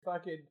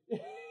fucking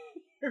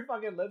your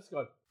fucking lips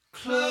going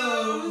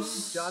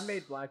Close. John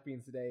made black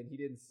beans today and he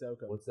didn't soak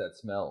them. What's that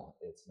smell?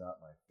 It's not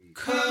my feet.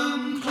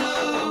 Come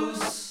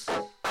close.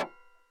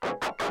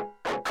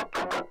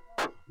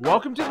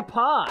 Welcome to the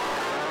pod.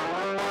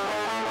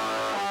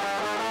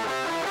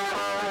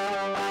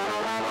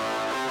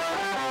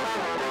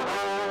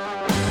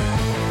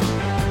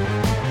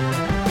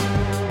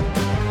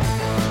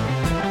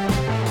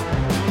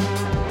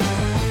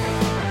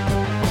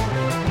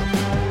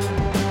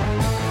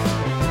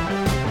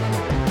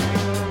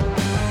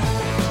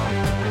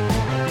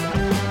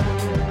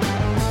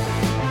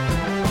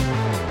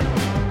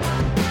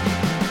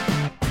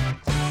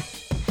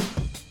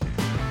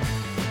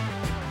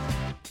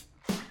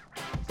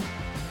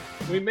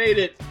 We made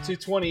it to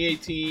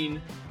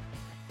 2018.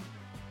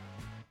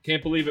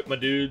 Can't believe it, my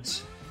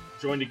dudes.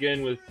 Joined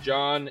again with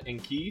John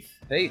and Keith.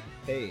 Hey.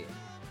 Hey.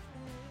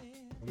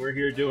 And we're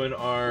here doing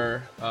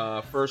our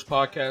first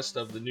podcast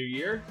of the new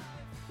year.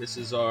 This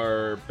is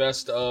our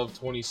best of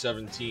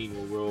 2017,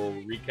 where we'll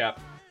recap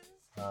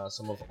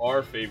some of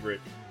our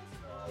favorite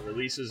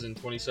releases in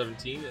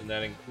 2017, and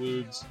that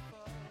includes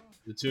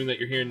the tune that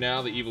you're hearing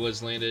now, The Evil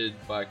Has Landed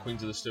by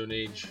Queens of the Stone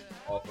Age,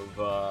 off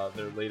of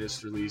their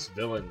latest release,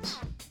 Villains.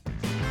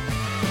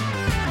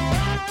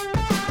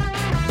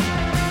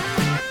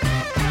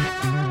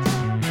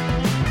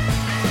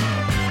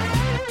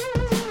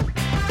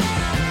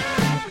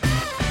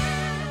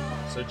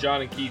 So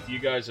John and Keith, you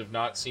guys have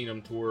not seen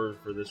them tour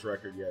for this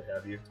record yet,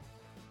 have you?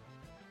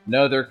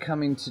 No, they're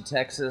coming to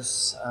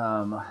Texas.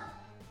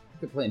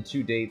 They're playing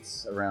 2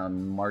 dates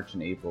around March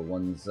and April.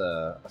 One's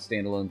a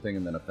standalone thing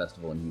and then a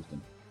festival in Houston.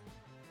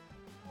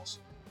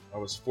 Awesome. I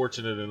was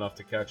fortunate enough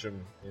to catch them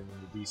in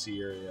the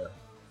DC area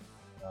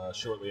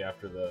shortly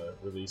after the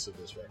release of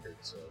this record.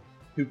 So,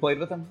 Who played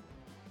with them?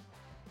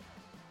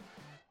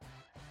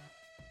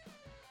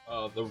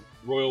 the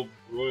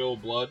Royal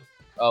Blood.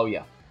 Oh,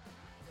 yeah.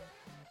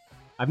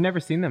 I've never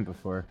seen them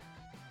before.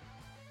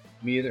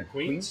 Me either.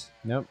 Queens?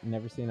 Nope,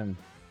 never seen them.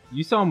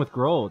 You saw them with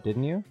Grohl,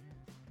 didn't you,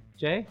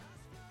 Jay?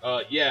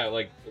 Yeah,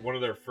 like one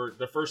of their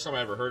the first time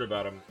I ever heard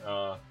about them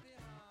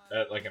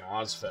at like an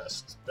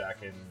Ozfest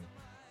back in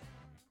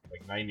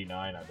like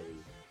 '99, I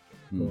believe.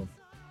 Cool.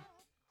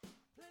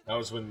 That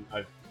was when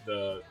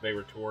they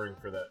were touring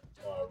for that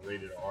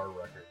Rated R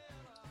record.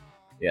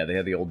 Yeah, they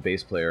had the old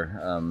bass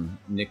player,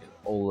 Nick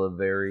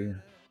Oliveri,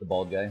 the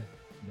bald guy.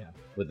 Yeah.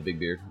 With the big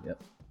beard.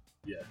 Yep.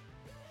 Yeah.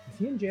 Is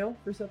he in jail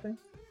for something?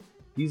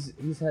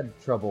 He's had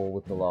trouble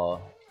with the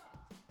law.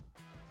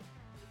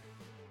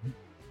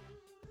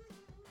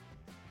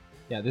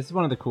 Yeah, this is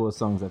one of the coolest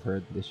songs I've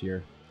heard this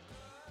year.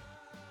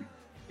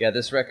 Yeah,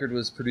 this record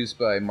was produced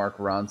by Mark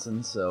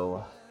Ronson,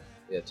 so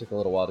yeah, it took a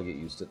little while to get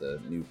used to the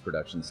new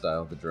production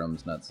style. The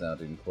drums not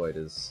sounding quite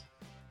as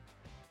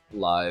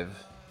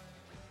live.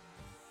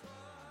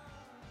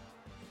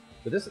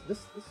 But this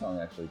song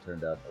actually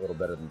turned out a little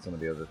better than some of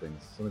the other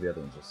things. Some of the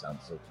other ones just sound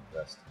so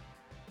compressed.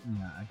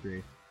 Yeah, I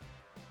agree.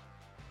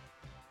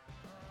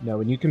 No,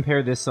 when you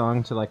compare this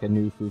song to like a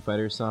new Foo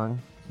Fighters song,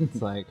 it's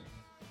like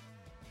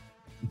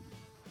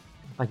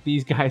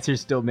these guys are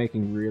still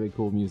making really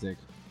cool music.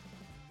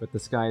 But The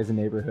Sky is a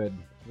Neighborhood,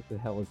 what the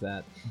hell is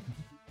that?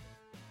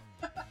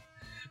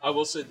 I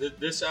will say that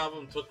this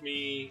album took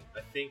me,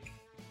 I think,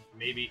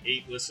 maybe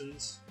 8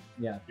 listens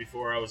Yeah.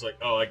 before I was like,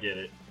 oh, I get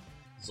it.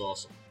 It's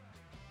awesome.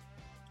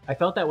 I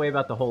felt that way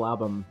about the whole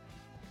album,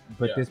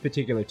 but Yeah. this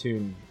particular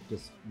tune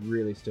just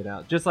really stood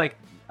out. Just like,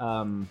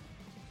 what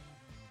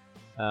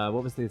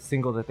was the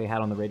single that they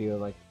had on the radio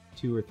like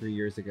 2 or 3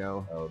 years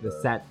ago? Oh, the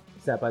the-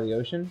 Sat by the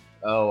Ocean?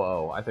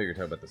 Oh, I thought you were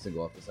talking about the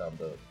single off this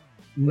album.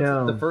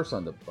 No. The first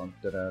one, the bump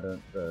da da da.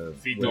 The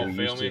Feet Way Don't We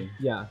Fail Used Me. To.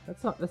 Yeah,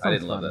 that song's I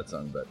didn't love fun. that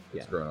song, but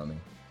it's Yeah. growing on me.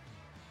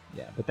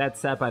 Yeah, but that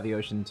Sat by the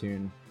Ocean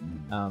tune,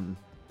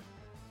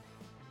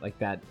 like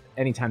that,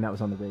 anytime that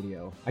was on the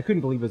radio, I couldn't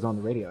believe it was on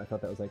the radio. I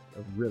thought that was like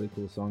a really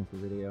cool song for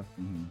radio.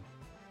 Mm-hmm.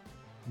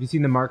 Have you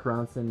seen the Mark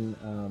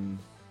Ronson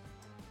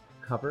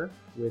cover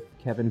with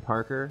Kevin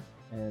Parker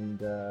and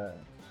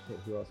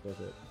who else was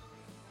it?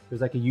 There's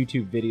like a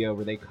YouTube video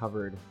where they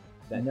covered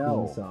that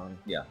No. Queen song.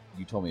 Yeah,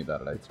 you told me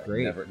about it. It's I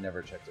great.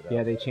 never checked it out.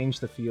 Yeah, they changed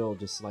the feel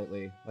just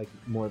slightly, like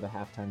more of a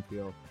halftime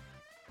feel.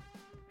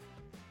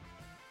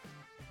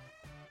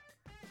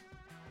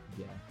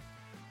 Yeah,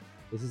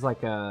 this is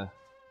like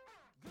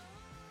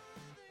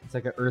it's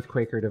like a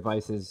Earthquaker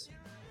Devices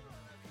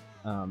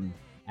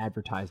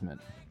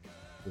advertisement.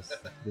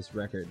 This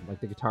record,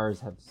 like the guitars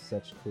have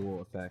such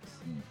cool effects.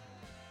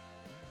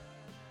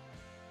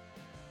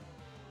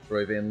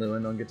 Troy Van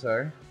Leeuwen on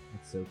guitar.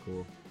 It's so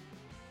cool,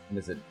 And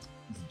is it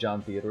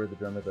John Theodore, the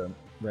drummer, that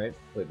right?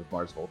 played with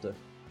Mars Volta?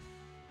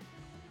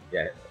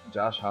 Yeah,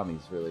 Josh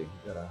Homme's really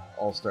got an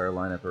all-star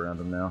lineup around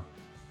him now.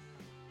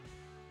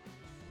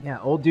 Yeah,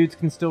 old dudes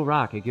can still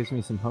rock. It gives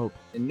me some hope.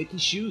 And Mickey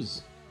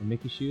Shoes. And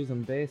Mickey Shoes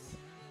on bass.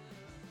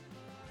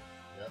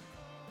 Yep.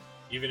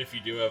 Even if you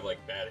do have like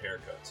bad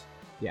haircuts.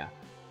 Yeah.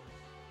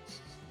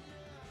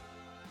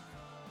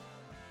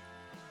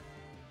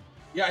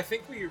 Yeah, I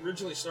think we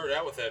originally started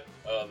out with that,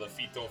 the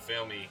Feet Don't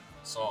Fail Me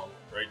song,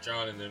 right,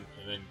 John? And then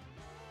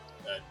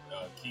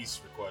at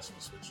Keith's request,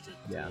 we switched it.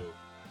 Yeah. To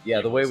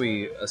Yeah, the way Keith's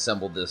we song.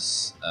 assembled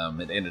this,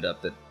 it ended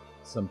up that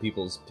some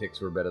people's picks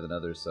were better than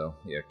others. So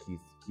yeah,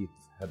 Keith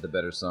had the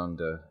better song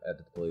to add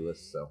to the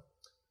playlist. So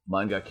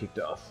mine got kicked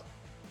off.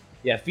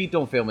 Yeah, Feet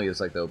Don't Fail Me is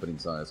like the opening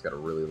song. It's got a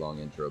really long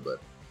intro, but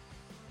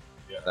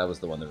Yeah. that was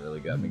the one that really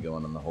got me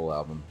going on the whole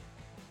album.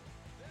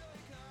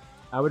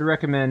 I would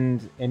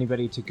recommend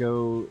anybody to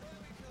go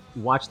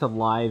watch the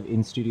live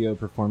in-studio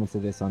performance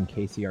of this on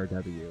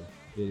KCRW.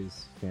 It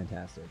is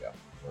fantastic. Yeah,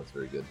 that's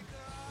very good.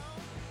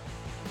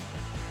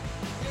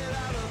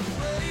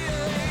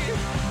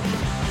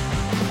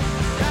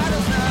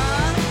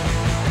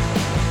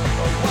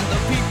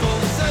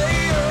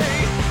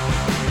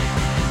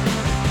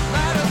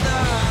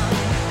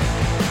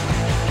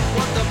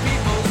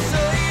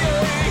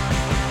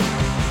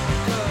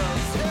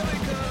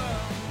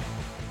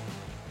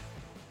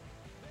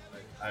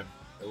 I've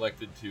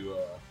elected to.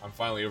 I'm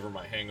finally over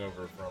my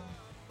hangover from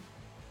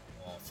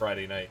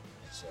Friday night.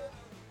 So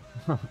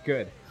Oh,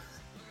 good.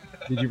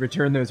 Did you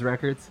return those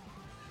records?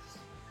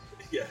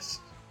 yes.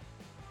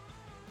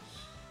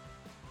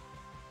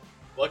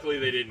 Luckily,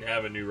 they didn't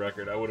have a new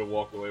record. I would have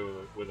walked away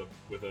with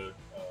a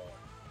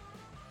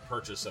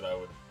purchase that I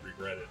would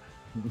regret it.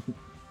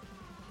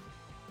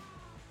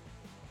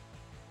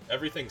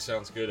 Everything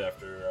sounds good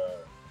after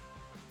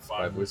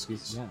 5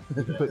 whiskeys. Yeah.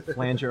 You can put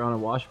flanger on a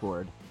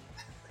washboard.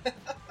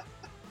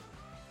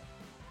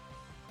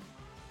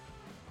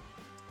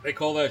 They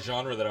call that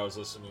genre that I was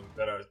listening,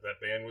 that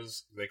band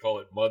was, they call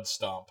it mud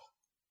stomp,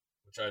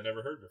 which I had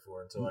never heard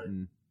before until I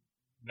Mm-mm.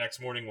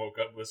 next morning woke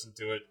up, listened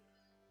to it,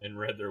 and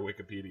read their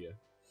Wikipedia.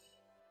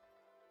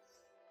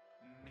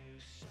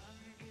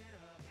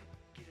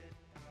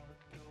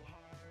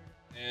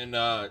 And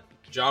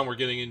John, we're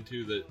getting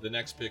into the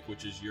next pick,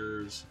 which is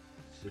yours,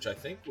 which I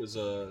think was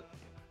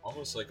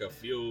almost like a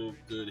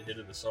feel-good hit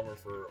of the summer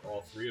for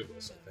all three of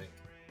us, I think,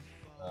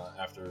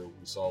 after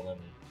we saw them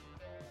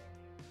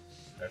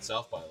at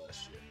South by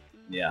last year.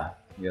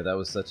 Yeah, that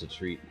was such a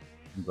treat.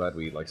 I'm glad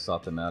we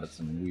sought them out at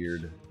some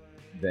weird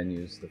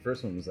venues. The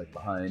first one was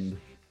behind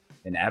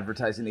an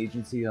advertising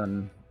agency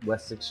on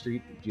West 6th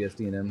Street,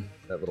 GSD&M,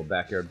 that little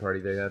backyard party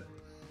they had.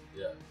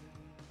 Yeah.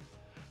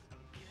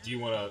 Do you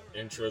want to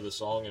intro the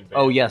song and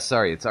band? Oh yeah,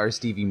 sorry, it's our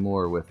Stevie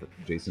Moore with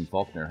Jason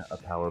Faulkner, a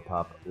power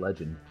pop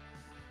legend.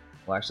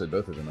 Well, actually,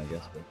 both of them, I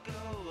guess. But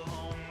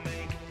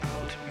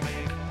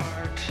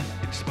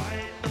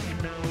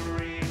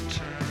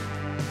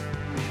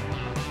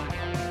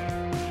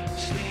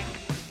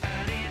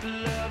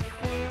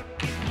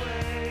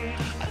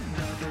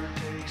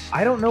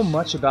I don't know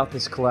much about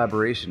this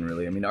collaboration,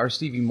 really. I mean, our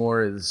Stevie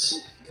Moore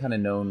is kind of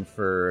known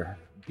for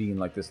being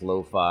this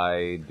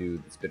lo-fi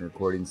dude that's been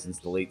recording since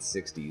the late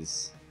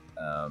 60s.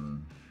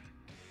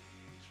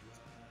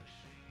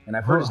 And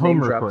I've heard his Home name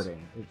dropped.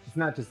 recording. It's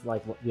not just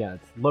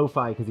it's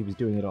lo-fi because he was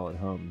doing it all at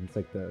home. It's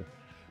like the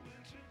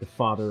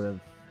father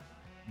of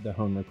the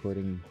home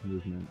recording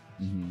movement.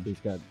 Mhm. He's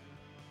got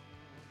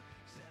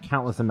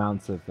countless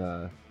amounts of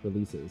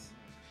releases.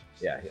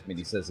 Yeah, I mean,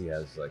 he says he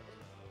has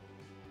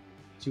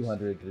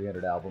 200,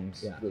 300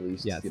 albums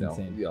released. Yeah, it's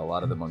insane. A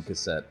lot of them on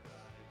cassette.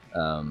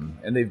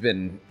 And they've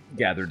been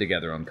gathered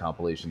together on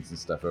compilations and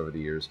stuff over the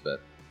years.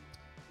 But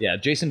yeah,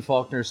 Jason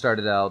Faulkner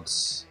started out.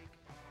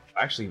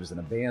 Actually, he was in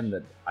a band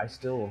that I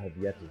still have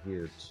yet to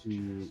hear. Do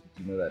you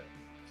know that?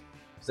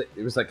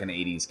 It was like an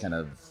 80s kind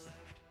of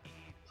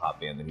pop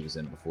band that he was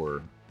in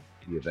before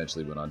he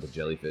eventually went on to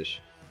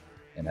Jellyfish,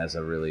 and has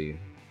a really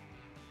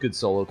good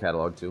solo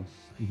catalog too.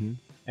 Mm-hmm.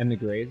 And the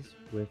Grades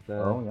with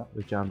yeah.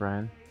 with John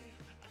Bryan.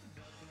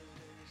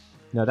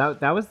 No,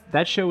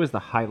 that show was the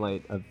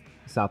highlight of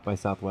South by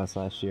Southwest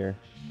last year.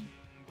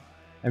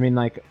 I mean,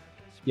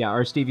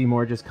 our Stevie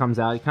Moore just comes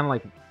out. He kind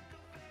of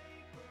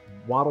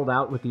waddled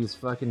out with these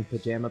fucking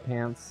pajama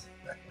pants,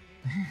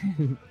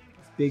 this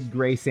big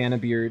gray Santa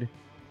beard,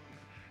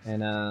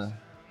 and a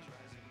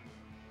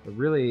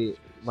really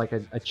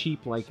a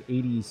cheap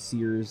 80s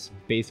Sears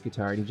bass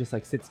guitar. And he just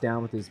sits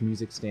down with his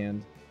music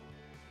stand.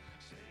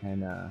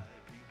 And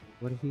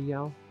what did he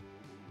yell?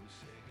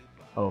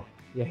 Oh.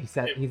 Yeah, he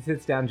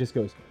sits down and just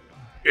goes,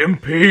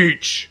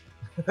 "Impeach!"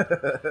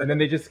 And then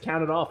they just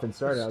counted off and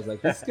started. I was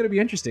like, this is going to be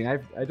interesting.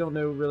 I don't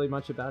know really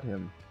much about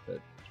him. But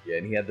Yeah,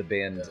 and he had the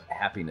band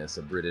Happiness,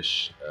 a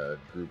British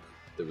group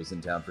that was in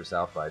town for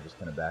South by, just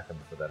kind of back him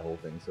for that whole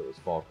thing. So it was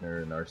Faulkner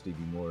and our Stevie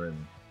Moore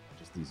and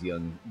just these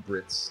young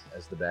Brits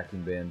as the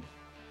backing band.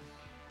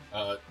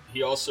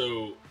 He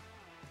also,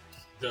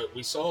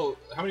 we saw,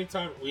 how many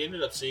times, we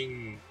ended up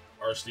seeing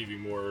our Stevie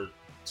Moore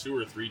 2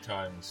 or 3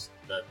 times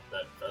that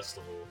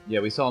festival.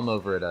 Yeah, we saw him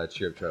over at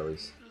Cheer Up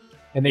Charlie's.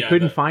 and they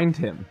couldn't find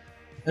him.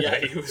 Yeah,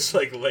 he was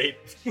late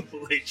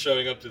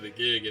showing up to the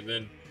gig, and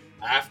then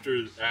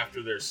after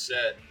their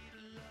set,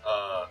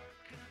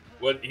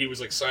 he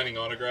was signing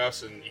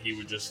autographs, and he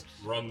would just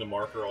run the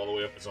marker all the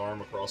way up his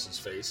arm across his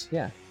face.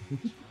 Yeah.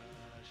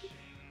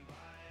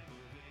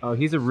 Oh,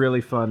 he's a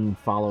really fun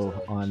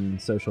follow on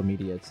social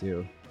media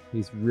too.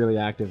 He's really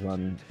active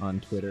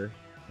on Twitter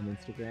and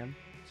Instagram.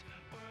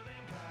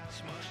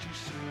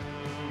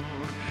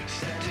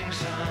 Setting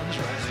suns,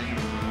 rising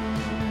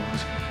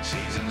moons.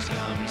 Seasons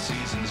come,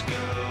 seasons go.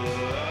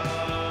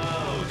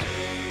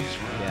 Days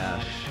run.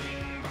 Yeah.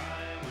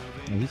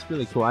 Yeah, he's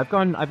really cool. I've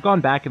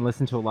gone back and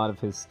listened to a lot of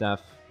his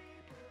stuff.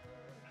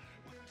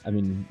 I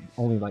mean,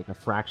 only like a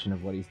fraction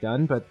of what he's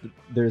done, but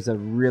there's a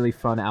really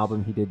fun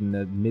album he did in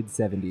the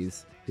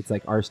mid-'70s. It's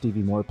like R.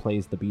 Stevie Moore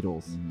Plays the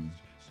Beatles. Mm-hmm.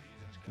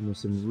 And there's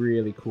some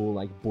really cool,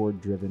 like,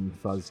 board-driven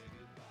fuzz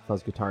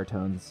guitar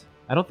tones.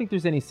 I don't think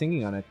there's any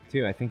singing on it,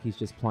 too. I think he's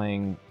just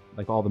playing,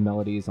 like, all the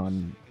melodies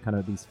on kind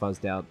of these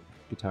fuzzed-out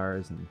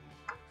guitars, and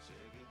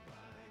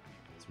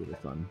it's really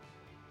fun.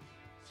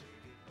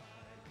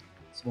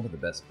 It's one of the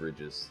best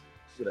bridges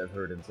that I've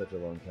heard in such a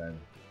long time.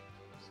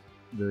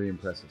 Very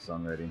impressive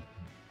songwriting.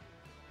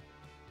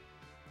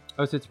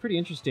 Oh, so it's pretty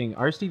interesting.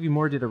 R. Stevie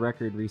Moore did a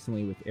record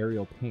recently with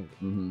Ariel Pink.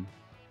 Mm-hmm.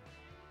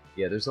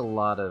 Yeah, there's a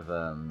lot of...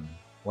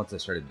 once I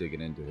started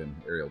digging into him,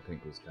 Ariel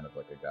Pink was kind of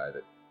like a guy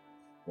that...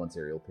 Once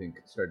Ariel Pink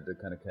started to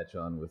kind of catch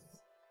on with...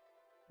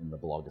 in the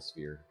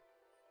blogosphere,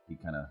 he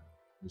kind of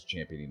was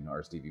championing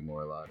R. Stevie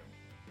Moore a lot.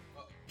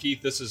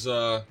 Keith, this is,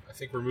 I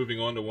think we're moving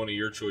on to one of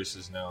your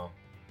choices now.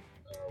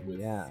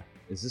 Yeah.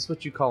 Is this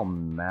what you call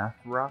math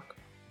rock?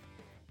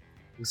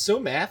 It's so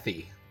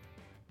mathy.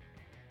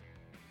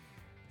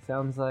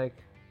 Sounds like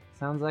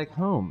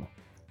home.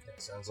 Yeah,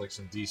 sounds like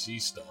some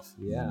DC stuff.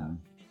 Yeah.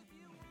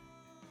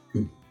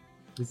 Mm.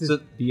 This is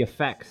So- The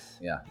Effects.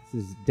 Yeah.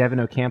 This is Devin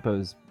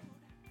Ocampo's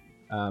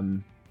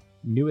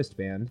newest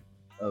band.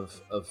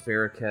 Of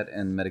Farrakhan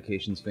and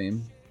Medications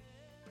fame.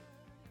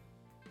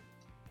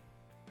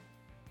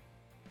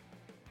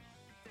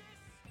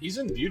 He's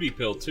in Beauty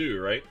Pill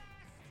too, right?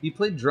 He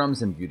played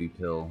drums in Beauty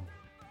Pill.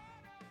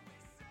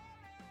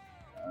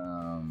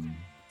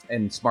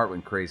 And Smart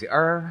Went Crazy.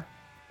 I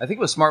think it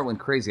was Smart Went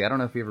Crazy. I don't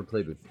know if he ever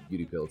played with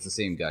Beauty Pill. It's the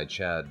same guy,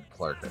 Chad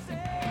Clark, I think.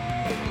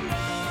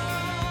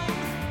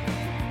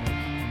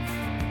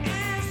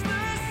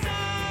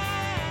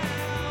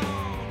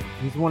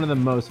 He's one of the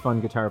most fun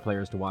guitar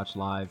players to watch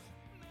live.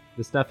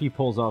 The stuff he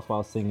pulls off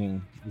while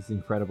singing is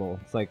incredible.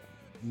 It's like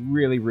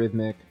really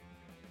rhythmic,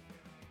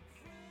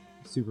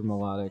 super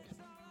melodic,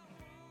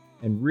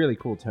 and really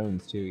cool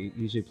tones too.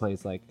 He usually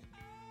plays like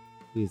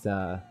these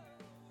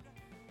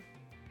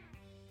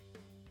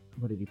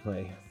what did he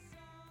play?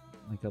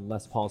 Like a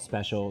Les Paul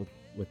special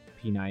with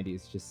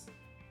P90s. Just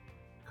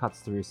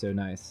cuts through so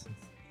nice.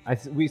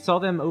 We saw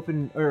them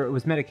open, or it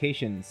was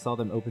Medications, saw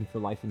them open for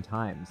Life and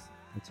Times.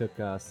 I took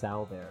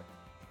Sal there.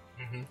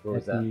 Where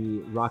was at that? the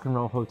Rock and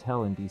Roll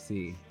Hotel in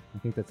DC. I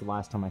think that's the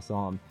last time I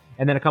saw him.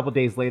 And then a couple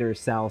days later,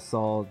 Sal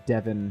saw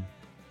Devin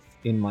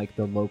in like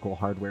the local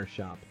hardware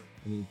shop,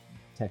 and he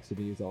texted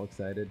me. He was all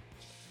excited.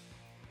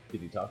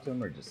 Did you talk to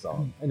him or just saw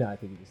him? No, I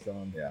think he just saw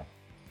him. Yeah.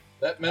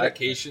 That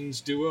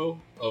Medications duo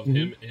of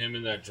him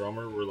and that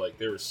drummer were like,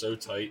 they were so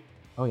tight.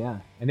 Oh yeah,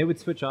 and they would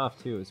switch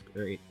off too. It was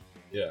great.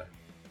 Yeah.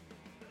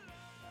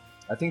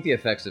 I think the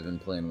effects have been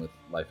playing with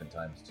Life and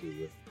Times too,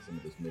 with some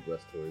of those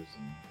Midwest tours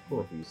and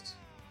Northeast.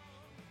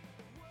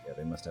 Yeah,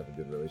 they must have a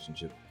good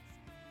relationship.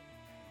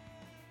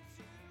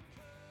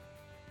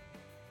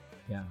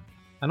 Yeah,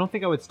 I don't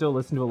think I would still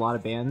listen to a lot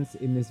of bands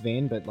in this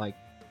vein, but like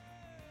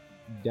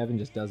Devin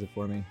just does it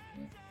for me.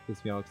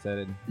 Gets me all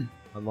excited.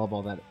 I love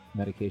all that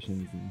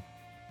Medications and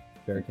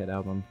Farrakhan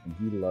album. And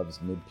he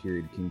loves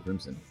mid-period King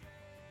Crimson.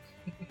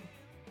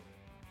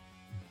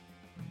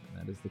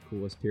 That is the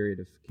coolest period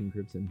of King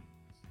Crimson.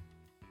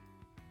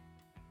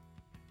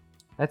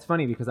 That's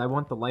funny because I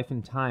want the Life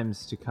and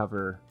Times to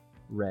cover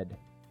Red.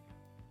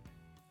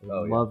 I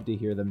would love to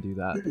hear them do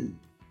that.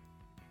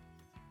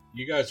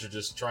 You guys are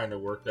just trying to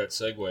work that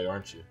segue,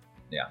 aren't you?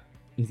 Yeah.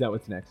 Is that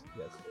what's next?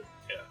 Yes.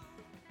 Yeah.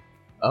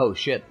 Oh,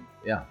 shit.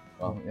 Yeah.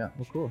 Well, yeah.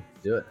 Well, cool.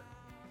 Do it.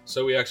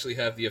 So we actually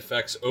have the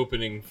effects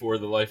opening for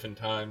the Life and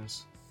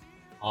Times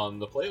on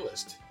the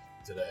playlist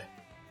today.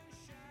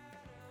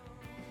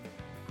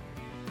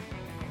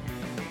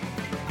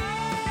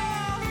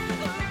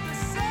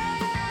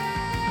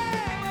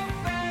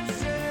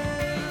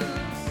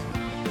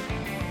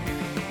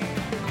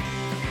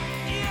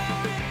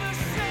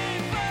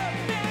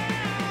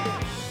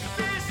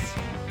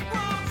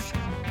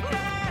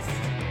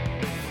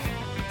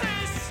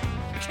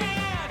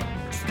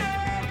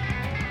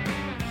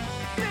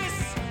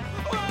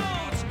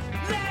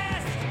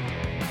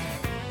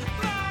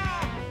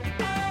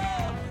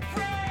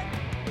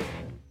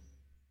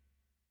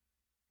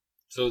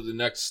 So the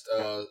next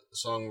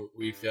song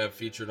we have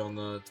featured on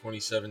the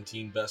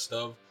 2017 Best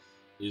Of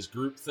is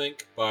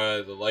Groupthink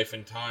by the Life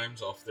and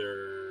Times off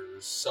their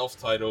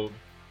self-titled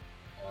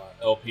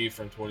LP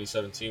from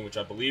 2017, which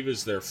I believe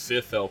is their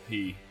 5th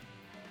LP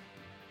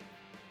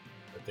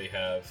that they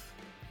have.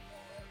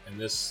 And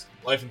this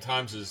Life and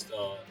Times is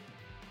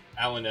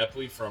Alan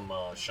Epley from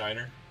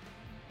Shiner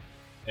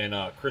and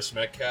Chris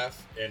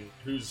Metcalf, and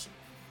who's,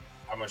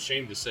 I'm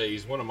ashamed to say,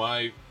 he's one of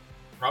my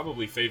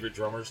probably favorite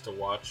drummers to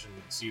watch and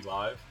see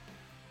live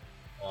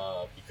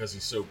because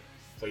he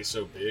plays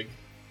so big.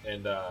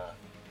 And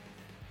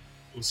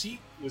was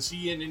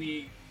he in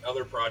any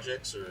other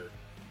projects, or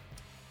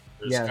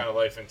There's Yeah. kind of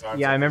life and times.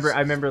 Yeah, I like this.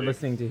 remember Big.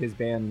 listening to his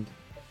band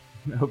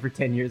over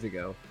 10 years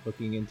ago,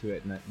 looking into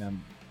it, and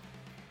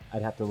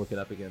I'd have to look it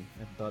up again. I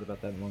haven't thought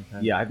about that in a long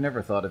time. Yeah, I've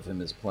never thought of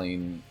him as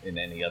playing in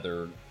any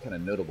other kind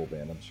of notable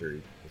band. I'm sure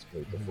he has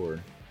played Mm-hmm. before.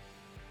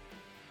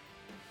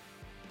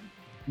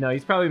 No,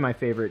 he's probably my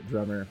favorite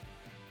drummer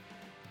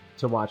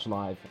to watch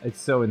live. It's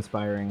so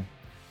inspiring.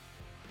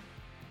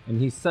 And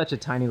he's such a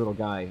tiny little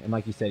guy, and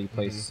like you said, he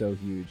plays Mhm. so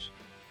huge.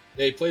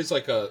 Yeah, he plays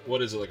like a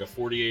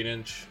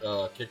 48-inch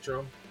kick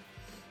drum.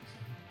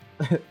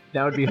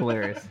 That would be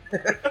hilarious.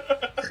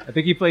 I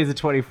think he plays a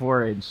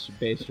 24-inch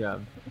bass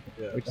drum,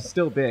 Yeah. which is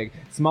still big.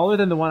 Smaller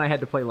than the one I had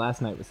to play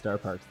last night with Star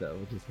Parks, though,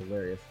 which is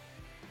hilarious.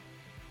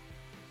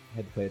 I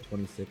had to play a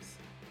 26.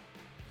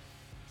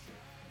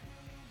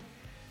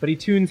 But he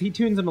tunes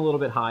them a little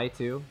bit high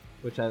too,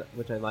 which I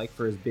like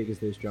for as big as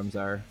those drums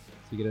are.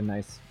 So you get a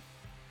nice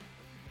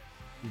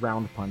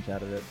round punch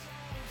out of it.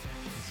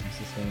 With some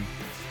sustain.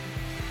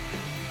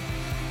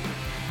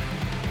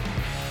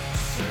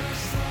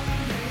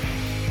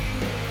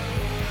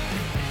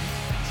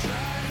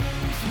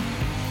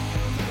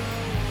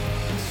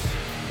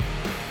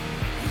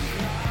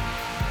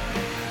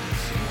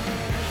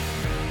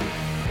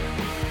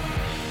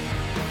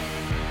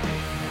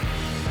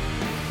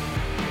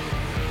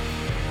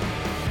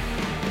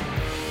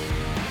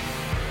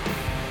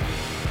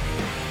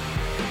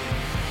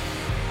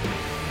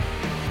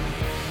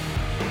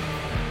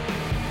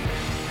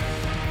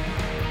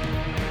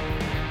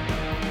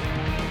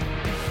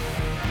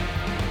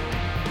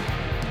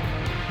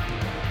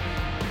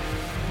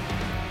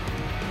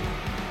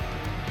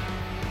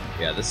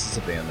 Yeah, this is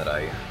a band that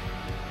I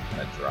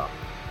kind of drop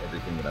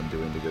everything that I'm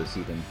doing to go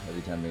see them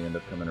every time they end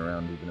up coming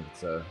around, even if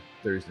it's a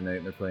Thursday night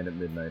and they're playing at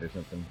midnight or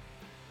something.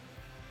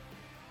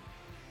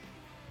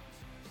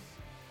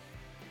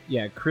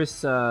 Yeah,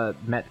 Chris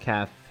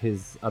Metcalf,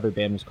 his other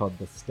band was called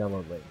the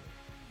Stella Lake.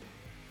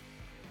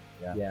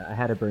 Yeah. Yeah, I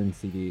had a burned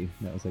CD.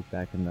 That was like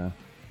back in the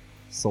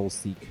Soul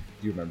Seek.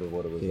 Do you remember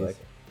what it was Days.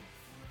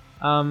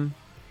 like?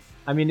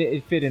 I mean,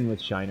 it fit in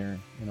with Shiner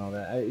and all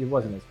that. It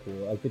wasn't as cool.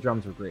 Like the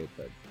drums were great,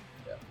 but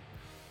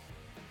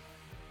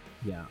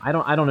yeah, I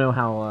don't know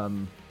how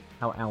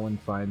Alan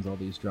finds all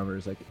these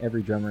drummers. Like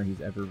every drummer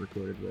he's ever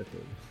recorded with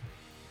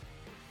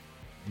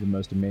are the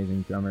most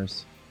amazing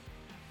drummers.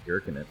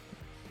 Gherkin it.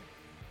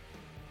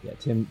 Yeah,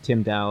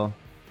 Tim Dow.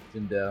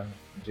 Tim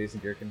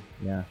Jason Gherkin.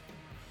 Yeah,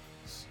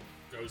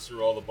 Goes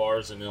through all the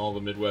bars in all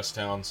the Midwest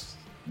towns,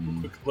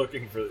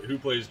 looking for who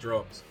plays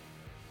drums.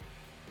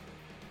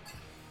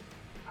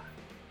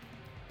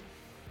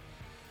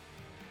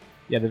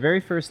 yeah. The very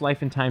first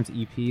Life and Times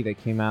EP that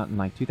came out in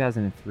like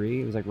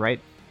 2003. It was like I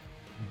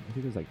think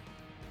it was like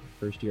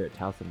first year at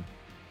Towson.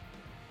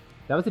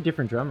 That was a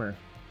different drummer.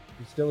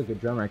 He's still a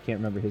good drummer. I can't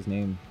remember his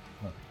name,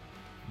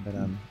 but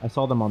I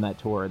saw them on that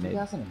tour and they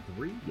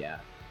 2003? yeah.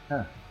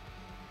 Huh.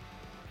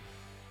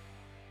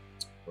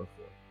 Or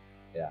 4.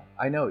 Yeah,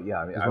 I know. Yeah,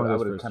 I mean, It was I one of those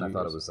would have first kind of few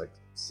thought years. it was like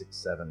 6,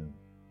 7.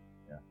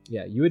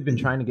 Yeah, you had been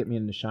trying to get me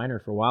into Shiner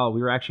for a while.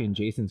 We were actually in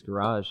Jason's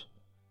garage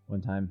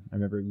one time. I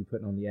remember you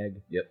putting on the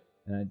egg. Yep.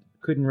 And I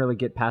couldn't really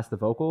get past the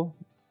vocal.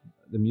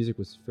 The music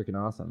was freaking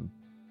awesome.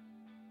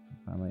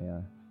 Finally,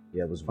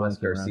 Yeah, it was Finally Wes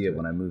came around Garcia to it.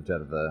 when I moved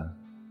out of the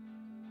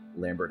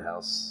Lambert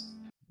house.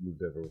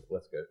 Moved over with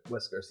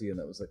Wes Garcia, and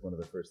that was like one of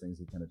the first things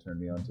he kind of turned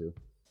me on to.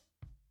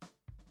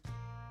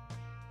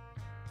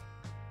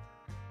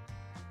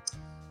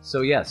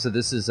 So yeah, so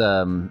this is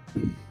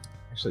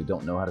actually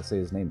don't know how to say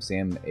his name.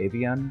 Sam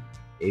Avian.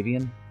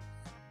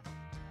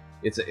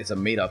 It's a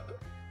made up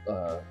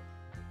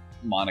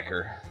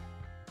moniker.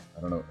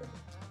 I don't know.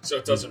 So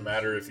it doesn't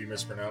matter if you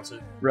mispronounce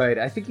it. Right,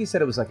 I think he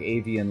said it was like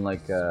avian,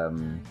 like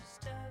Bird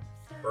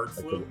Like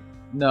flu.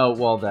 no,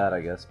 well that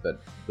I guess,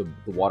 but the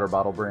water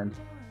bottle brand.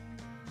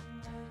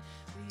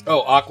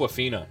 Oh,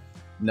 Aquafina.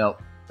 No,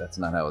 that's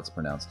not how it's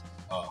pronounced.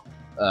 Oh,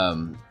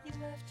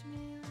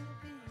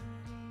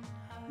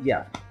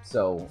 Yeah,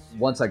 so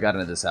once I got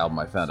into this album,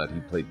 I found out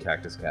he played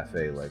Cactus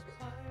Cafe like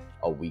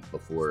a week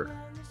before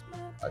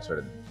I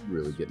started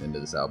really getting into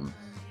this album.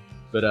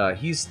 But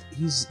he's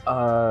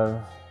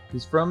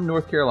from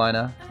North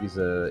Carolina. He's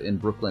in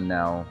Brooklyn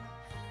now.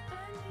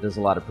 Does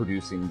a lot of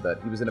producing,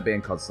 but he was in a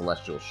band called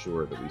Celestial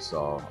Shore that we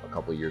saw a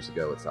couple years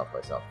ago at South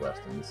by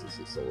Southwest, and this is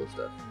his solo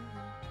stuff.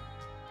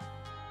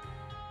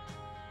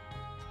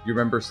 You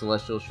remember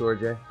Celestial Shore,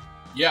 Jay?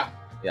 yeah.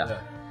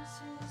 Yeah.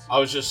 I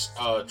was just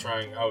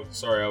trying.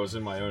 Sorry, I was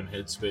in my own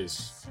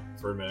headspace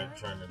for a minute,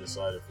 trying to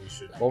decide if we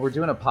should. Well, we're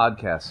doing a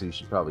podcast, so you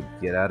should probably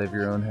get out of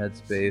your own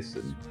headspace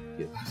and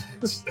get.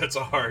 That's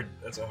a hard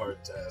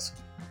task.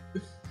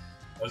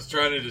 I was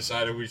trying to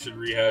decide if we should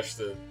rehash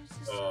the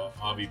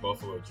Avi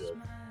Buffalo joke.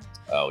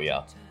 Oh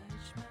yeah.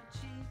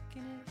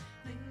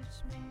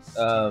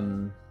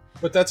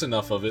 But that's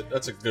enough of it.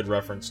 That's a good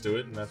reference to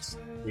it, and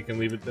we can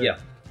leave it there. Yeah.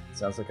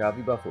 Sounds like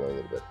Avi Buffalo a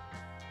little bit.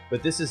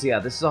 But this is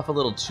off a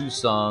little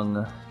 2-song.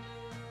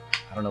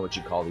 I don't know what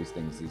you call these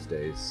things these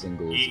days.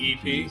 Singles, EEP?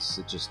 EPs.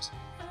 It's just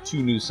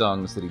 2 new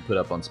songs that he put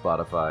up on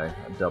Spotify,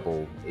 a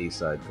double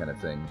A-side kind of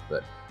thing.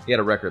 But he had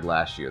a record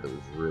last year that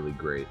was really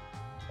great.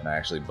 and I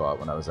actually bought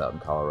when I was out in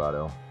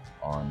Colorado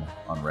on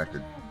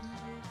record.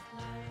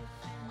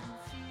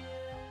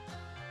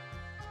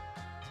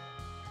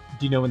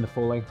 Do you know when the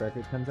full-length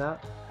record comes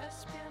out?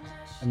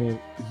 I mean,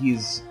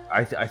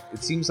 it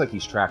seems like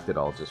he's tracked it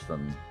all just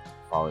from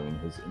following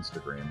his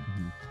Instagram.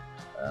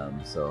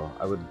 So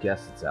I would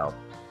guess it's out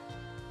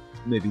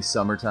maybe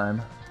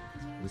summertime.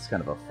 It's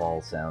kind of a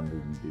fall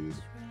sounding dude.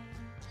 So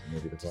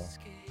maybe the fall.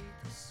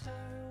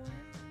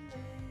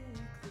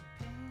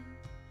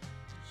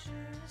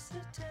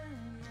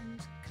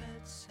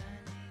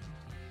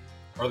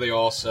 Are they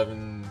all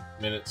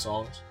 7-minute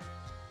songs?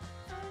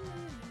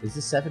 Is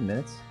this 7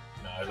 minutes?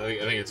 No, I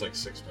think it's like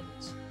 6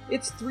 minutes.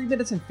 It's 3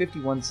 minutes and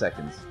 51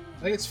 seconds.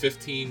 I think it's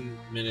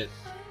 15-minute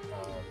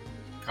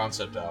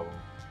concept album.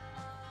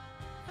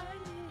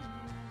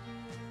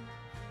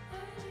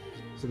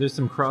 so there's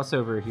some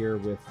crossover here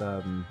with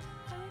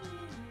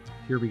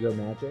Here We Go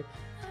Magic.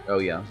 Oh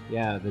yeah.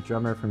 Yeah, the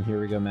drummer from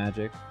Here We Go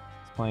Magic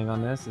is playing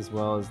on this, as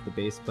well as the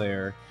bass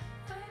player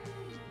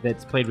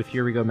that's played with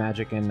Here We Go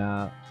Magic and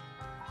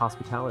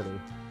Hospitality.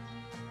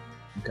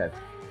 Okay.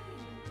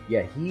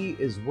 Yeah, he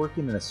is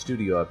working in a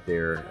studio up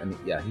there, and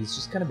yeah, he's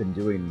just kind of been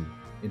doing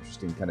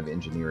interesting kind of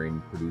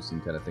engineering,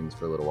 producing kind of things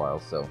for a little while.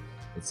 So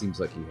it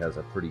seems like he has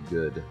a pretty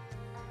good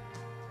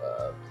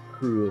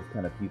crew of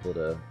kind of people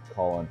to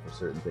call on for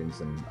certain things.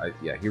 And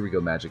Here We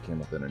Go Magic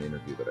came up in an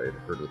interview that I had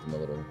heard with him a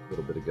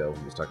little bit ago.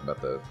 He was talking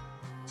about the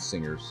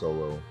singer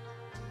solo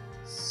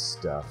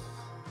stuff.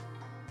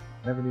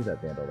 I never knew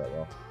that band all that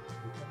well.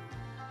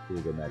 Here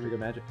We Go Magic. Here We Go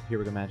Magic. Here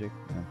We Go Magic.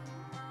 Yeah.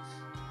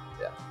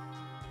 Yeah.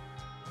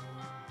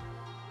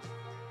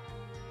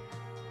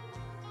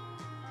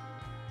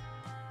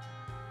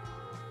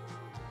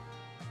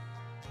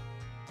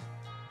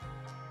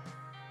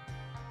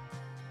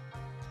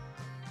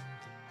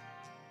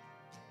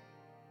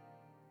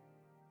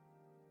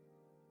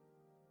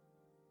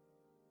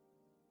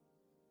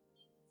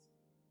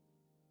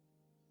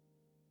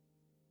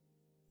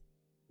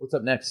 What's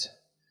up next?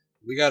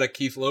 We got a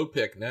Keith Lowe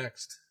pick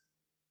next.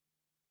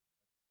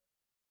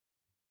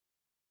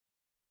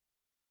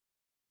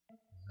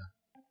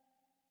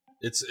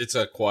 It's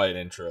a quiet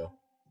intro.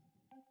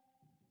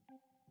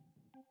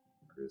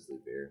 Grizzly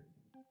Bear.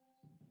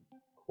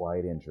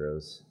 Quiet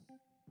intros.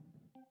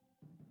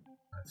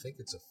 I think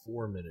it's a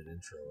 4-minute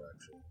intro,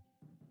 actually.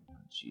 Oh,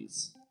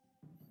 jeez.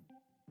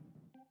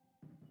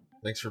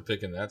 Thanks for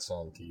picking that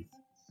song, Keith.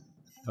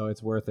 Oh,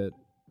 it's worth it.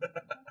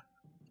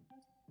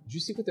 Did you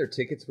see what their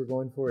tickets were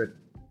going for at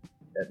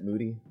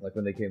Moody? Like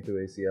when they came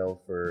through ACL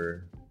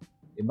for...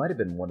 It might have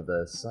been one of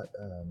the...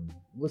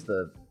 what was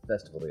the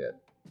festival they had?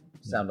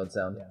 Sound on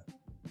Sound? Yeah.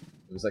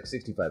 It was like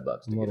 $65 to I'm a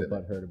get little in there.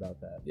 butthurt about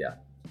that. Yeah.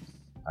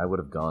 I would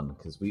have gone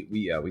because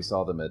we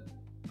saw them at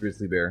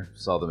Grizzly Bear,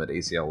 saw them at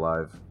ACL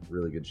Live.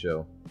 Really good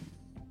show.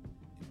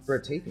 For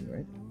a taping,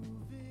 right?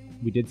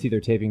 We did see their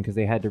taping because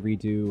they had to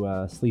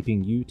redo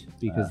Sleeping Ute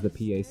because the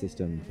PA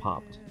system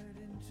popped.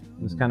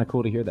 It was kind of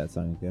cool to hear that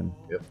song again.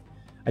 Yep.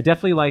 I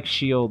definitely like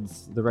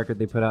Shields, the record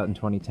they put out in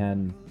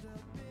 2010.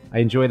 I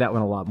enjoy that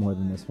one a lot more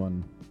than this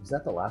one. Was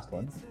that the last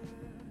one?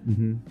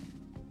 Mm-hmm.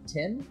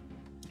 10?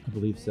 I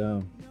believe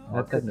so.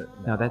 Oh,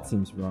 No, that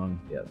seems wrong.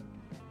 Yep.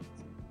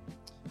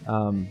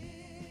 I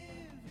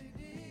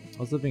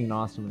was living in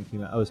Austin when it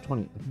came out. Oh, it was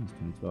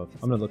 2012.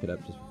 I'm gonna look it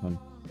up just for fun.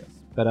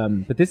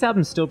 But this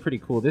album's still pretty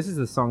cool. This is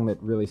the song that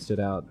really stood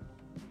out.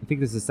 I think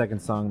this is the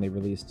second song they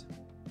released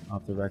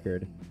off the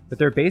record. But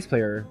their bass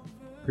player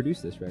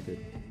produced this record.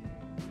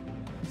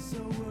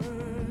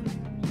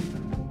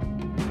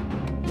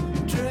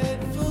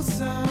 Dreadful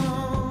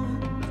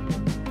sound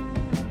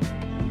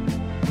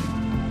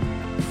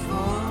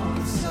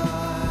from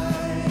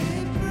cypress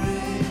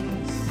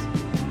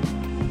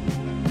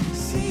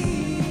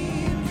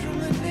seen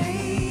from a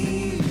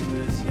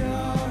neighbor's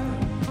yard.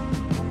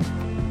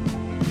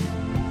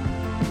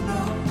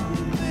 No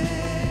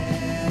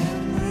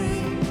memory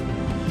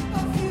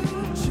of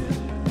future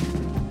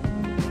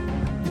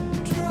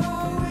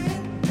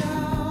drawing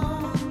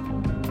down.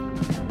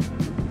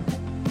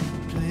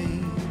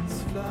 Planes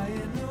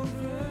flying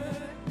over.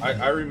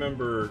 I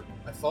remember,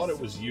 I thought it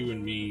was you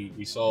and me.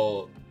 We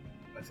saw,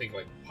 I think,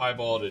 like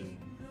Piebald and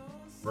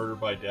Murder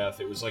by Death.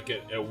 It was like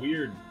a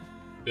weird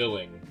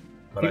billing.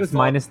 I think it was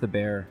minus the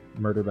bear,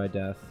 Murder by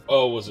Death.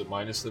 Oh, was it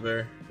minus the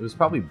bear? It was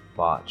probably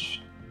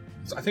Botch.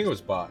 I think it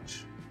was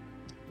Botch.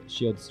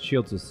 Shields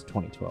is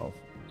 2012.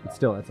 But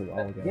still, that's a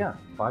while ago. Yeah,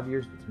 5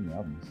 years between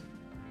albums.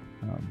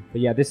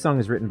 But yeah, this song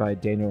is written by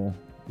Daniel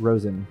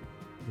Rosen,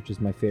 which is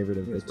my favorite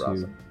of the It's two.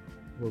 Rosen.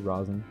 Or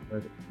Rosen. Or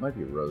it might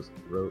be Rosen.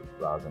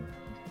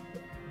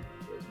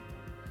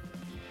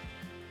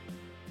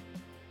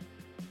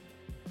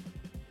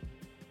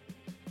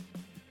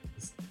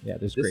 Yeah,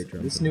 there's great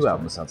drums. This in new song.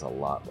 album sounds a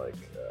lot like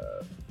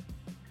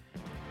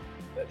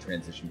that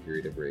transition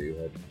period of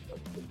Radiohead,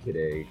 like the Kid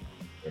A,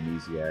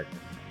 Amnesiac.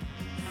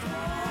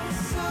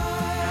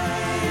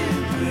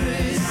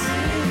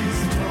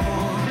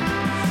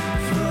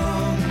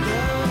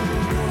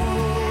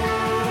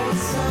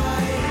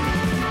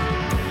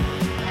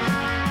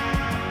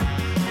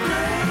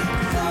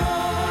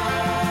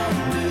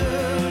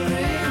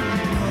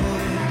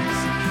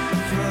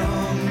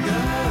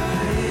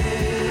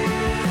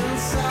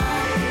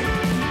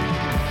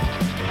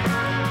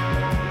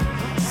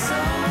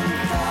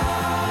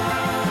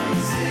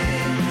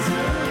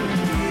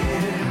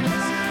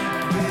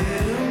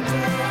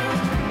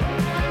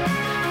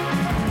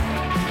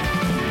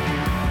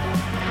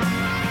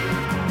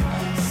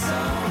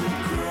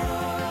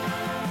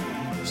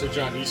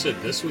 John, you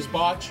said this was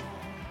Botch?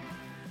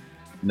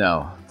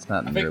 No, it's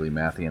not I think- nearly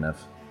mathy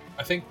enough.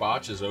 I think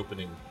Botch is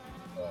opening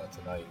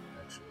tonight,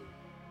 actually.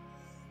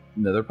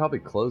 No, they're probably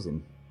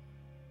closing.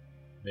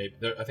 Maybe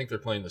I think they're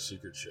playing the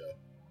secret show.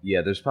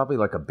 Yeah, there's probably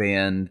like a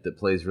band that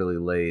plays really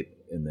late,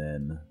 and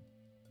then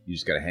you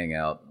just gotta hang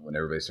out when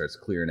everybody starts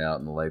clearing out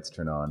and the lights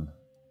turn on,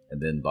 and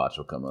then Botch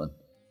will come on.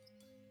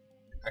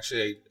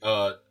 Actually,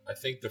 I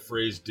think the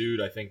phrase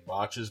 "dude, I think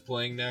Botch is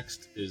playing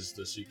next" is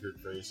the secret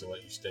phrase to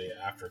let you stay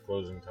after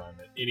closing time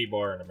at any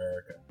bar in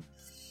America.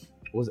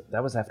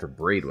 That was after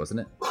Braid,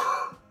 wasn't it?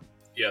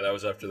 Yeah, that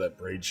was after that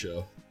Braid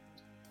show.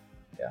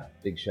 Yeah.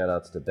 Big shout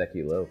outs to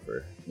Becky Lowe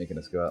for making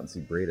us go out and see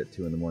Braid at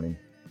 2 a.m.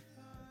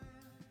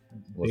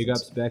 Big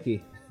ups,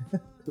 Becky.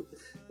 It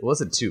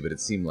wasn't 2, but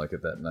it seemed like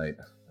it that night.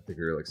 I think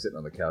we were like sitting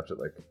on the couch at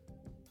like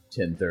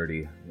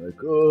 10:30.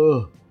 Like,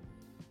 oh,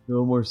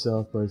 no more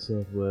South by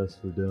Southwest.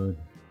 We're done.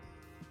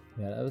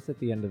 Yeah, that was at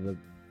the end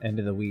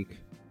of the week.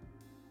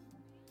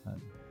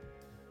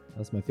 That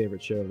was my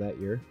favorite show of that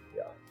year.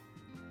 Yeah.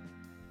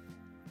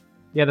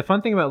 Yeah, the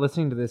fun thing about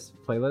listening to this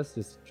playlist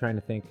is trying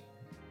to think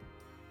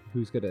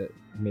who's gonna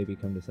maybe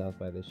come to South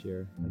by this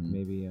year. Like Mhm.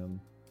 maybe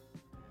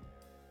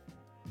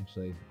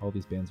actually all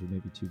these bands are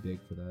maybe too big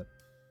for that.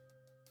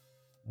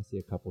 I see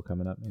a couple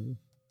coming up maybe.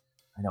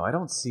 I know. I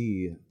don't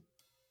see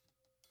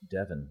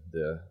Devin.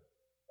 The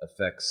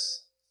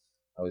Effects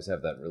always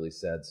have that really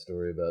sad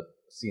story about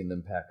seeing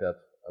them pack up.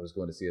 I was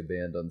going to see a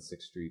band on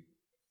 6th Street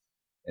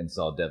and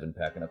saw Devin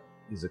packing up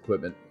his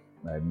equipment.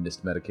 I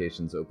missed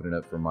Medications opening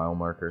up for Mile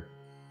Marker.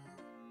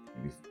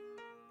 Maybe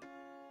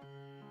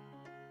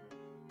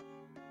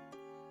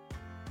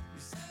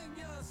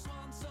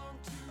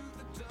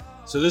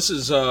So this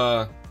is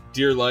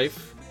Dear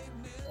Life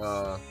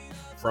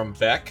from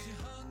Beck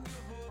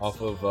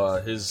off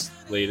of his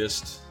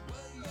latest.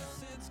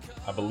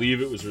 I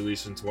believe it was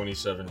released in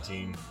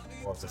 2017.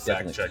 We'll have to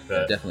fact check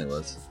that. It definitely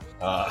was.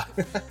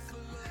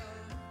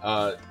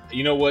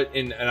 You know what?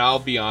 And I'll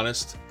be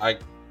honest, I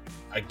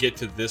get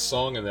to this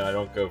song and then I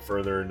don't go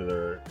further into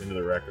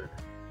the record.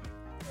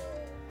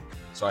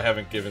 So I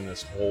haven't given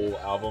this whole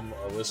album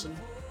a listen.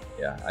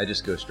 Yeah, I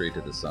just go straight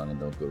to the song and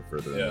don't go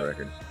further in the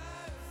record.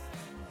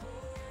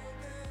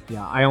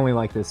 Yeah, I only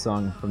like this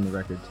song from the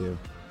record too.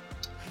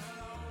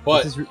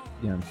 But This is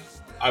yeah.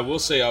 I will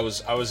say I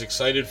was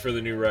excited for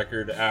the new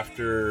record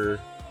after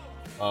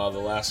the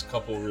last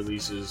couple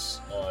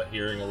releases,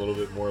 hearing a little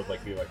bit more of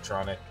like the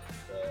electronic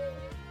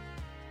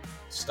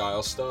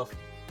style stuff,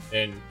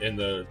 and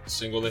the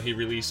single that he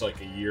released like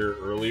a year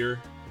earlier,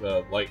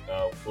 the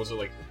was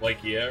it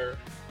like yeah?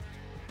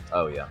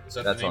 Oh yeah, Is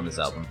that the that's name on of this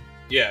the album. song?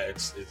 Yeah,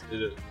 it's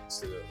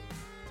one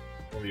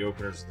of the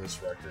openers of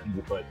this record.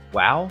 But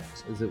Wow?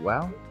 Is it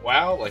Wow?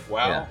 wow,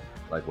 Yeah,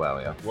 like Wow,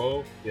 yeah.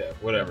 whoa, yeah,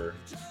 whatever.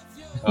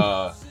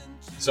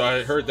 So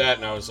I heard that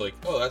and I was like,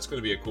 oh, that's going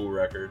to be a cool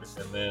record.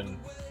 And then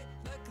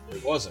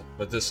it wasn't,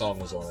 but this song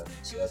was on it.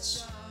 So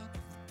that's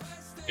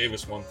gave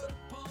us one thing.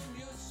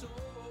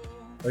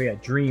 Oh yeah,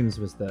 Dreams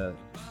was the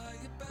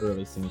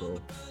early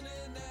single,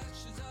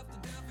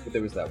 But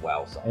there was that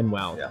Wow song. and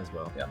Wow Yeah, as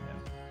well. yeah.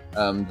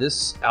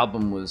 This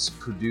album was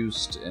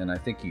produced, and I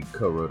think he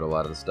co-wrote a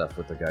lot of the stuff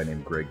with a guy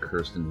named Greg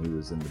Kirsten, who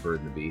was in The Bird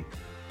and the Bee.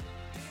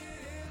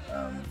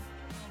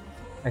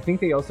 I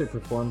think they also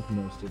performed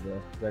most of the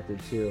record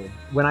too.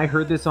 When I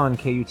heard this on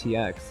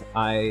KUTX,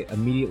 I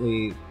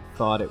immediately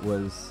thought it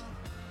was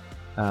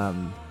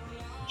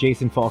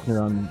Jason Faulkner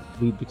on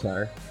lead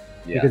guitar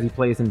because he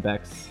plays in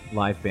Beck's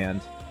live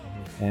band,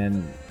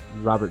 and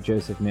Robert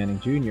Joseph Manning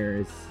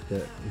Jr.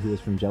 who is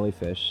from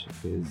Jellyfish,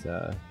 is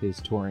his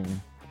touring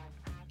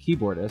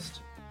keyboardist.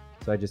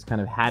 So I just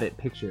kind of had it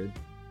pictured.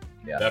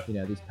 Yeah. You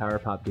know, these power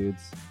pop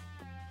dudes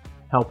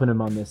helping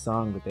him on this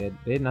song, but they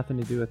had nothing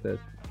to do with it.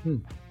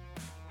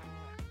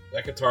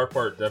 That guitar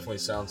part definitely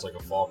sounds like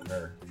a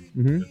Faulkner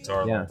Mm-hmm.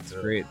 guitar Yeah, line, it's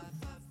too. great.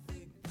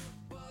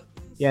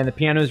 Yeah, and the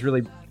piano is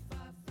really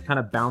kind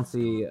of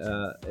bouncy.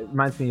 It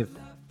reminds me of,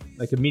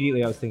 like,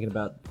 immediately I was thinking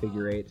about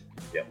Figure Eight.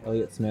 Yep.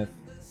 Elliott Smith.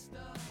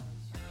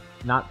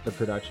 Not the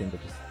production,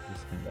 but just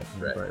kind of that kind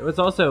of Right. part. It was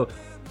also,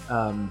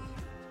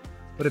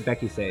 what did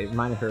Becky say? It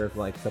reminded her of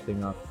like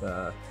something off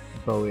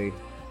Bowie,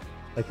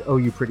 like "Oh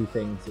You Pretty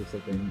Things" or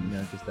something. You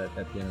know, just that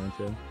piano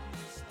intro.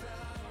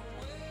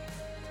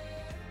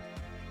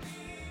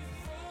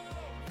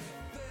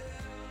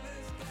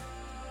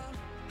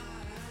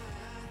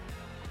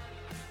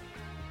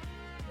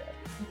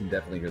 You can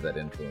definitely hear that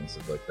influence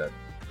of like that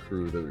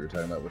crew that we were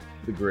talking about with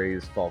the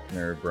Grays,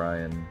 Faulkner,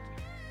 Brian,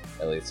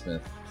 Elliott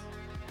Smith.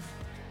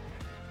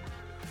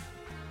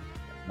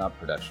 Not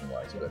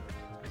production-wise, but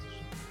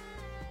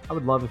I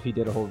would love if he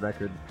did a whole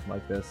record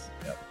like this.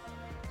 Yep.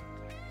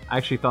 I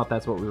actually thought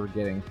that's what we were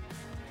getting.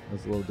 I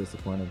was a little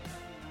disappointed.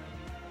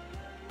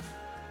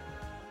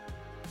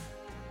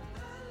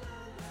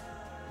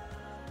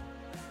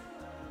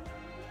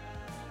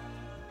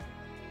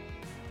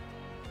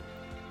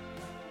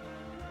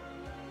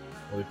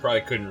 Well, he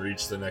probably couldn't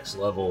reach the next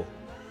level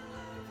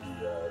if he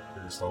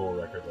produced a whole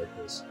record like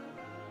this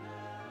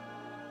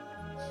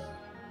in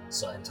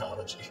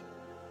Scientology.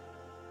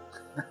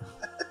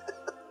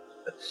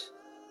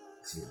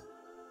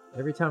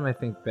 Every time I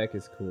think Beck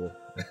is cool,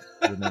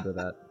 I remember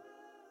that.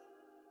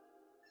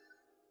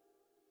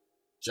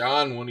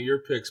 John, one of your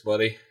picks,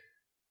 buddy.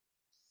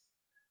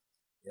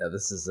 Yeah,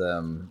 this is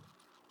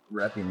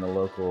repping the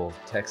local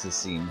Texas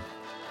scene,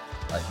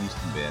 a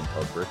Houston band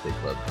called Birthday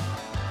Club.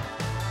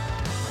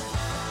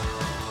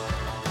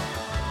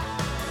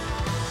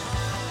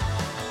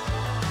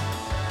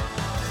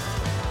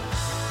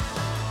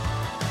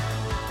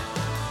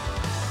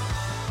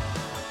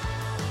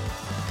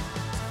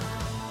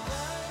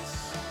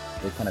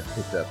 They kind of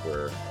picked up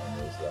where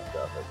Angus left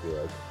off, I feel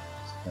like.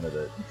 It's kind of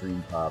the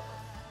dream pop,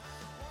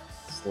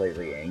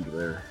 slightly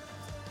angular.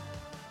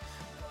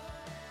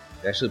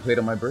 They actually played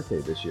on my birthday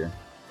this year.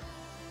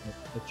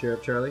 At Cheer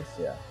Up Charlie's?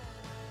 Yeah.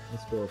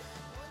 That's cool.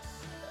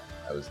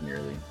 I was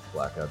nearly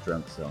blackout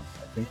drunk, so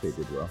I think they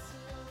did well.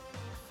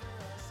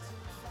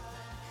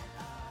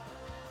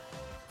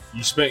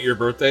 You spent your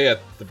birthday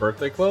at the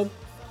birthday club?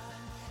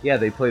 Yeah,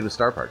 they played with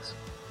Star Parks.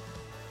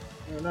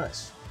 Oh,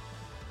 nice.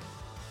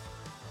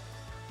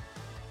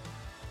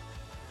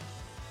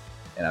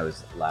 And I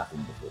was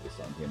laughing before the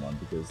song came on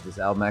because this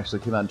album actually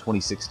came out in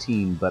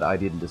 2016, but I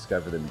didn't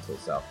discover them until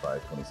South by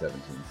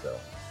 2017, so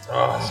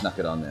I snuck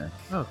it on there.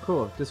 Oh,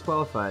 cool.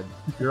 Disqualified.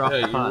 You're off the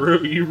Yeah,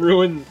 pot. you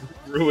ruined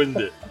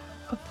it.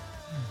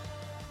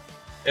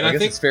 And I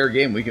guess it's fair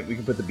game. We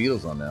can put the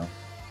Beatles on now.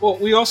 well,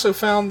 we also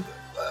found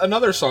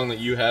another song that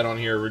you had on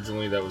here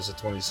originally that was a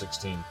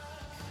 2016.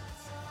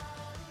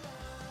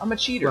 I'm a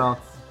cheater.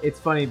 Well, it's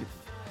funny.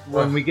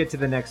 When we get to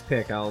the next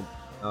pick, I'll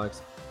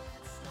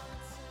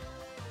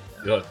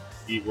Good.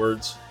 Eat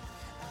words.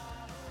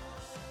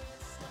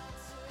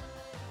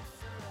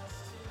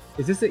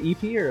 Is this an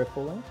EP or a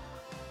full length?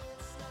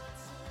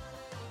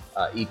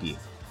 EP.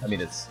 I mean,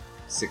 it's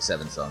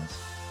 6-7 songs.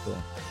 Cool.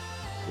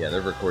 Yeah,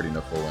 they're recording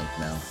a full length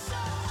now.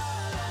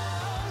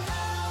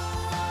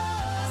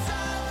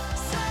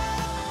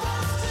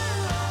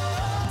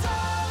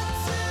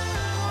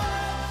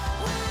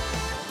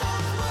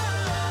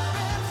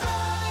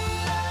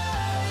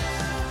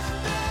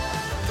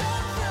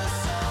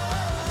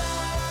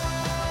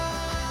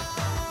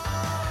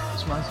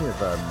 This reminds me of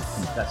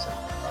Confessor.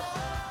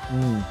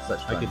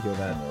 Such I could fun hear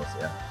that. animals,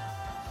 yeah.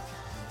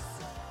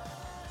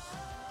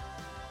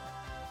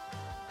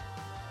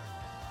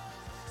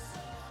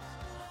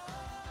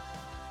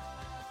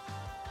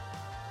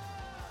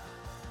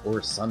 Or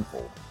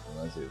Sunfold.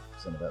 Reminds me of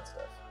some of that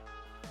stuff.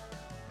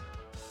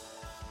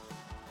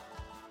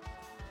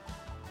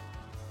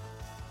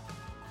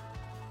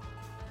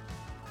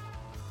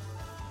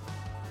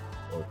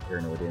 Or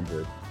Paranoid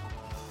Android.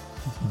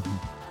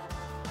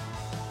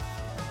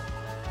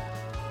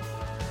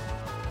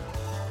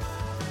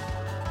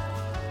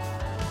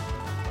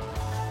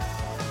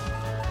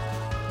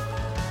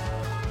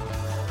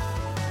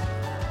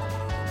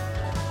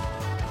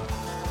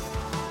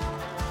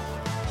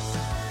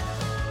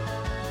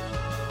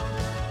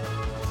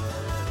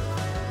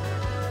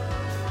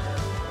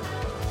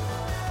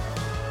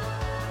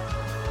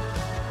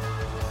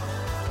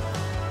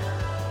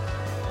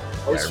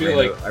 I always feel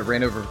like I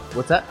ran over.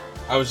 What's that?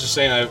 I was just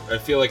saying. I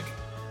feel like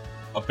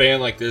a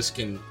band like this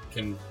can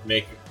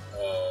make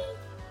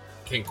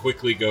can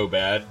quickly go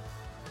bad,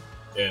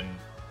 and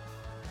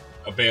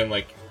a band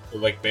like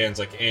bands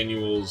like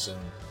Annuals and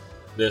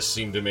this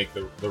seem to make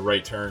the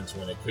right turns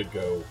when it could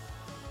go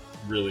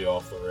really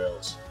off the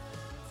rails.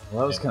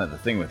 Well, that was kind of the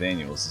thing with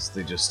Annuals, is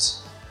they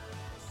just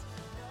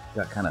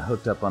got kind of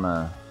hooked up on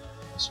a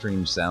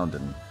strange sound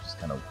and just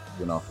kind of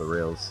went off the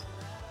rails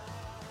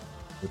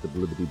with the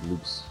blibbity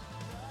bloops.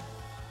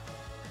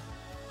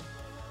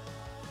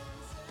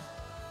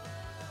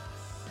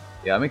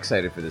 Yeah, I'm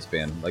excited for this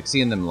band. Like,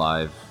 seeing them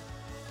live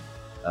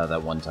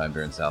that one time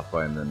during South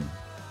by, and then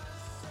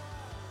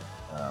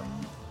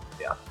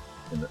yeah,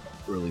 in the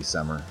early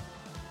summer.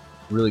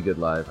 Really good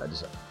live. I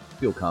just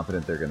feel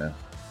confident they're gonna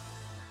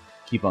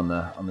keep on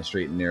the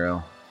straight and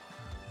narrow,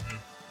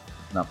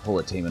 not pull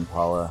a Tame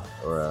Impala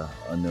or a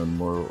Unknown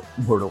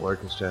Mortal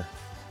Orchestra.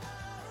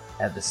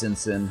 Add the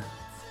Sin,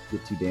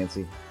 get too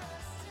dancy.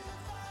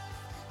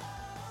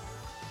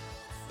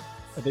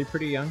 Are they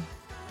pretty young?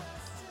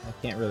 I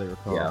can't really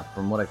recall. Yeah,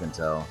 from what I can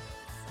tell.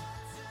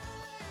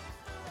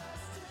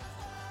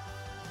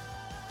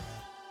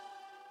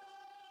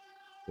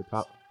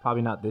 They're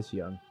probably not this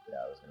young. Yeah,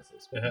 I was gonna say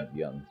speaking of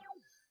young.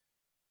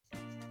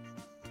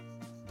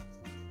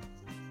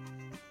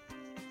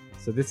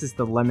 So this is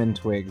the Lemon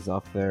Twigs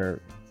off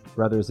their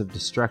Brothers of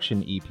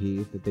Destruction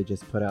EP that they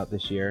just put out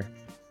this year.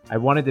 I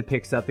wanted to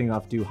pick something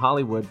off Do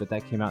Hollywood, but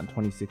that came out in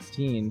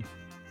 2016.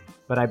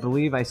 But I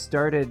believe I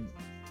started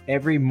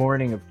every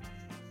morning of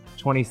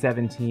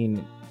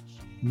 2017,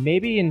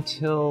 maybe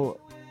until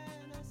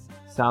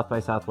South by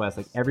Southwest.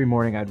 Like every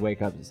morning I'd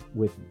wake up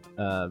with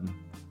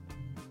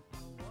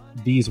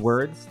These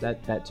Words,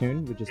 that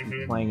tune would just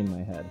be playing in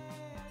my head.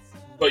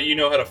 But you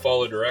know how to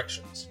follow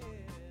directions.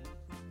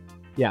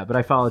 Yeah, but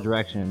I follow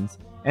directions.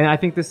 And I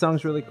think this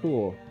song's really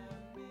cool.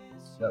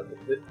 No,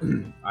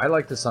 I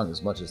like this song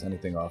as much as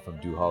anything off of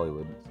Do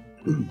Hollywood.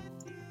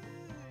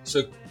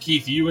 So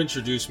Keith, you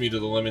introduced me to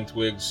the Lemon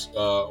Twigs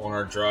on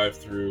our drive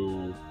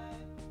through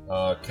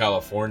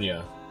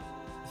California.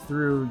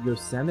 Through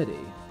Yosemite.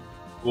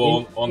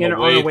 Well, on the on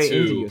way the way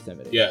to into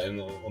Yosemite. Yeah,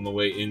 on the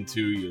way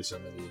into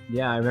Yosemite.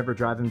 Yeah, I remember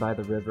driving by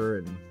the river,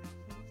 and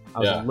I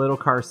was Yeah. a little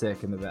car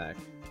sick in the back.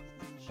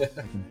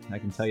 I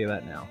can tell you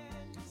that now.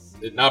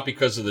 Not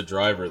because of the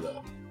driver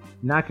though,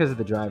 Not because of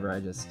the driver. I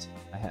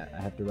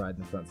have to ride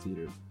in the front seat,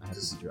 or I have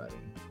to be driving.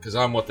 because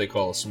I'm what they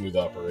call a smooth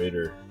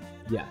operator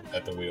Yeah.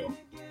 at the wheel.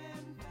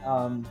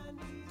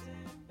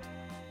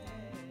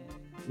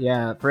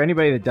 Yeah. For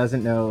anybody that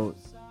doesn't know,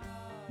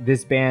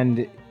 this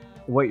band,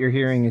 what you're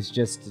hearing is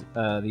just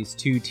these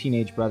two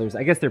teenage brothers.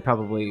 I guess they're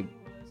probably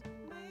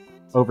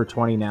over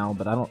 20 now,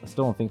 but I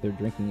still don't think they're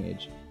drinking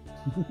age.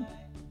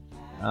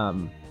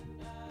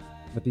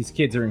 But these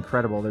kids are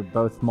incredible. They're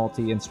both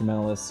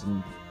multi-instrumentalists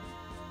and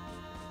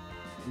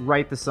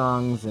write the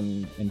songs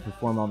and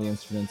perform all the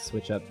instruments,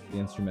 switch up the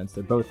instruments.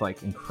 They're both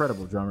like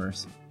incredible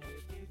drummers.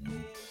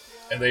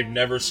 And they've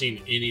never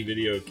seen any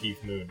video of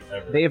Keith Moon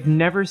ever. They have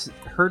never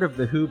heard of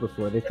The Who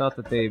before. They thought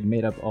that they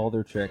made up all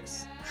their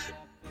tricks.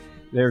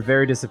 They were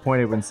very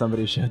disappointed when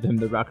somebody showed them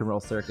the Rock and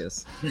Roll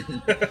Circus.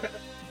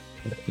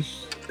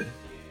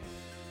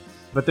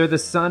 But they're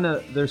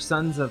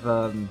sons of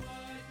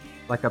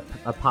like a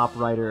pop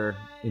writer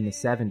in the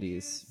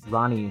 70s,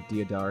 Ronnie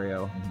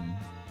Diodario,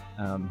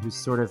 who's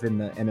sort of in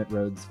the Emmett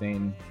Rhodes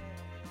vein.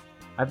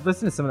 I've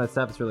listened to some of that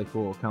stuff. It's really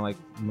cool, kind of like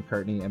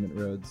McCartney, Emmett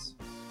Rhodes,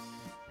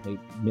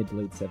 mid to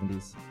late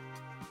 70s.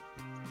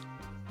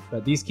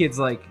 But these kids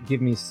like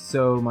give me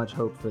so much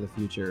hope for the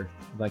future.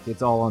 Like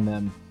it's all on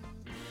them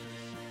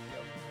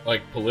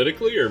Like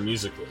politically or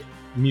musically?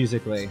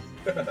 musically.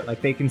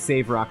 Like they can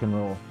save rock and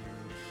roll.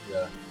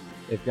 Yeah.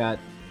 They've got.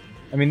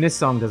 I mean, this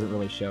song doesn't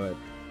really show it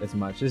as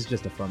much. It's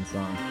just a fun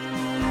song.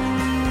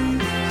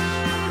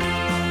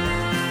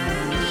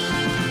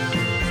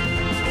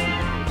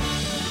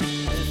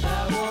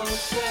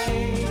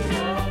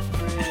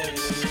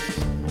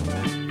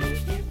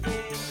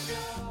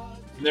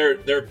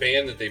 Their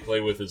band that they play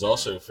with is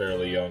also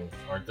fairly young,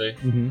 aren't they?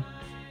 Mm-hmm.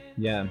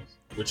 Yeah.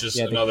 Which is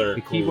Yeah. another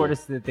The cool...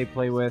 keyboardist that they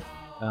play with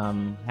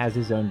has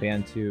his own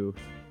band too.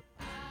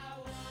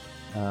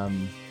 What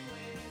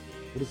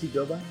does he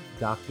go by?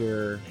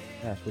 Dr.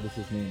 Gosh, what is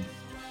his name?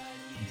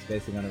 I'm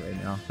spacing on it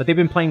right now. But they've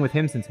been playing with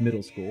him since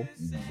middle school.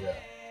 Yeah.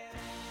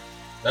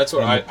 That's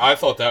what I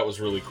thought that was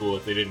really cool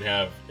if they didn't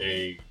have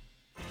a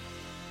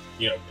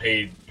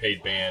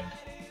paid band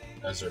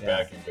as their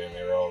backing band.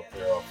 They're all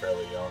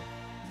fairly young.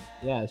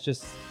 Yeah, it's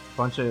just a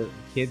bunch of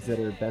kids that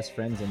are best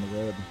friends on the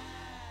road.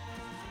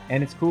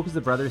 And it's cool because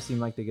the brothers seem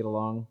like they get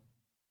along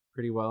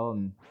pretty well,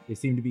 and they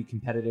seem to be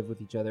competitive with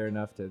each other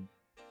enough to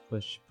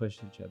push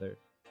each other.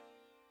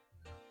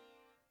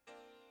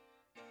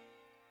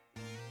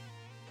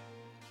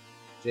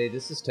 Jay,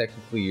 this is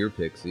technically your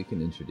pick, so you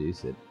can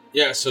introduce it.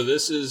 Yeah, so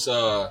this is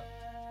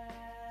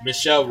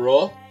Michel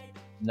Roll.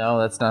 No,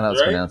 that's not how it's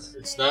Right? pronounced.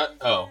 It's not.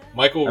 Oh,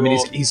 Michael I mean,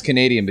 Roll. he's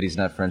Canadian, but he's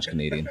not French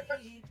Canadian.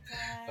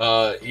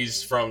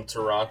 He's from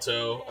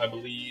Toronto, I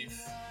believe.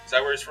 Is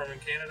that where he's from in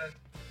Canada?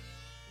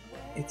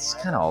 It's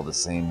kind of all the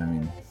same. I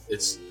mean,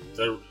 It's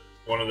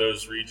one of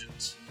those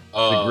regions.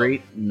 the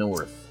Great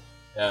North.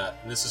 Yeah,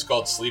 and this is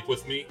called "Sleep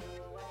with Me."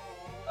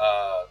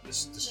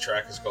 This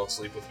track is called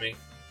 "Sleep with Me."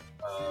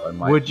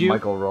 By Would you?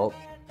 Michael Rolt.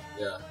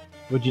 Yeah,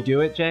 Would you do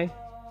it, Jay?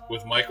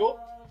 with Michael.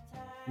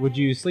 Would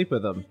you sleep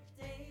with him?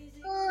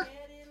 Yeah,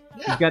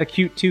 He's got a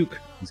cute toque.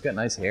 He's got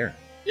nice hair.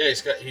 yeah.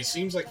 He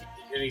seems like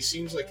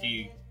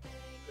he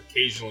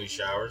occasionally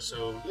showers.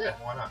 So yeah,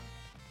 why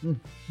not?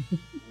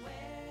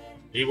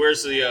 He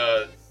wears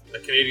the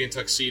Canadian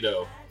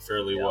tuxedo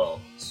fairly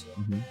well. So.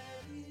 Mhm.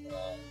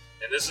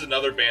 And this is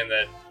another band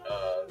that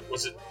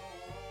was it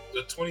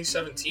the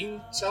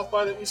 2017 South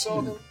by that we saw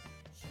them?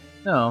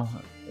 No,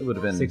 it would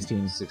have been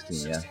 16.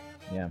 16, yeah.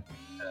 Yeah,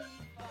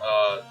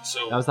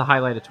 So that was the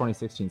highlight of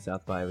 2016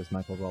 South by. Was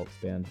Michael Rolt's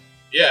band.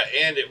 yeah,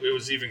 and it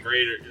was even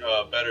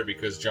better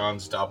because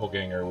John's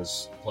doppelganger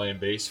was playing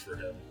bass for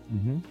him,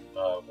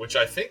 Mm-hmm. which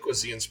I think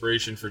was the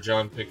inspiration for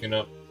John picking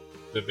up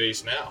the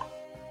bass now.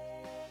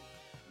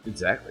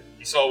 Exactly.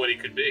 He saw what he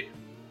could be.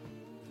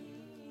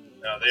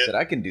 Now, I said,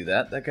 I can do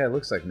that. That guy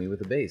looks like me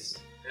with a bass.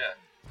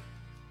 yeah,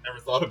 never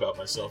thought about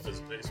myself as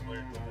a bass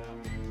player.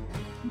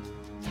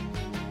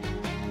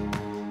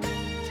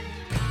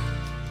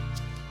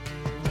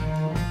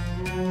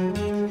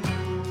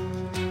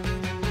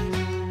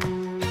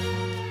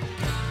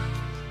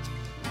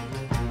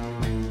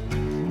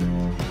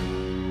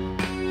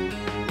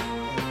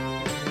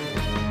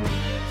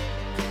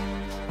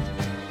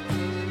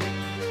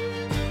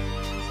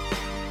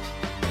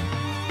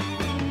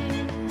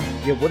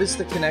 Yeah, what is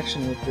the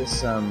connection with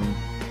this, is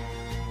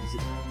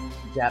it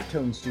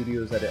Daptone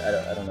Studios? I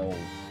don't know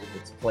if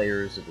it's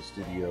players of the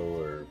studio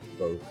or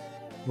both.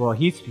 Well,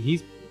 he's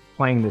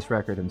playing this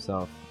record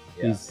himself.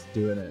 Yeah. He's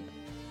doing it.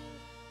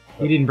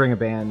 He didn't bring a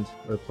band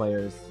or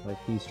players. Like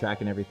he's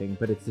tracking everything,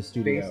 but it's the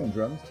studio. Bass and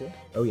drums, too?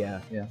 Oh yeah,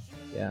 Yeah.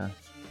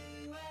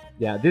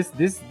 yeah.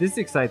 This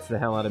excites the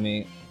hell out of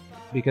me.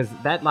 because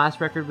that last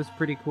record was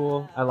pretty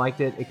cool. I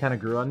liked it. It kind of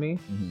grew on me.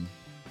 Mm-hmm.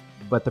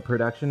 But the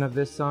production of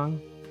this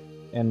song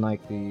and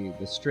like the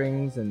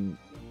strings, and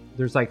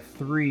there's like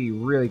 3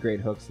 really great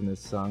hooks in this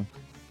song.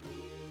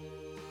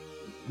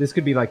 This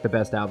could be like the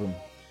best album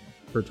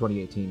for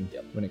 2018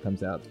 when it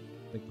comes out.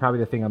 Like probably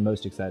the thing I'm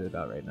most excited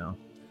about right now.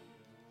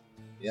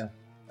 Yeah,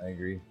 I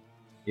agree.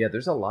 Yeah,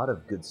 there's a lot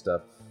of good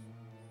stuff.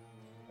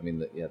 I mean,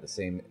 the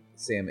same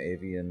Sam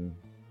Avian,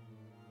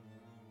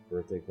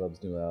 Birthday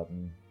Club's new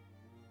album.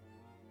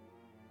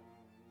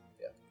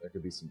 Yeah, there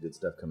could be some good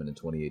stuff coming in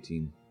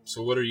 2018.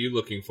 So what are you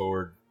looking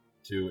forward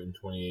to in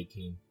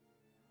 2018?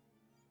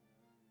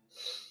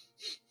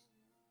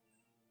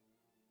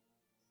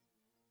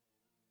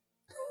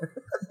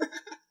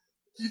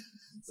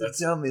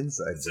 That's a dumb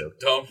inside It's a joke.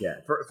 dumb Yeah,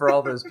 for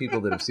all those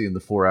people that have seen the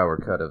 4-hour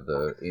cut of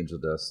the Angel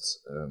Dust,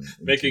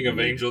 Making of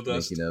MTV Angel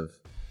Dust? making of.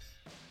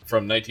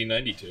 from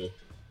 1992.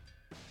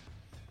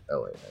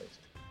 Oh wait, nice.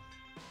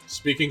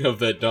 Speaking of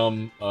that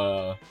dumb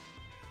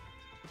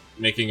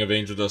Making of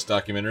Angel Dust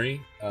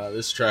documentary,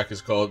 this track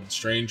is called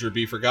Strange or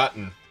Be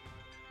Forgotten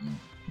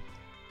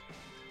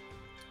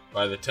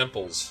by the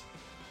Temples.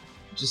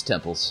 Just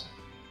Temples.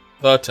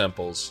 The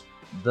Temples.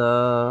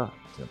 The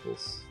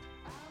Temples.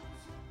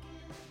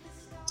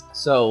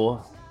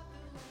 So,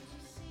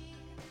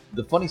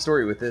 the funny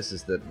story with this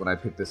is that when I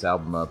picked this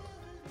album up,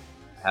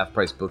 Half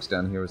Price Books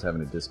down here was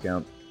having a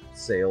discount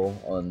sale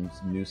on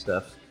some new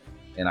stuff,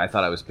 and I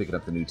thought I was picking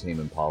up the new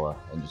Tame Impala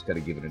and just got to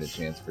give it a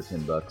chance for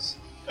 $10.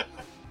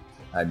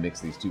 I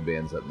mixed these 2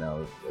 bands up now,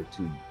 like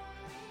 2.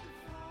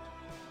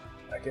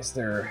 I guess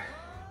they're.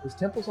 Is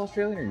Temples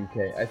Australian or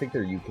UK? I think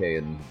they're UK,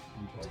 and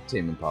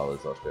Tame Impala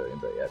is Australian,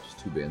 but yeah, just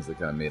 2 bands that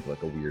kind of made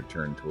like a weird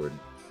turn toward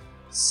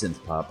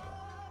synth pop.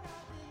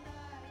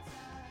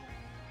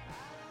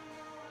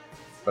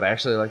 But I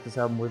actually like this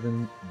album more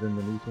than the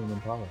new Tame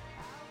Impala.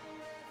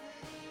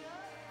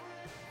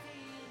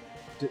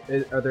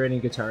 Are there any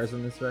guitars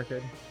on this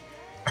record?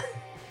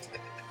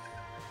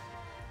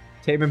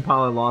 Tame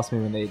Impala lost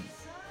me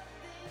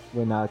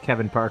when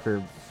Kevin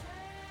Parker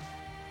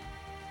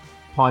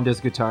pawned his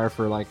guitar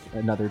for like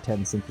another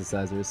 10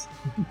 synthesizers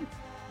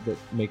that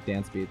make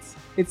dance beats.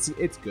 It's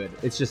good.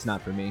 It's just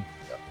not for me.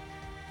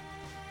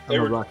 They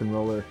I'm were- a rock and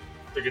roller.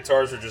 The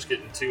guitars are just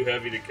getting too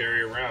heavy to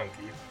carry around,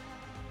 Keith.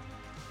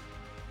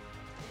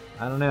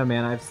 I don't know,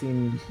 man. I've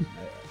seen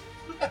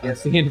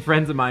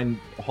friends of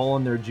mine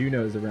hauling their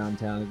Junos around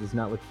town. It does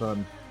not look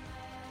fun.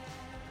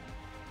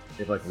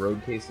 They have like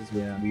road cases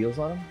with wheels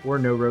on them. Or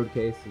no road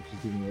case, which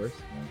is even worse.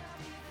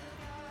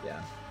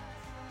 Yeah.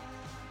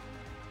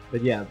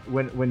 But yeah,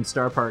 when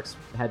Star Parks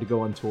had to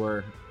go on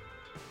tour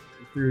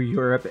through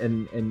Europe,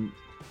 and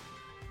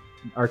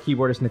our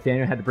keyboardist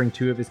Nathaniel had to bring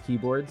 2 of his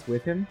keyboards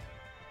with him,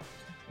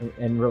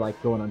 and we're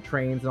like going on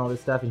trains and all this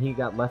stuff, and he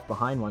got left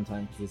behind one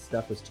time because his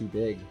stuff was too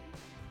big.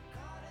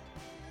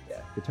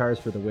 Yeah, guitars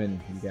for the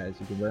win, you guys.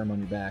 You can wear them on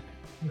your back.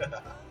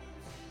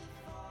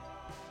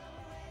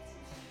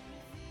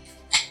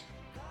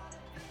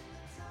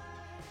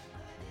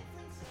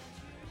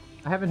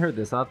 I haven't heard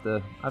this. I'll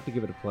have to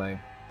give it a play.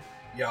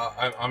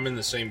 Yeah, I'm in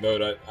the same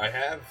boat. I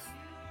have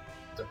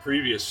the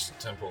previous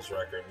Temples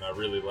record, and I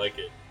really like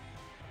it.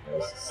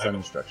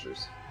 Sun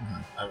Structures.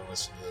 I haven't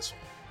listened to this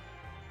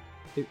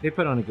one. They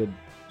put on a good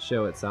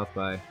show at South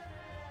by.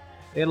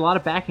 They had a lot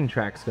of backing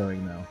tracks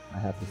going, though, I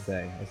have to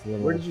say. It's a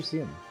little, Where did you see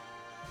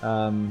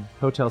them?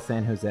 Hotel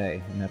San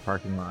Jose in that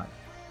parking lot.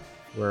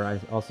 Where I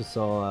also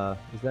saw,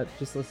 was that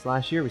just this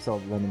last year? We saw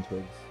Lemon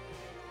Twigs.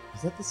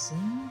 Is that the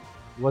same?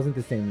 It wasn't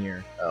the same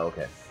year. Oh,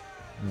 okay.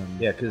 Um,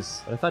 Yeah,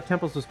 because But I thought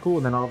Temples was cool,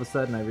 and then all of a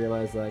sudden I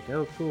realized, like,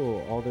 oh,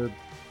 cool, all their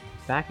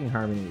backing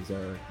harmonies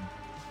are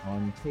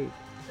on tape.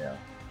 yeah,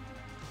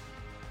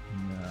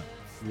 And,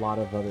 a lot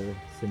of other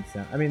synth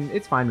sound. I mean,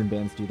 it's fine when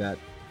bands do that.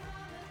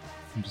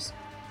 I'm just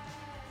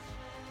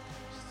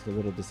a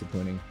little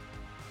disappointing.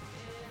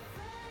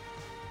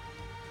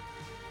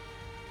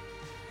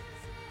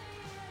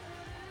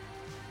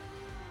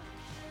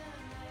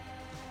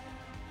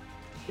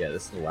 yeah,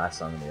 this is the last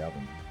song on the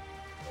album,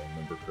 if I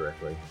remember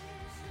correctly.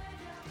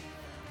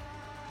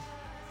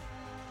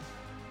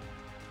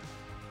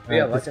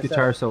 Yeah, like this I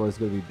guitar said- solo is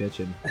going to be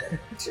bitching.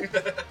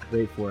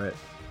 Wait for it.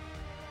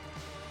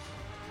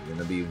 You're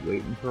gonna be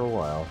waiting for a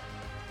while.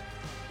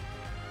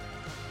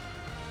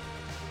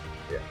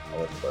 Yeah, I'll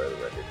let you borrow the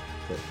record.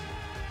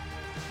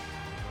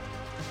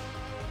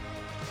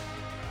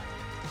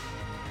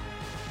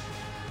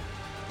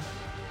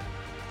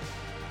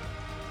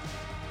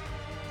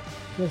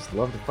 I just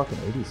love the fucking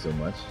 80s so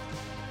much.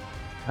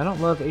 I don't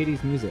love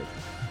 80s music.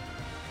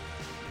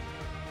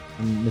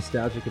 I'm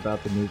nostalgic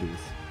about the movies.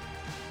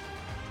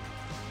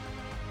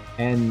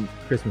 And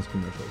Christmas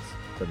commercials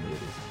from the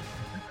 80s.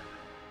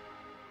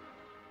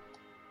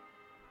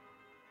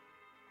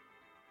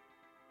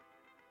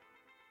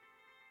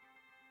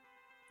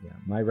 Yeah,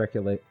 my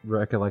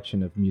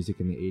recollection of music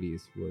in the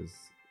 80s was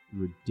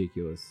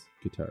ridiculous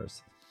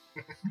guitars.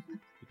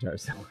 Guitar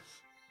solos.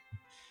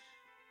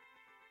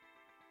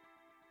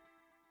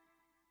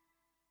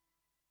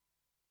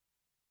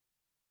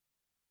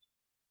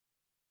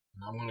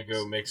 I'm gonna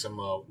go make some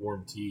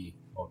warm tea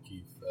while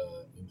Keith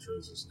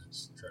intros this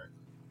next track.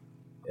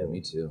 Yeah,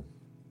 me too.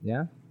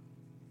 Yeah.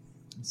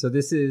 So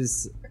this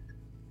is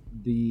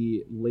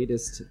the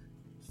latest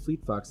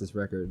Fleet Foxes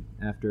record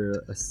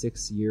after a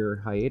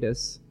 6-year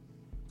hiatus.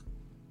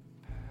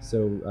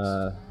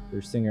 So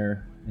their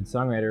singer and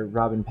songwriter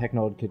Robin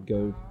Pecknold could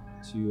go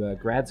to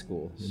grad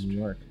school in New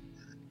York,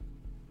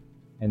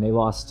 and they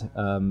lost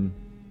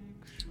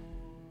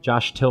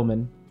Josh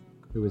Tillman,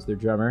 who was their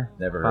drummer,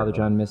 Never heard Father of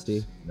John him.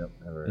 Misty, Nope,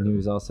 never heard and he of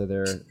was also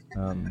their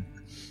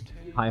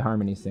high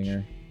harmony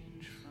singer.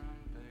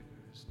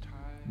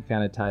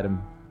 Kind of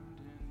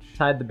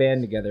tied the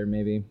band together,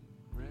 maybe.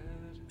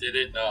 Did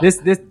it not?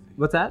 This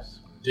what's that?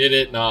 Did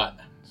it not?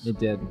 It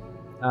did.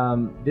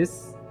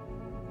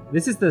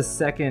 This is the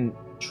second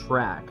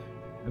track.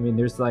 I mean,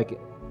 there's like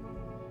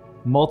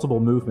multiple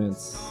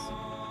movements.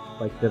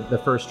 Like the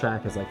first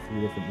track has like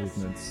 3 different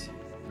movements.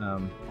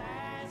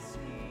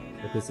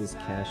 But this is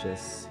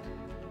Cassius.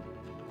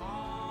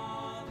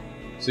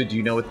 So do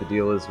you know what the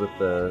deal is with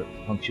the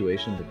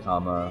punctuation, the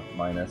comma,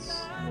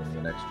 minus, and then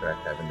the next track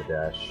having the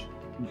dash?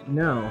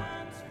 No.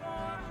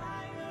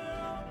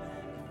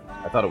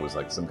 I thought it was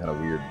like some kind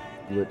of weird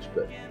glitch,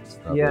 but it's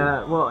probably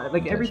Yeah, well, like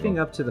intentional. everything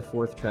up to the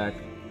 4th track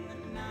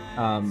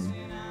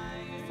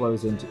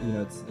flows into,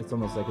 it's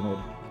almost like an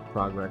old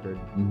prog record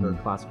or a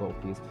classical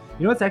piece.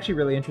 You know what's actually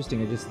really interesting?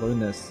 I just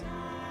learned this.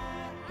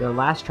 The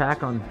last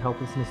track on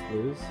Helplessness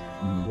Blues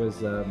was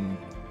the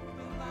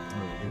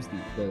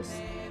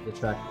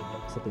track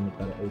something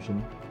about an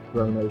ocean,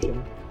 grown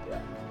ocean.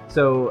 Yeah.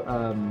 So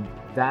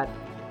that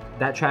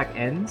track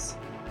ends,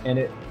 and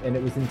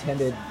it was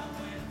intended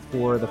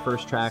for the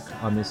first track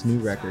on this new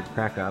record,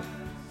 Crack Up,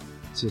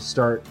 to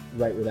start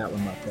right where that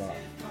one left off.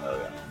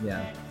 Oh yeah.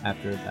 Yeah,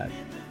 after that.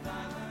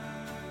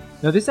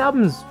 Now this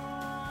album's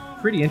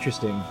pretty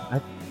interesting.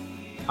 I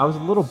was a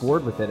little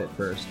bored with it at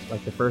first.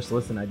 Like the first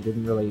listen, I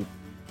didn't really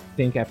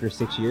think after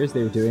 6 years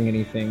they were doing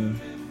anything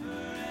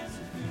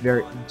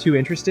very too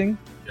interesting.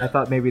 I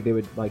thought maybe they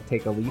would like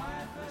take a leap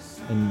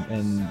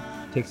and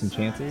take some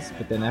chances.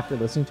 But then after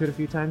listening to it a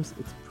few times,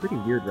 it's a pretty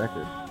weird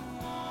record.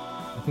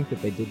 I think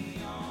that they did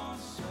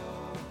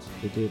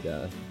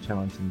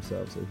challenge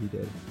themselves, or he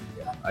did.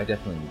 Yeah, I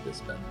definitely need to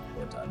spend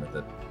more time with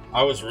it.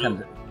 I was really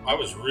Kinda-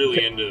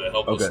 into the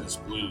Helplessness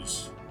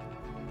Blues,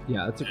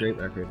 Yeah, it's a great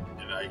record.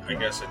 and I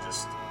guess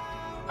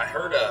I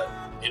heard a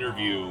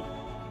interview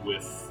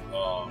with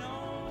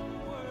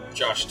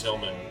Josh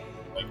Tillman,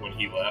 like when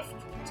he left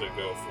to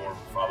go form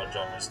Father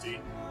John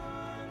Misty,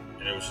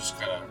 and it was just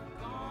kind of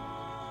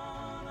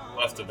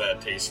left a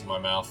bad taste in my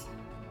mouth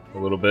a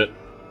little bit.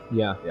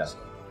 Yeah. Yeah.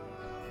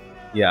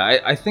 Yeah,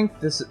 I think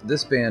this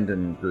band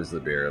and Grizzly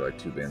Bear are like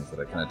 2 bands that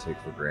I kind of take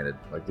for granted.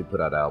 Like they put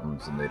out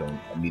albums and they don't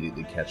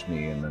immediately catch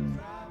me, and then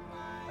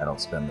I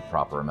don't spend the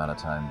proper amount of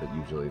time. But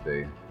usually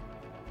I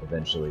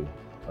eventually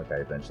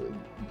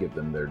give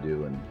them their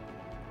due and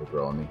they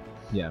grow on me.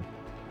 Yeah.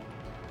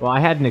 Well, I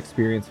had an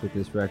experience with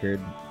this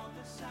record.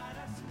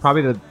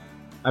 Probably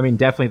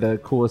definitely the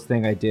coolest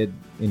thing I did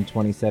in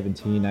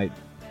 2017. I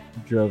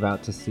drove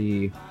out to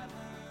see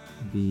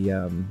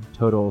the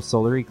total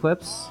solar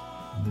eclipse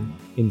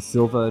in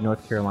Silva,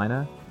 North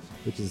Carolina,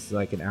 which is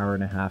like an hour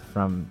and a half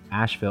from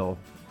Asheville,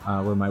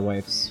 where my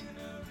wife's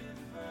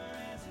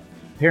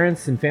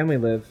parents and family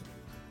live.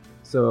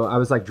 So I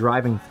was like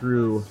driving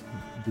through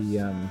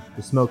the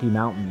Smoky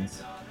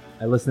Mountains.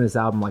 I listened to this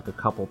album like a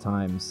couple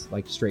times,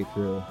 like straight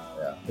through.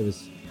 Yeah. It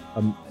was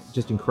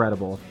just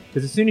incredible,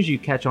 because as soon as you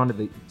catch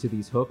on to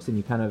these hooks and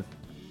you kind of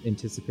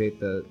anticipate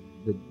the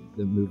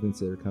movements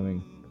that are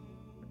coming,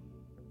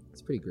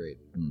 it's pretty great.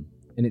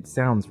 And it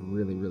sounds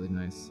really, really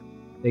nice.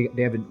 They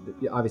have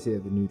obviously they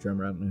have a new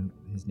drummer. I don't know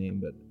his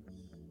name, but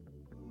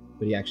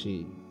he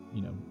actually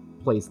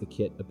plays the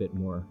kit a bit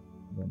more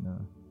than.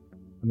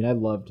 I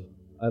loved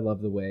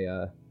the way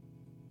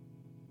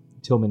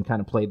Tillman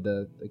kind of played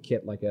the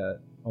kit like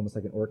almost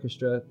like an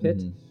orchestra pit.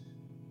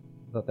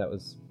 I thought that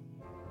was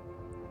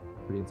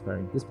pretty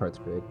inspiring. This part's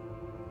great.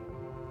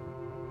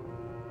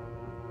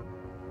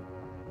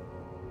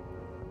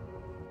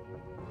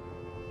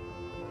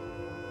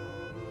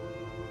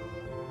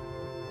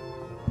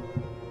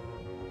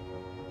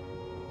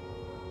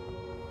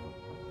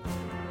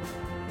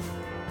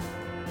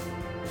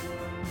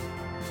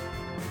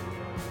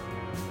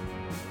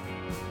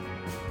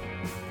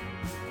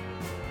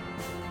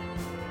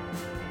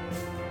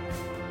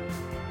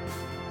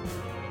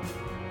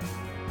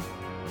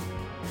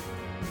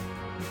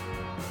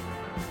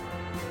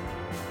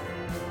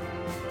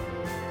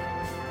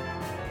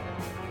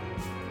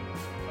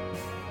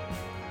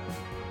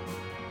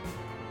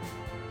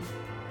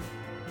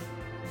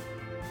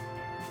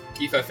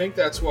 Keith, I think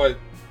that's what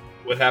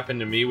happened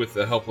to me with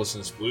the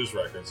Helplessness Blues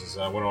records. Is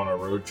I went on a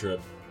road trip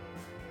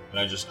and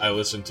I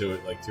listened to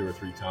it like 2 or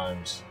 3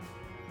 times.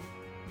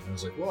 And I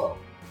was like, whoa,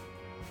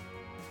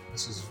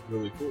 this is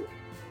really cool.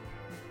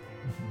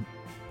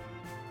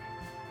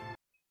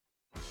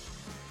 That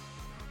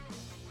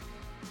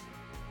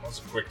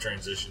was a quick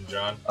transition,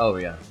 John. Oh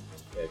yeah.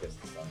 Yeah, I guess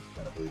the songs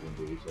kind of bleed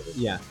into each other.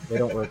 Yeah, they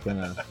don't work in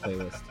a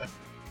playlist.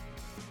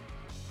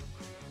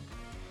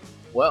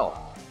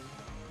 Well,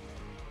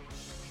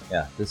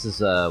 yeah, this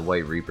is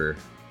White Reaper.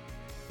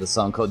 The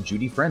song called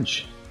Judy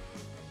French.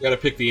 Got to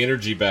pick the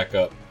energy back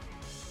up.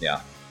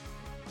 Yeah.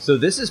 So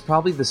this is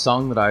probably the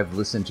song that I've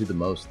listened to the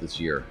most this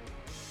year.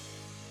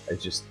 I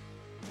just,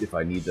 if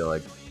I need to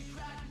like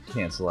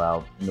cancel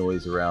out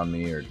noise around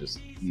me or just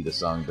need a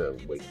song to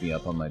wake me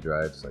up on my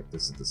drives, like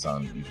this is the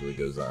song that usually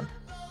goes on.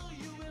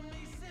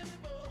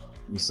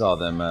 We saw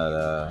them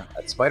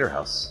at Spider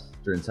House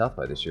during South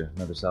by this year.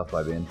 Another South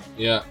by band.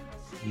 Yeah,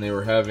 and they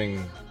were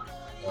having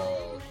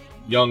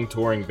young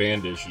touring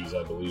band issues,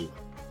 I believe.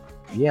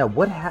 Yeah,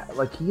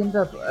 like he ended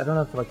up, I don't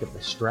know if like if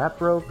the strap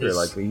broke or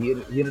like he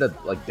ended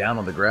up like down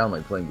on the ground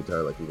like playing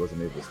guitar, like he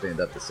wasn't able to stand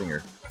up, the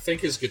singer. I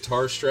think his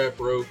guitar strap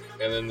broke,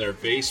 and then their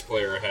bass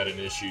player had an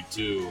issue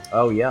too.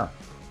 Oh yeah.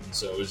 And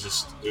so it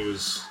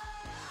was.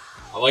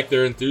 I like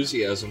their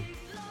enthusiasm.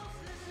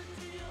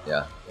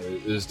 Yeah.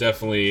 It was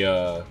definitely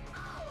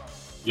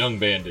young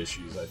band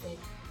issues, I think.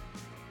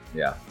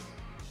 Yeah.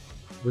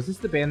 Was this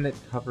the band that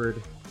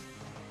covered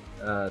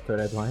Third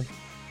Eye Blind?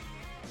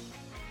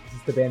 Is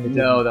this the band that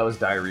No, didn't- that was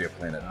Diarrhea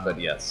Planet. Oh. But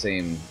yeah,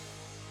 same.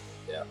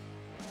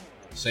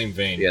 Same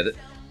vein.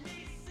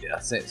 Yeah,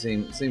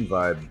 same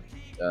vibe.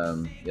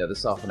 Yeah, this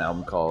is off an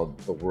album called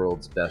The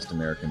World's Best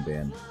American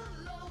Band.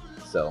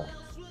 So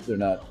they're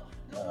not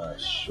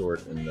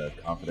short in the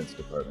confidence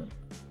department.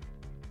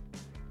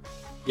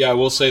 Yeah, I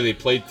will say they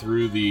played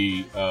through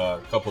the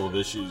couple of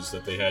issues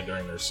that they had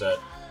during their set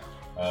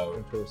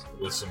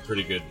with some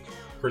pretty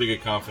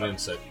good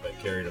confidence that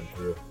carried them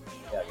through.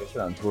 Yeah, I guess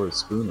they're on tour with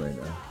Spoon right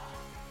now.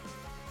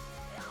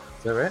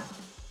 Is that right?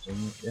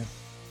 Yeah.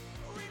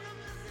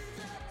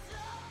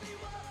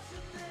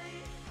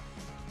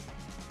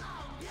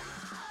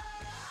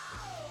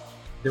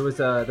 There was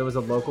a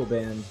local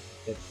band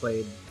that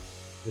played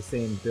the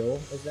same bill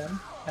as them.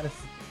 Kind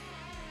of.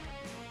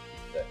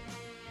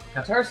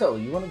 Guitar solo.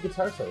 You want a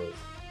guitar solo?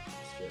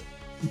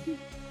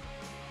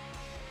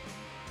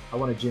 I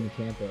want a Jim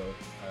Campo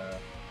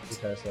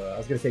guitar solo. I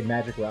was gonna say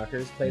Magic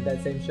Rockers played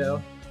that same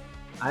show.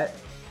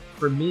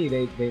 For me,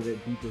 they're the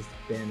deepest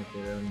band of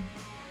their own.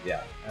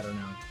 Yeah. I don't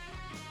know.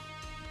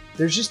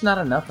 There's just not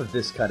enough of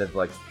this kind of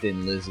like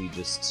Thin Lizzy,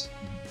 just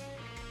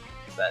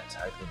that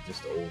type of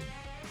just old.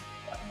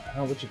 I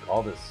don't know what you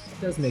call this.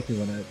 It does make me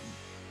want to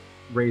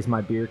raise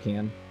my beer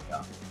can.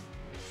 Yeah.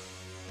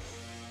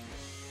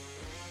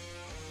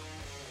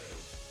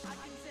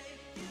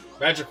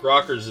 Magic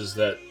Rockers is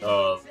that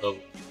the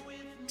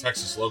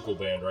Texas local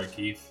band, right,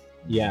 Keith?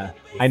 Yeah,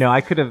 I know.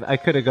 I could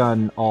have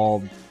gone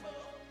all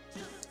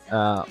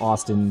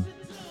Austin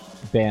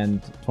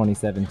band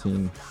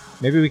 2017.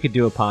 Maybe we could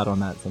do a pod on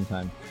that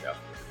sometime. Yeah.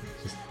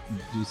 Just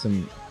do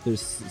some.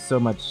 There's so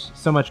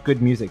much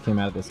good music came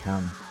out of this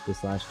town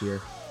this last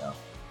year.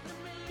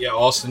 Yeah,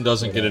 Austin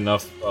doesn't get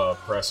enough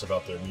press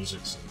about their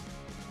music scene.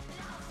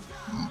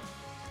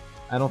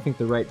 I don't think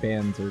the right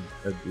bands are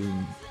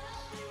being.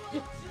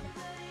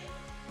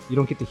 You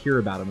don't get to hear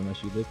about them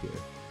unless you live here.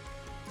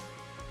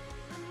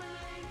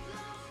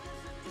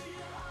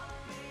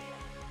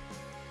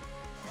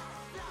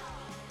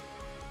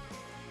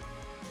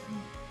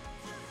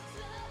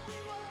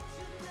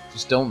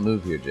 Just don't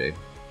move here, Jay.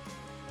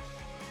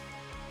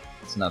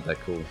 It's not that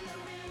cool.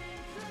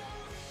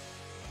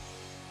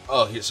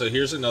 Oh, so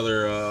here's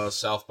another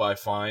South by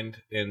find,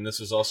 and this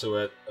is also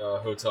at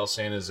Hotel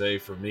San Jose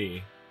for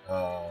me.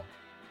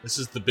 This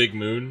is The Big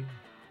Moon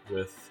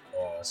with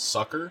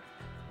Sucker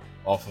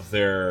off of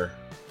their...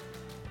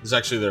 This is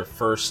actually their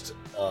first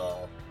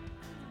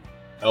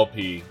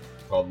LP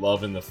called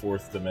Love in the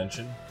Fourth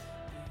Dimension.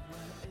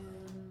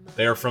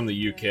 They are from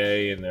the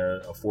UK, and they're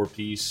a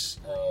four-piece,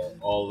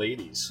 all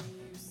ladies.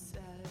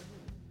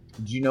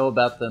 Did you know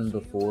about them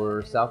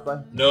before South by?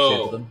 Did you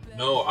sample No, them?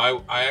 no,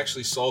 I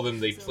actually saw them.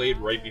 They played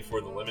right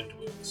before the Lemon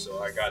Twins,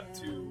 so I got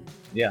to...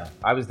 Yeah,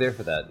 I was there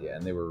for that. Yeah,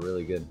 and they were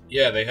really good.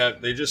 Yeah,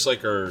 they just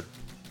like are...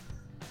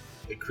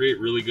 They create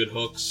really good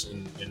hooks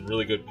and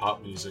really good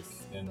pop music,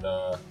 and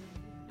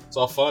it's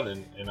all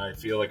fun, and I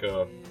feel like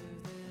I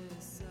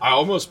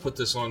almost put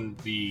this on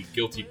the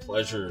Guilty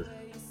Pleasure,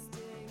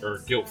 or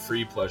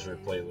Guilt-Free Pleasure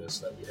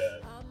playlist that we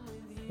had.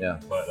 Yeah.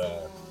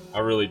 But I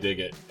really dig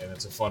it, and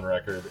it's a fun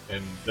record,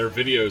 and their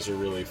videos are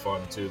really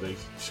fun too. They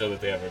show that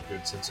they have a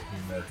good sense of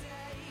humor.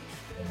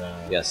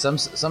 And, Yeah, some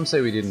say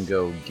we didn't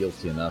go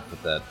guilty enough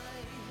with that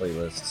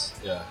playlist.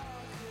 yeah,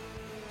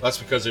 that's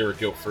because they were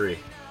guilt-free.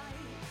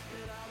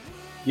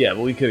 Yeah,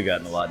 but we could have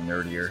gotten a lot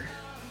nerdier.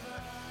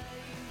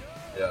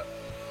 Yeah.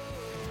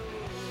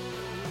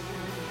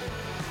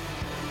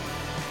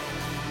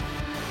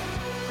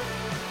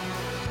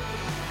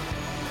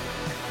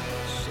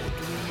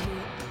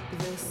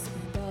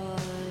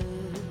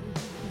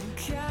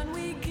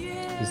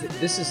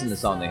 This isn't the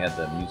song they had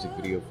the music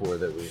video for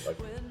that was like...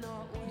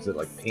 Was it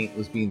like paint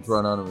was being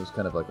thrown on? It was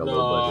kind of like a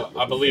low budget.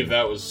 I believe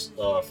that was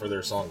for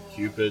their song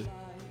Cupid.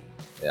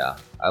 Yeah,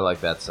 I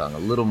like that song a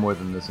little more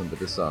than this one, but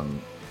this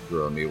song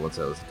grew on me once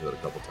I listened to it a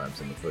couple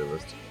times in the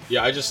playlist.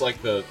 Yeah, I just like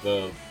the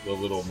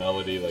little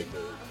melody, like the.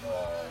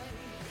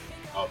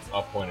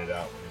 I'll point it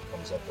out when it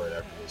comes up right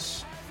after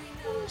this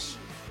chorus.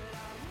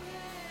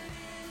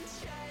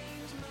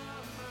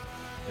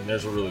 And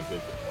there's a really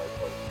good guitar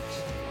part.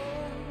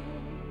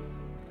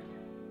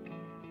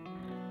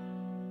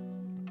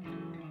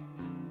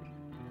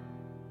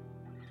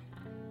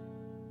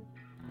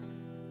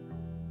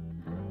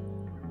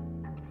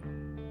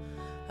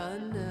 I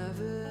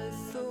never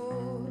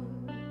thought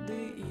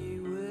that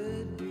you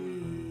would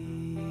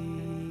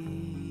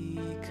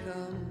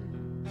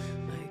become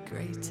my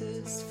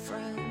greatest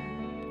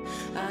friend.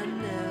 I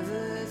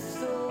never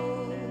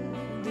thought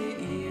that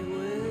you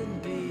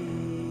would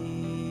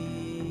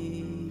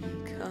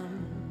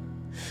become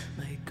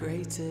my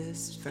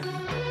greatest friend.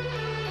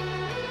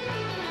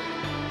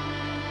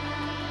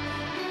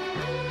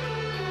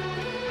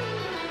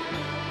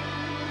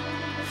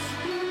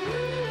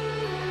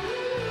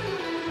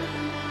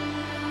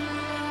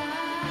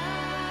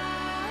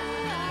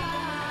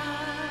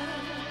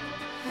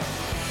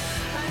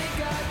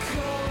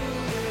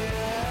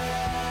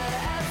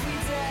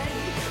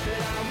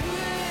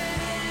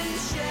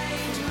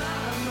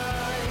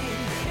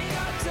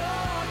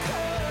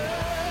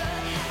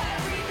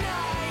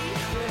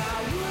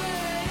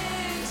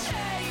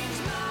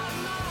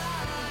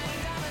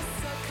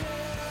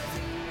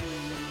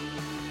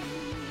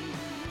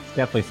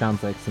 Definitely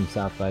sounds like some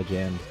South by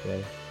jams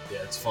today.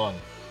 Yeah, it's fun.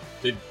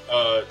 Did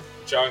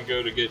John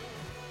go to get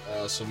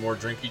some more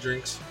drinky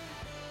drinks?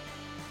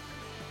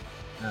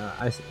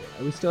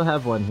 We still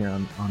have one here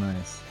on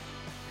ice.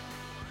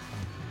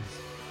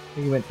 I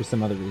think he went for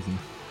some other reason.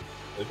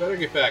 They better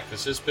get back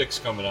because his pick's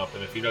coming up,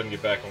 and if he doesn't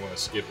get back, I'm going to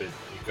skip it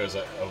because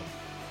of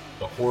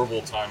the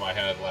horrible time I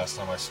had last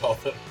time I saw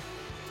them.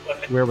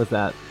 Where was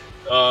that?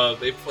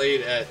 They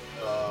played at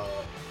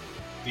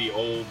the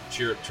old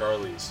Cheer Up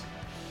Charlie's,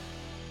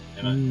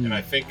 and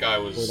I think I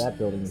was. Where that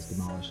building was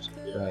demolished.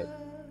 Yeah. Right.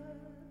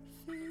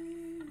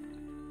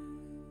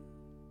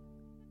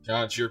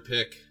 John, it's your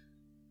pick.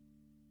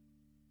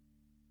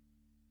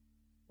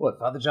 What,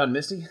 Father John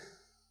Misty?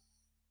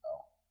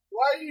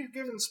 Why are you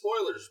giving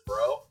spoilers,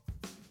 bro?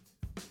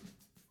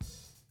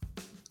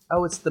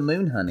 Oh, it's the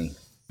Moon Honey.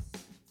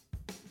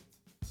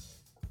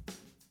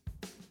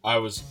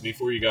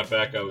 Before you got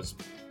back, I was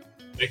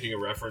making a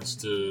reference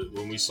to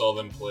when we saw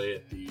them play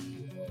at the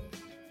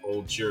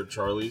old Cheer Up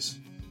Charlie's.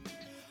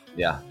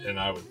 Yeah. And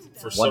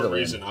for some Wonderland.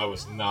 reason, I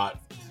was not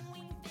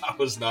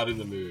in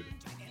the mood.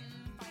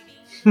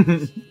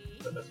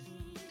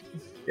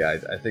 Yeah,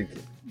 I think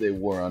they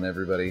wore on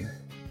everybody.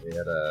 They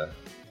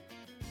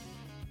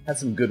had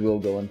some goodwill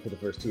going for the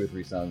first 2 or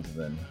 3 songs, and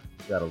then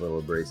got a little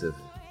abrasive.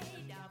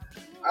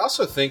 I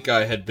also think we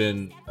had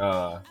been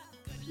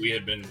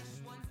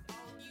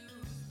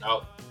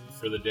out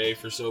for the day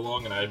for so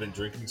long, and I had been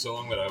drinking so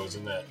long that I was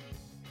in that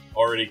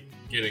already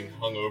getting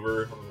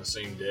hungover on the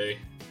same day.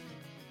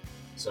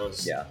 So I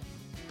was, Yeah.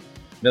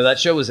 No, that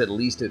show was at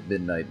least at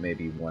midnight,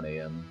 maybe 1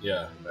 a.m.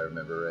 yeah. If I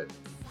remember right.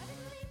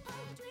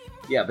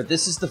 Yeah, but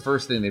this is the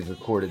first thing they've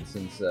recorded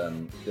since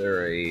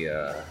they're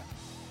I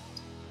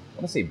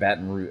want to say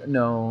Baton Rouge.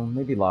 No,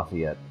 maybe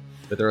Lafayette.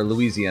 But they're a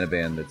Louisiana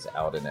band that's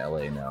out in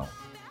LA now.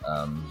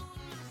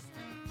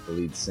 The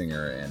lead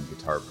singer and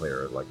guitar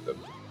player are like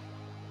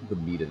the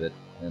meat of it,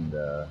 and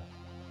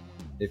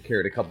they've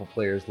carried a couple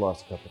players,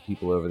 lost a couple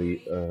people over the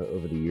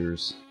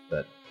years.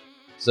 But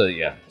so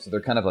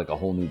they're kind of like a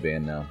whole new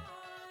band now.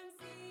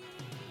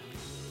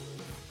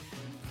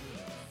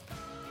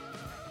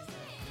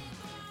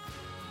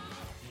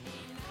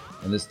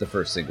 And this is the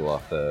first single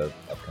off the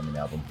upcoming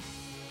album.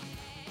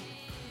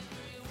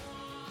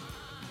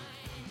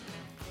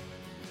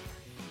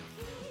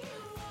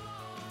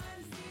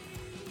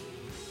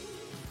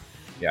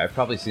 Yeah, I've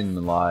probably seen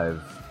them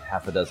live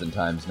half a dozen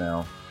times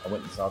now. I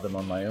went and saw them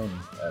on my own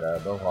at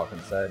Mohawk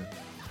inside.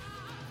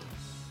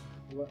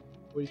 What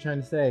are you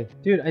trying to say?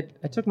 Dude,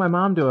 I took my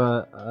mom to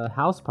a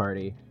house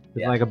party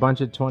with like a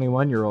bunch of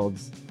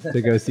 21-year-olds to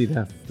go see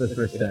them the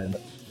first time.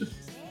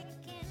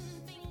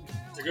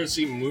 To go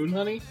see Moon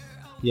Honey?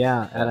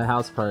 Yeah, at a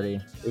house party.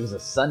 It was a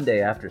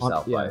Sunday after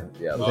South by.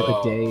 Yeah, It was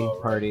like a day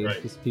Oh, party.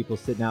 right. Just people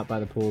sitting out by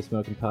the pool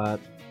smoking pot.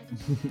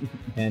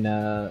 And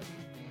a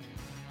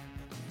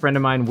friend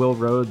of mine, Will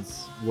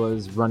Rhodes,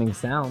 was running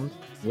sound.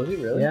 Was he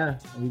really? Yeah,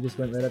 and we just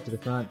went right up to the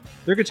front.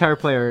 Their guitar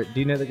player,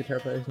 do you know the guitar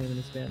player's name in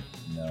this band?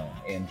 No,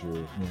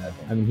 Andrew. I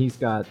think. I mean, he's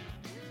got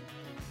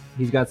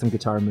some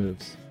guitar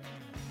moves.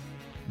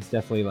 He's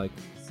definitely like,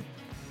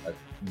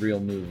 Real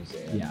moves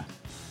and yeah.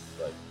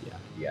 like Yeah.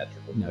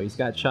 theatrical. No, he's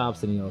got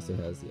chops, and he also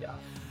has yeah.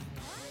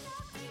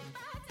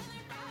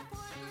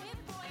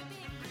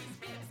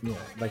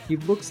 Like he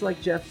looks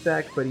like Jeff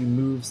Beck, but he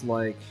moves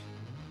like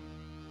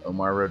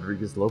Omar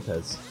Rodriguez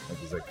Lopez. Like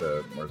he's like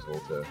the Mars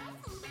Volta.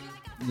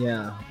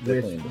 yeah,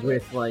 Definitely into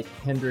with like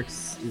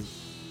Hendrix's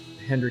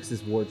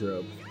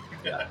wardrobe.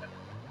 Yeah.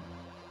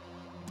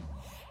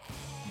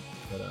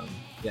 But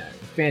yeah,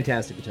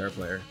 fantastic guitar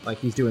player. Like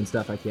he's doing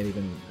stuff I can't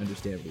even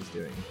understand what he's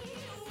doing.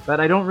 But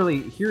I don't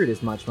really hear it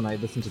as much when I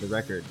listen to the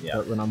record. Yeah.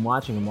 But when I'm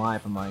watching him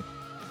live, I'm like,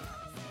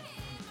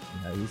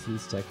 Yeah,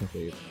 he's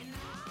technically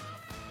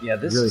Yeah,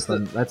 this really is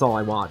fun. That's all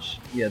I watch.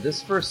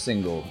 this first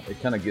single,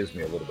 it kind of gives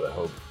me a little bit of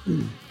hope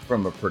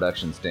from a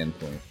production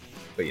standpoint.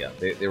 But yeah,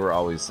 they were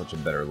always such a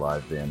better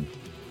live band.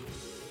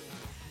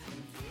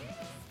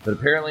 But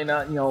apparently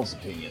not in y'all's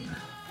opinion.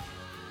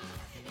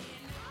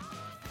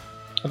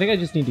 I think I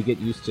just need to get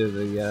used to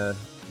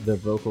the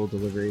vocal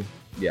delivery.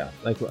 Yeah.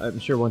 Like, I'm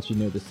sure once you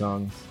know the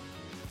songs,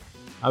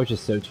 I was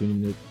just so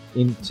tuned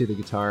into the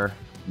guitar.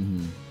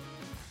 Mm-hmm.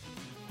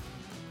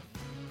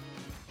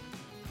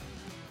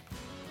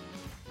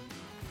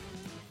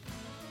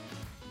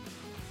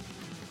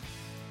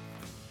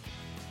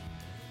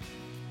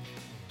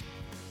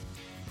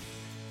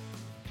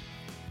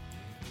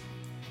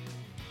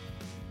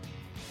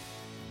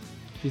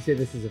 You say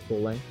this is a full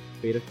length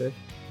Beta Fish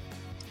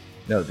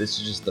No, this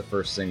is just the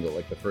first single,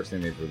 like the first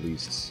thing they've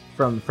released.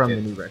 from Yeah.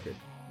 the new record.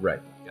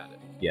 Right. Got it.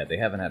 Yeah, they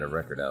haven't had a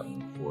record out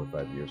in 4 or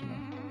 5 years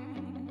now.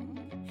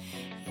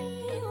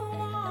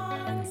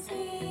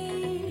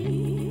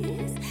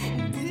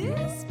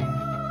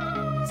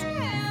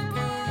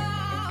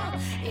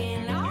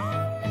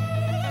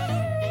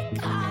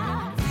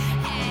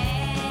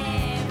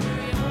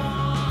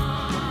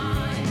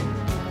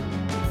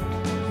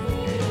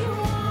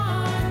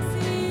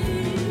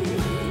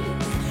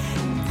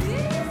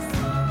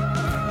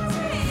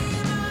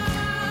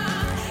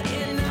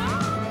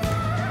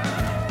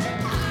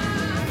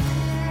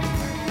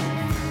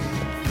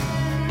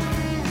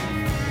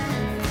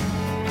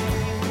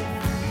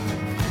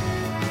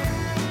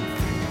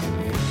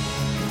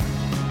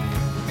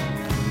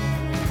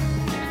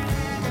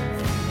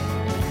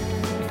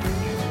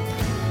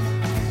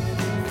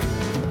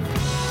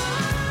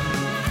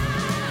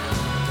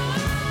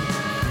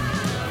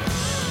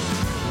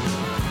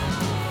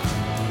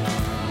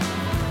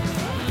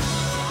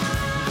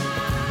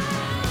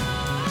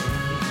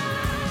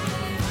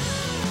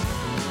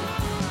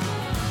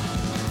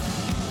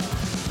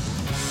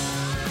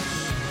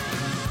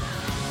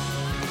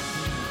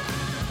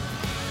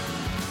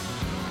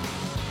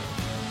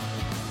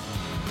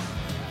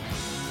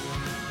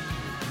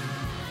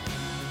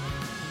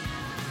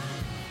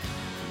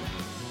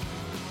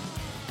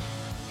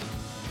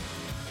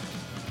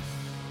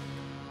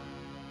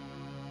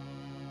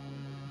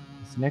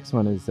 This next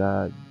one is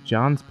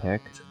John's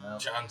pick.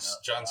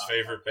 John's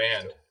favorite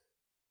band.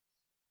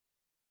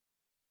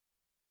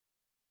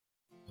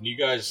 Can you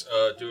guys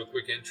do a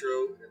quick intro,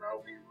 and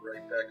I'll be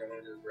right back. I'm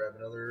gonna go grab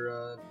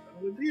another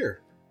beer.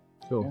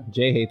 Cool. Yeah.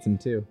 Jay hates him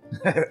too.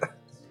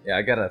 Yeah,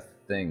 I got a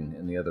thing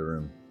in the other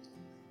room.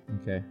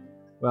 Okay.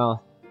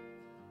 Well,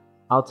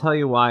 I'll tell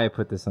you why I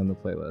put this on the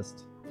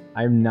playlist.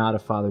 I'm not a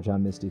Father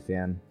John Misty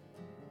fan.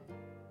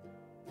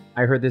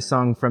 I heard this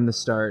song from the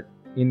start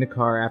in the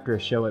car after a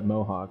show at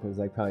Mohawk. It was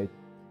like probably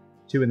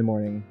 2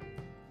 a.m.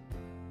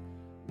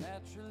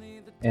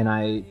 And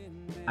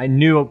I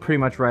knew pretty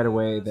much right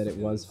away that it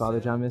was Father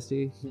John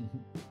Misty.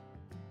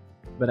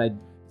 But I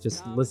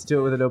just listened to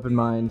it with an open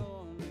mind.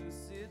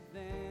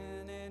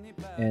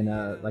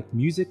 And like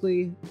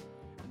musically,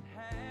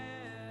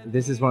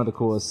 this is one of the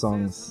coolest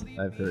songs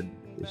I've heard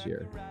this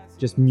year.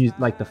 Just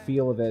like the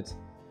feel of it.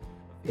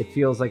 It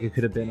feels like it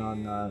could have been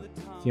on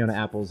Fiona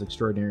Apple's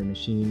Extraordinary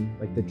Machine.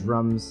 Like the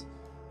drums,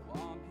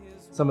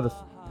 some of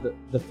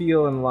the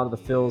feel and a lot of the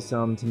fills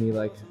sound to me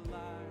like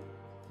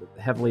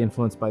heavily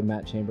influenced by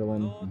Matt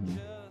Chamberlain.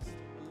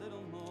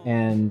 Mm-hmm.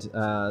 And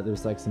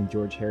there's like some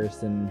George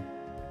Harrison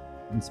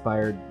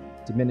inspired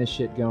diminished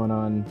shit going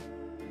on.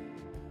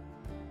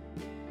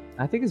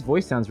 I think his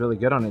voice sounds really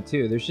good on it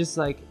too. There's just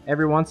like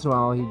every once in a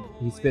while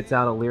he spits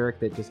out a lyric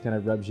that just kind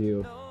of rubs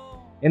you,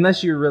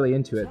 unless you're really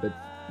into it. But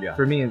Yeah.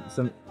 for me,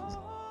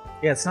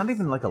 It's not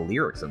even like a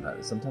lyric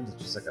sometimes. Sometimes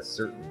it's just like a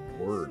certain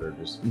word or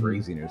just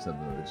phrasing or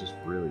something that just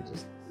really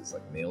just is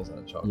like nails on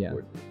a chalkboard. Yeah.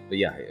 But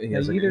yeah, he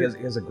has, either-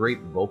 he has a great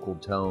vocal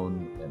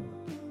tone, and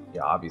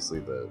yeah, obviously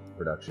the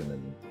production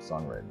and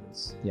songwriting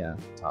is yeah.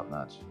 top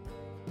notch.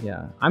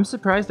 Yeah, I'm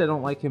surprised I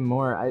don't like him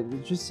more.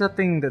 It's just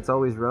something that's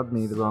always rubbed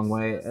me the wrong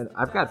way. And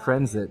I've got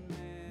friends that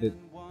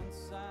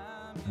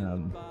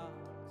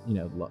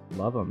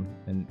love him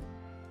and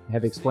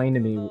have explained to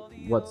me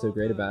what's so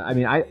great about it. I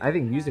mean, I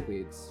think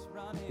musically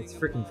it's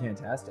freaking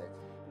fantastic.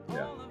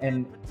 Yeah.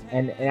 And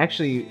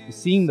actually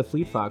seeing the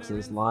Fleet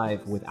Foxes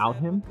live without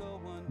him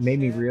made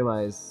me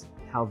realize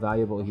how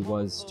valuable he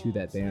was to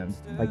that band.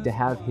 Like to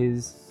have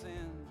his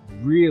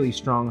really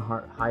strong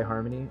high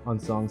harmony on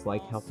songs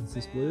like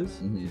Helplessness Blues.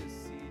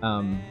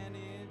 Mm-hmm.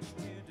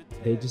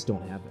 They just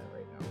don't have that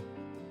right now.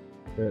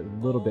 They're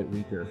a little bit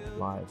weaker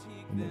live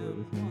than they were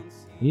with him.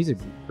 And he's a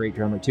great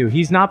drummer too.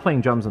 He's not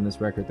playing drums on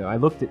this record though. I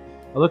looked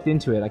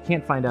into it. I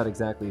can't find out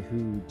exactly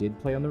who did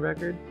play on the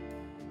record,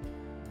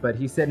 but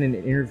he said in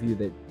an interview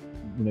that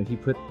he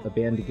put a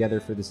band together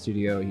for the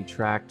studio. He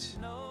tracked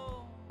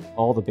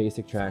all the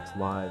basic tracks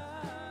live.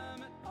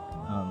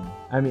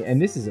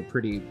 And this is a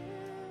pretty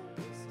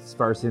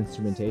sparse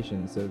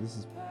instrumentation, so this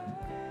is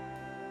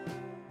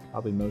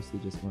probably mostly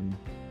just one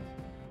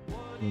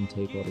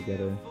take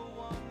altogether.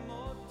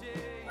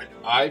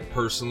 I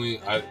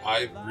personally,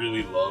 I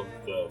really love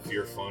the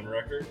Fear Fun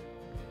record.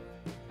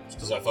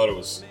 because I thought it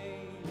was,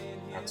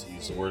 not to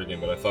use the word again,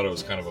 but I thought it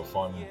was kind of a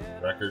fun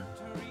record,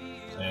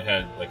 and it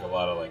had like a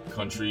lot of like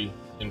country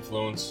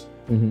influence.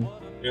 Mm-hmm.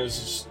 It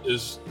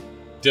was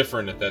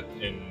different at that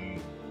in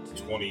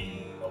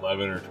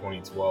 2011 or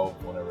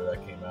 2012, whenever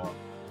that came out.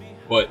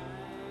 But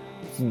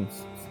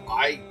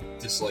I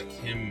dislike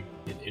him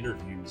in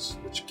interviews,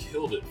 which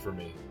killed it for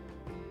me.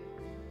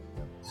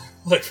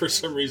 Like, for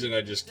some reason,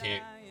 I just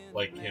can't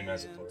like him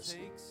as a person.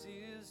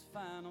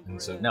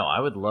 And so, No, I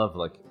would love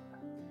like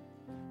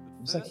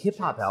it's like hip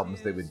hop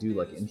albums. They would do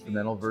like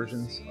instrumental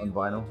versions on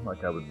vinyl.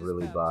 Like I would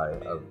really buy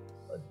a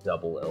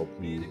double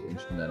LP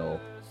instrumental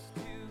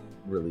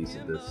release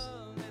of this.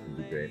 It'd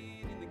be great.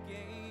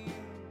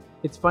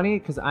 It's funny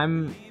because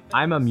I'm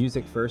a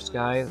music first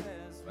guy.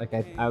 Like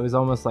I was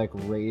almost like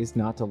raised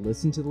not to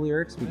listen to the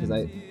lyrics because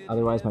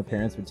otherwise my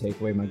parents would take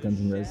away my Guns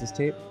N' Roses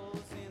tape.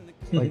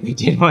 Like they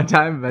did one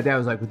time. My dad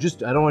was like, well,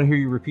 I don't want to hear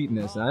you repeating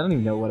this. And I don't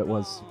even know what it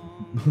was,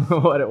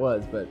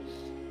 but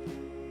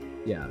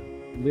yeah,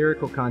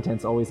 lyrical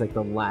content's always like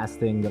the last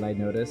thing that I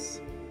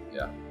notice.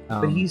 Yeah.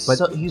 But But he's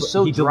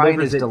so he dry in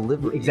delivers his it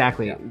delivery.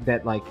 exactly. Yeah.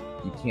 That like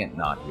You can't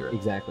not hear it.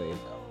 exactly.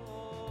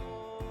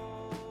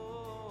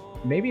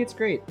 Maybe it's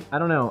great. I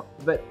don't know,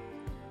 but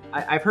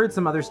I've heard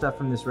some other stuff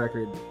from this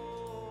record,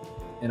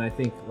 and I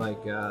think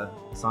like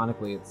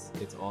sonically,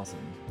 it's awesome.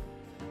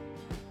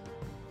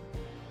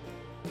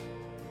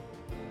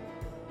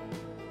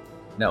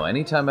 No,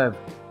 anytime I've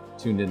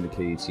tuned into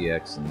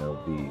KETX and there'll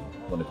be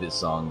one of his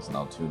songs and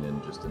I'll tune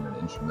in just in an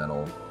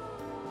instrumental,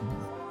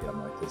 yeah,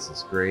 I'm like, this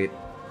is great.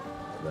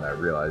 And then I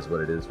realize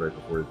what it is right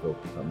before his vocal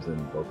comes in,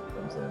 and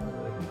it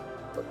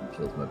like, fucking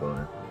kills my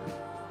boner.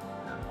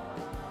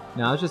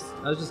 No, I was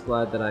just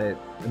glad that I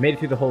made it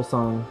through the whole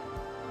song.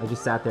 I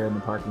just sat there in the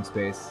parking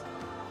space.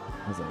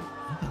 I was like,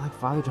 I think I like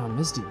Father John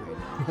Misty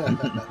right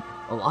now.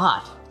 A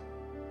lot.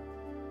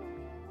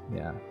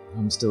 Yeah,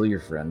 I'm still your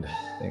friend.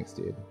 thanks,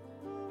 dude.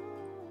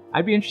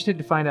 I'd be interested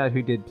to find out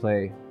who did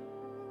play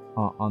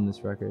on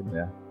this record.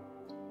 Yeah.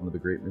 One of the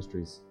great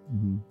mysteries.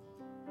 Mm-hmm.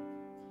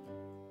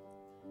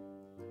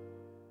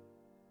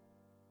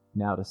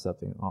 Now to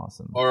something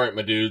awesome. all right,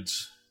 my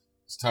dudes,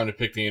 it's time to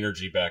pick the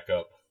energy back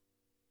up.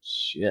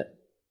 Shit.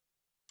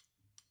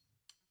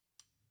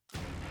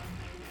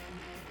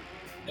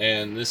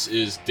 And this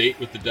is Date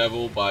with the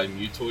Devil by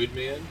Mutoid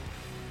Man,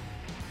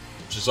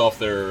 which is off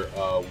their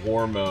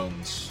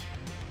Warmones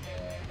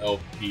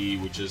LP,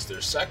 which is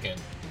their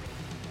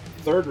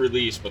third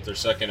release, but their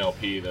second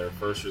LP. Their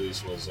first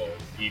release was a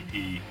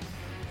EP.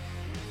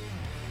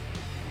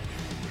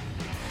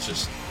 It's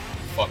just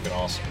fucking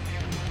awesome.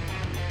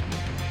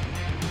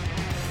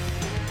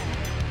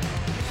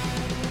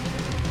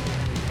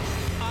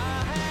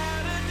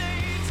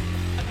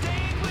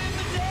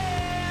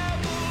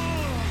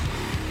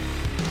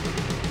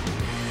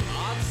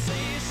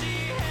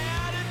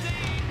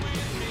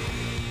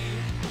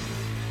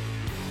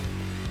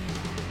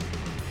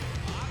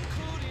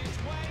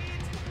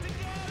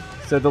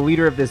 So the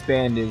leader of this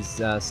band is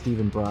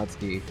Stephen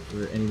Brodsky,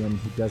 for anyone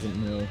who doesn't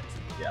know.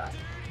 Yeah.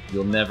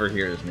 You'll never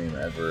hear his name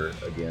ever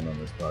again on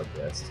this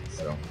podcast.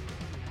 So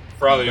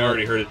Probably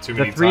already heard it too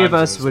many The times. three of in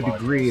us this would podcast.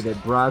 agree that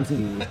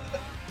Brodsky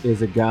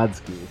is a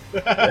Godsky.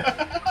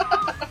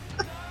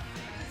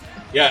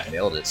 Yeah.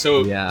 nailed it.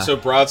 So Yeah. so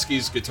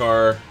Brodsky's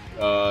guitar,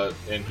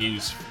 and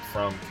he's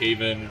from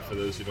Cave-In, for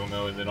those who don't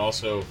know, and then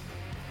also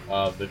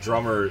the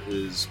drummer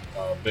is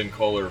Ben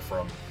Kohler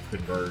from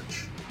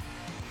Converge.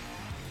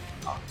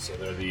 So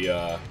they're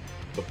the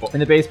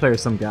And the bass player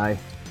is some guy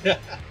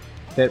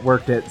that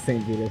worked at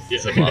St. Vitus.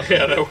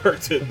 yeah, that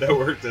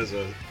worked as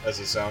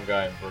a sound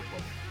guy in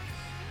Brooklyn.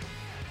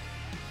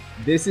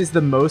 This is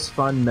the most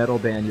fun metal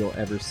band you'll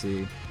ever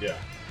see. Yeah.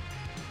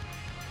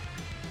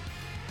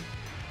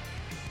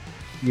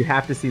 You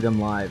have to see them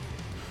live.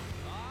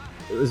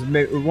 It was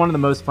one of the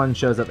most fun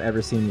shows I've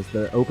ever seen. Was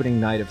the opening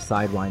night of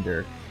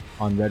Sidewinder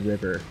on Red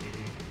River,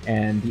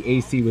 and the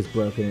AC was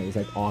broken. It was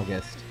like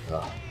August,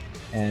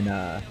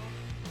 and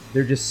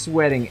they're just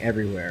sweating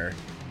everywhere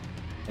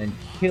and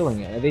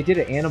killing it. They did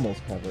an Animals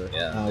cover.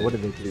 Yeah. What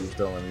did they do?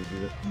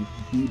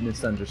 Be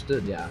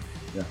misunderstood. Yeah.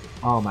 Yeah.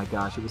 Oh my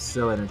gosh, it was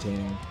so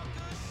entertaining.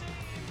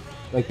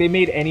 Like they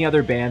made any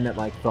other band that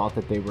like thought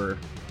that they were,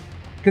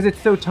 because it's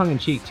so tongue in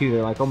cheek too.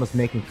 They're like almost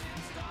making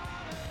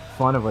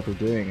fun of what they're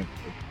doing,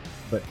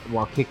 but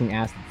while kicking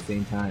ass at the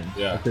same time.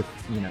 Yeah. Like they're,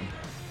 Yeah.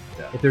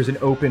 if there's an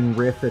open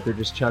riff that they're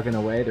just chugging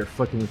away, they're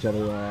flicking each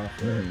other off.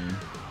 Mhm.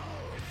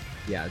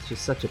 Yeah, it's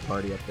just such a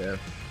party up there.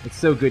 It's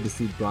so good to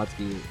see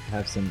Brodsky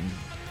have some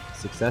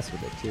success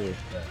with it too.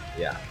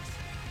 Yeah.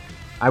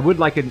 I would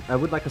like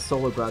a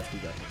solo Brodsky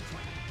record.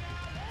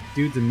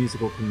 Dude's a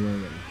musical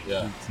chameleon.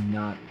 Yeah. He's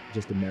not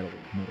just a metal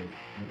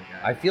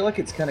guy. I feel like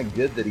it's kind of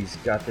good that he's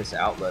got this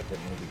outlet that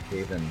maybe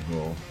Cave-In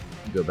will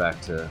go back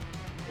to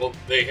Well,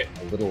 they a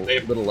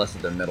little less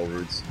of their metal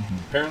roots.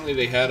 apparently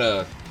they had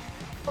a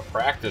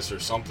practice or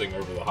something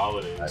over the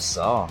holidays. I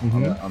saw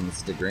Mhm. on the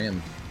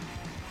Instagram.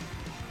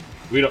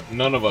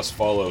 None of us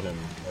follow him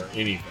or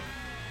anything.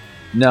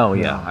 No,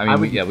 No, yeah. I I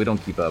mean, would- we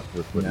don't keep up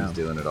with what No. he's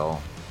doing at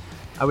all.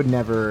 I would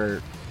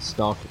never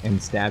stalk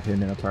and stab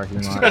him in a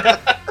parking lot.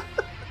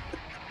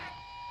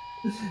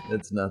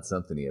 That's not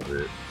something he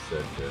ever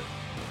said to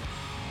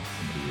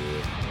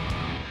somebody.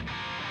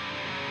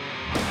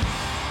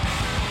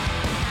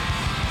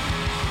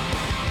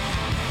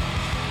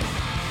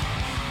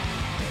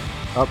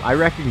 Oh, I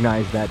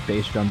recognize that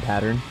bass drum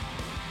pattern.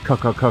 Oh,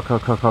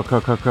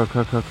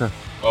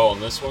 on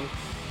this one?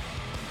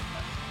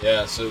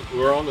 Yeah, so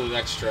we're on to the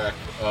next track.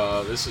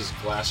 This is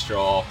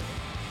Glassjaw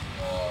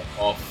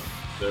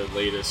off their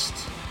latest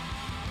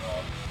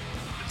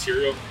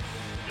Material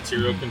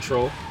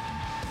Control.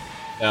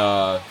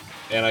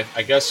 And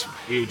I guess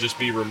we would just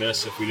be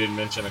remiss if we didn't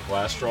mention a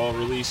Glassjaw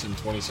release in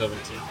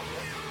 2017.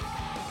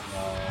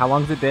 How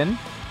long has it been?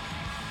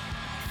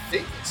 I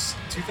think it's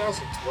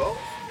 2012,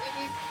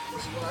 maybe,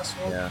 was the last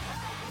one? Yeah.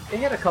 They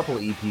had a couple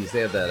of EPs.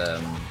 They had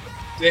that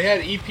They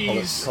had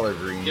EPs. color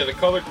green. Yeah, the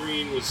Color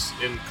Green was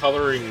in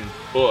Coloring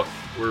Book.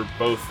 We're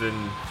both in,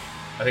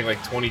 I think,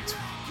 like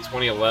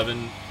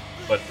 2011.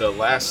 But the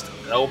last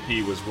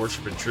LP was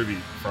Worship and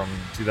Tribute from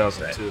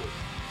 2002. Right.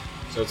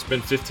 So it's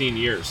been 15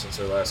 years since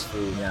our last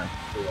full album.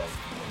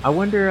 I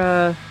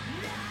wonder,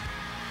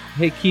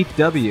 hey Keith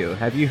W.,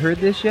 have you heard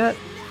this yet?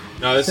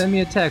 No, Send me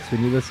a text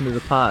when you listen to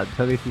the pod.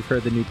 Tell me if you've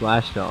heard the new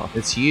Glassjaw.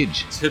 It's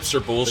huge. It's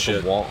hipster bullshit.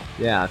 Like a wall.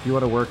 Yeah, if you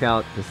want to work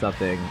out to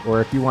something,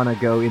 or if you want to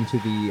go into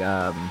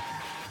the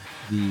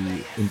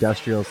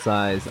industrial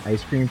size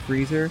ice cream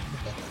freezer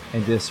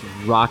and just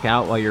rock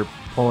out while you're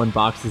pulling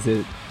boxes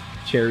at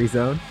Cherry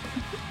Zone.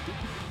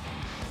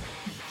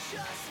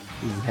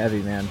 This is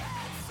heavy, man.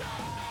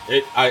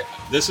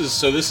 This is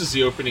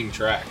the opening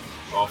track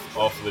off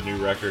of the new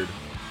record,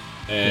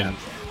 and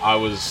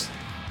yeah.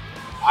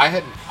 I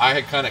had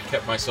kind of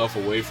kept myself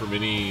away from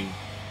any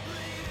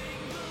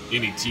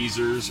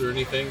teasers or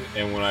anything,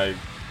 and when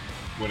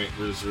it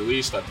was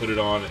released, I put it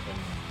on and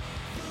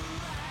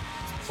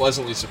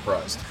pleasantly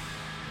surprised.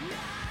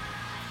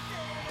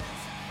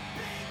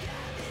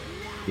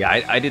 Yeah,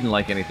 I didn't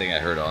like anything I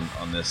heard on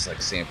this, like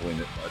sampling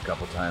it a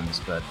couple times,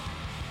 but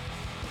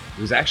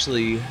it was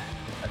actually,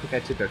 I think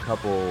I took a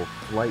couple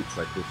flights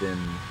like within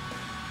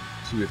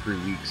 2 or 3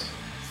 weeks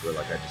where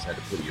like I just had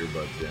to put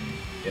earbuds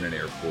in an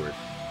airport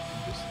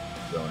and just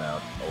zone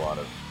out a lot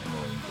of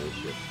annoying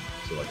bullshit.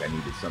 So like I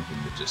needed something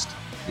that just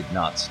did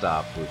not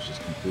stop, was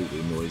just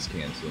completely noise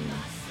canceling,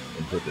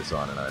 and put this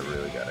on, and I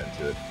really got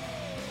into it.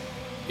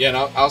 Yeah, and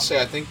I'll say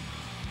I think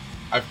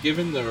I've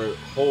given the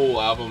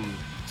whole album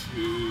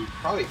to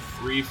probably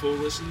 3 full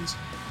listens,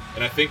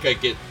 and I think I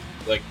get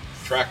like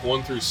track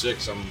 1 through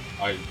 6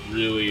 I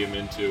really am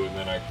into, and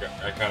then I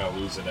kind of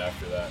lose it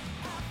after that.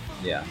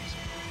 Yeah,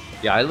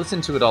 I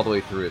listened to it all the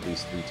way through at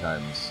least 3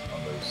 times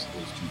on those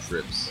 2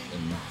 trips,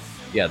 and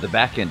yeah, the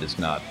back end is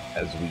not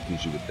as weak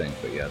as you would think,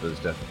 but yeah, those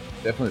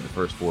definitely the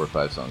first 4 or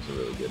 5 songs are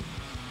really good.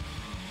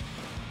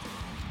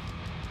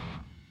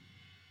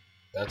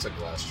 That's a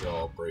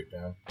Glassjaw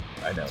breakdown.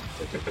 I know.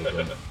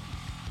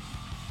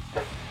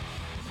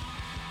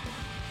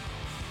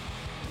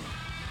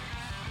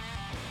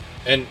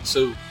 And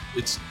so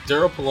it's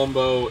Daryl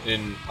Palumbo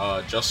and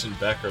Justin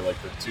Beck are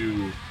like the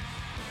 2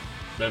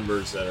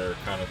 members that are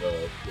kind of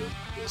the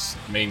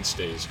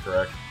mainstays,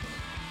 correct?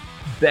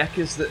 Beck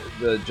is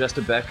the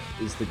Justin Beck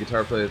is the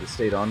guitar player that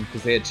stayed on,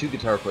 because they had 2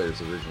 guitar players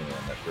originally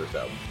on that first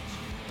album.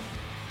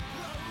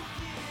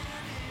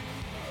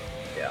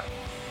 Yeah,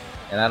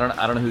 and I don't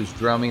know who's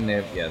drumming. They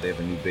have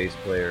a new bass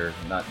player,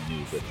 not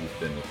new, but he's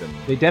been with them.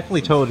 They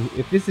definitely told,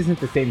 if this isn't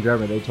the same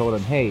drummer, they told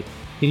him, hey,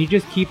 can you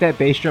just keep that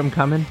bass drum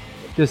coming?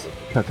 Just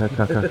That's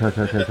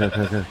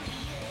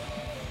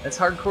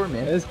hardcore,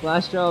 man. It's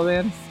Glassjaw,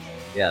 man.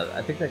 Yeah,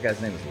 I think that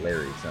guy's name is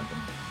Larry something.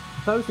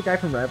 I thought it was the guy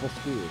from Rival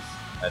Schools.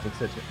 I think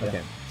so too. Yeah.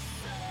 Okay.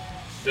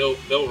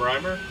 Bill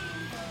Reimer?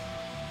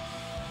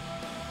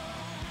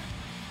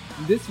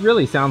 This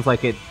really sounds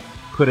like it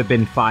could have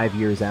been 5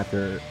 years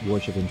after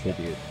Worship and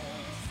Tribute.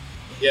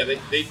 Yeah, they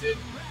did.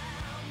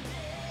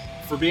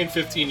 For being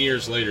 15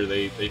 years later,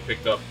 they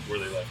picked up where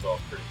they left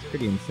off pretty good.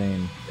 Pretty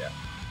insane. Yeah.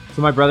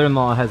 So my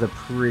brother-in-law has a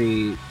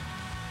pretty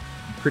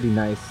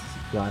nice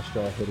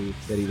Glassjaw hoodie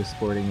that he was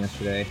sporting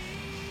yesterday.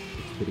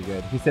 It's pretty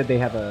good. He said they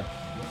have a...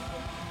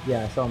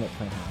 Yeah, I saw him at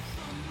Plant House.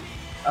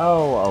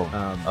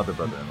 Other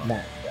brother-in-law.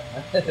 Matt.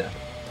 Yeah.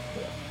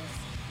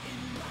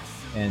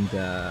 And,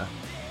 what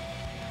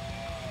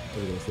was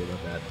I going to say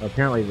about that?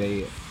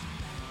 Apparently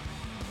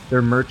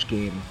their merch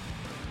game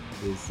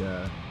has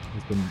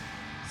been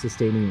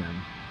sustaining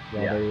them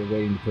while they were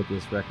waiting to put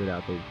this record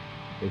out.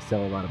 They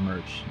sell a lot of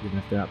merch, even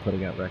if they're not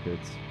putting out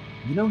records.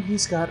 You know,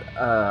 he's got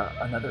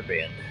another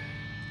band.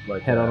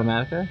 Like Head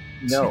Automatica?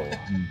 No.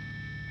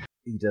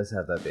 He does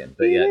have that band.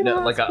 But yeah,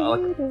 no, like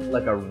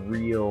a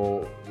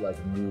real like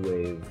new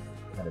wave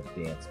kind of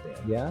dance band.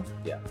 Yeah?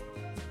 Yeah.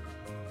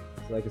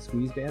 It's like a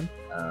squeeze band?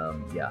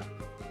 Yeah.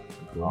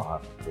 Cool. I'll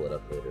have to pull it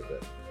up later,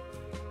 but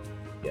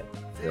yeah,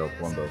 Daryl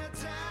Palumbo.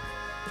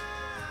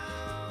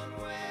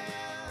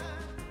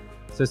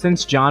 So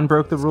since John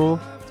broke the rule...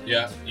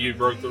 Yeah, you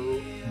broke the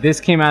rule? This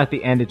came out at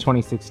the end of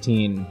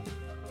 2016.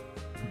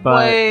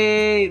 But,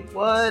 wait,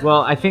 what?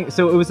 Well, I think...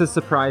 So it was a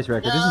surprise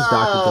record. This is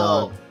Dr.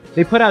 Dog.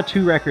 They put out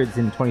 2 records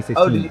in 2016.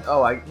 Oh, did you,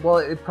 well,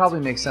 it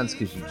probably makes sense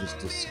because you just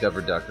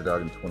discovered Dr.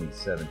 Dog in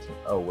 2017.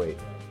 Oh, wait.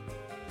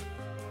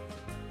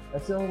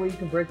 That's the only way you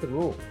can break the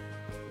rule.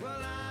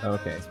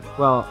 Okay.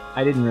 Well,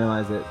 I didn't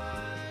realize it.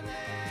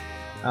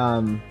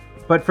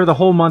 But for the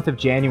whole month of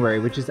January,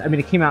 which is, I mean,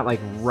 it came out like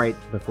right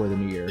before the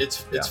New Year.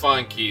 It's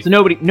fine, Keith. So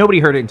nobody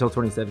heard it until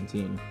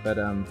 2017. But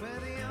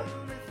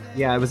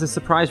yeah, it was a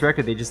surprise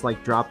record. They just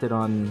like dropped it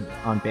on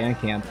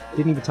Bandcamp.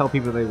 Didn't even tell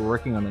people they were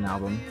working on an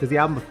album, because the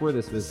album before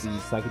this was the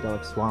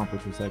Psychedelic Swamp,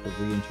 which was like a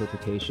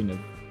reinterpretation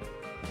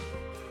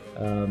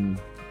of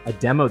a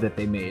demo that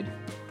they made.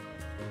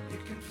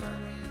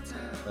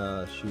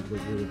 What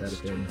year would that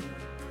have been?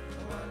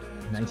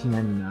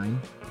 1999.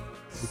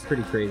 It's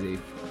pretty crazy.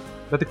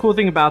 But the cool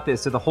thing about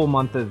this, so the whole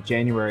month of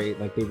January,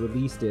 like they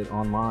released it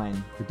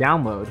online for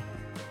download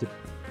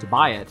to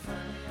buy it,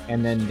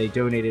 and then they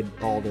donated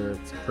all their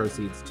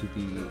proceeds to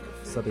the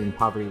Southern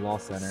Poverty Law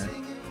Center.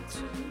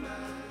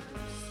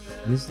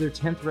 And this is their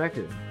 10th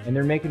record, and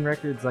they're making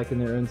records like in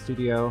their own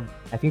studio.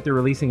 I think they're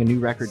releasing a new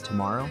record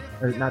tomorrow,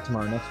 or not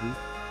tomorrow, next week.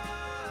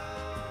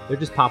 They're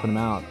just popping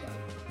them out.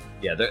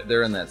 Yeah,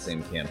 they're in that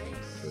same camp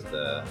with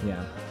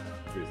Yeah.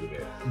 Here's the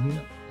Day.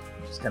 Mhm.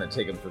 Just kind of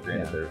take them for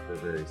granted. Yeah. They're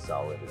very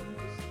solid and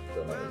just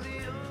don't always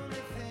give them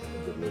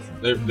a good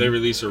listen. They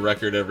release a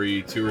record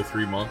every 2 or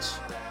 3 months.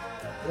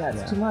 Yeah, it's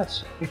Yeah. too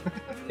much.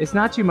 It's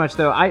not too much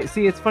though. I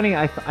see. It's funny.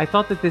 I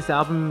thought that this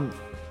album,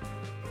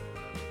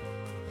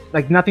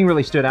 like nothing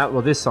really stood out.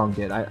 Well, this song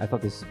did. I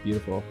thought this was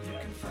beautiful,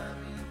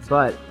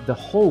 but the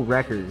whole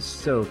record is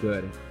so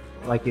good.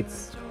 Like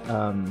it's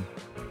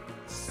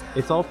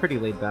all pretty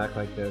laid back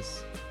like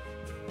this.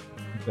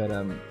 But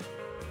I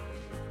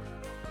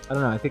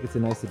don't know. I think it's a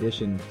nice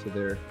addition to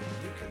their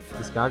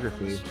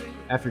discography.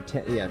 After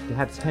to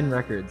have 10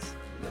 records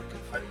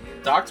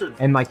Dr.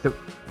 and like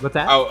what's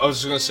that? I was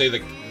just gonna say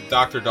the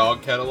Dr.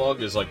 Dog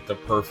catalog is like the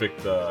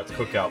perfect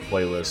cookout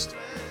playlist.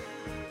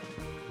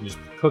 You just,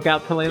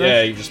 Cookout playlist.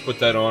 yeah, you just put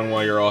that on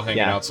while you're all hanging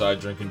Yeah. outside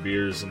drinking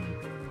beers and.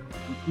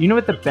 You know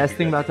what the best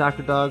thing about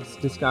Dr. Dog's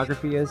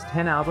discography is?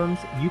 10 albums.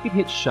 You could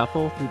hit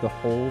shuffle through the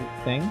whole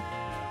thing,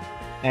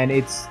 and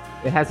it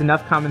has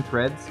enough common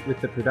threads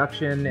with the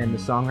production and the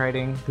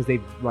songwriting, because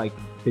they've like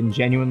been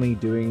genuinely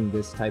doing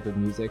this type of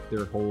music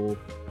their whole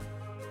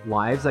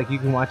lives. Like you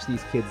can watch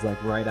these kids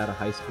like right out of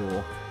high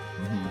school,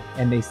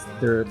 and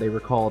they were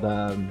called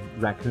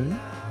Raccoon.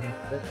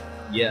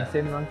 Yeah. Am I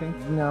saying the wrong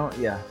thing? No,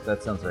 yeah,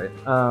 that sounds right.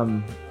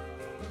 And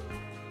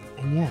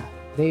yeah,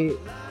 they've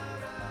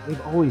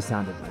always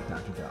sounded like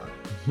Dr. Dog.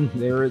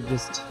 They were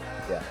just,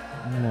 Yeah.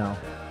 I don't know.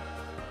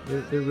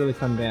 They're a really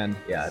fun band.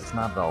 Yeah, it's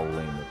not at all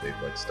lame that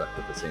they've like stuck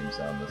with the same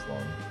sound this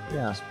long. They've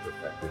Yeah. just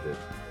perfected it.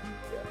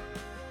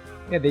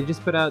 Yeah, they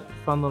just put out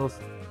fun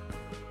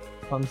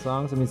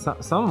songs. I mean, some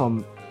of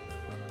them.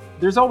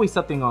 There's always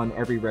something on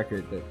every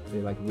record that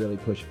they like really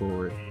push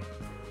forward.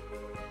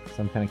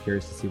 So I'm kind of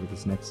curious to see what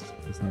this next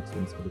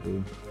one's going to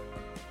be.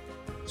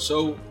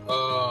 So,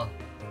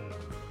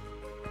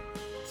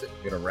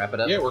 You gonna wrap it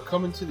up? yeah, we're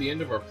coming to the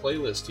end of our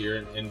playlist here,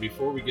 and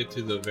before we get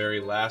to the very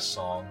last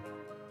song,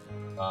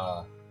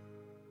 I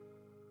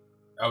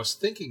was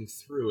thinking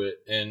through it,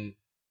 and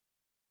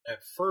at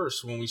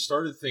first, when we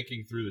started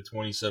thinking through the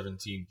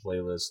 2017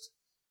 playlist,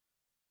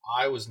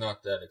 I was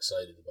not that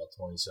excited about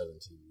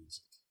 2017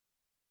 music.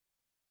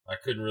 I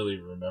couldn't really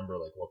remember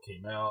like what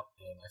came out,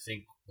 and I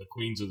think the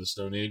Queens of the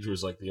Stone Age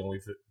was like the only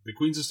the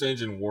Queens of the Stone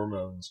Age and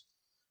Hormones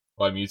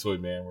by Mutoid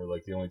Man were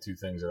like the only two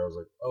things that I was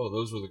like, oh,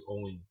 those were the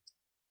only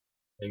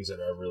things that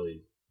I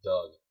really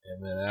dug.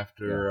 And then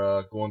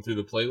after going through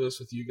the playlist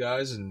with you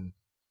guys and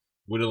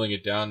whittling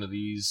it down to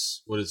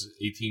these,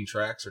 18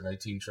 tracks or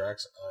 19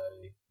 tracks,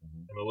 I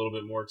am a little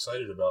bit more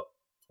excited about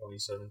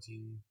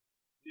 2017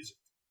 music.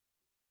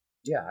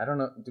 Yeah, I don't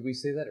know. Did we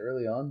say that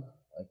early on?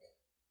 Like,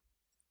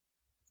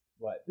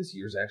 what? This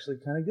year's actually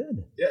kind of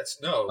good. Yes,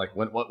 no. Like,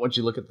 once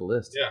you look at the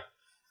list. Yeah.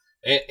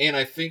 And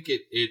I think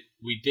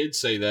we did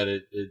say that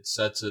it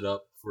sets it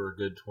up for a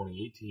good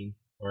 2018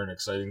 or an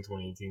exciting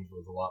 2018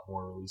 with a lot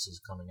more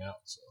releases coming out.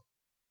 So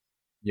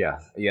Yeah,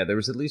 there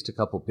was at least a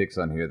couple picks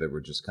on here that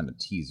were just kind of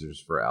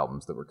teasers for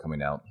albums that were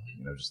coming out,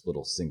 just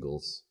little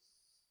singles.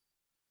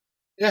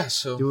 yeah,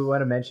 so Do we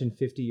want to mention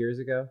 50 years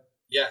ago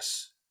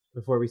yes,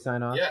 before we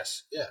sign off?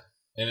 yes, yeah,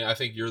 and I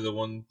think you're the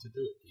one to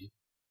do it, Keith.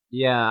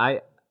 Yeah,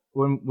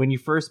 when you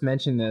first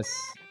mentioned this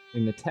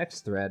in the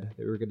text thread that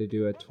we were going to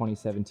do a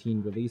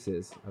 2017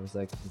 releases, I was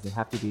like, does it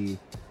have to be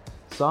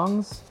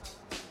songs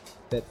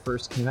that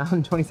first came out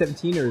in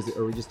 2017, or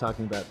are we just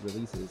talking about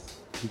releases?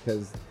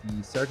 Because the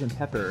Sgt.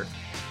 Pepper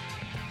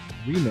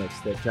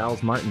remix that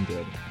Giles Martin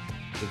did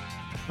is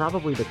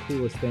probably the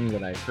coolest thing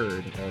that I've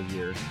heard all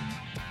year.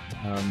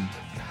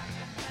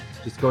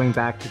 Just going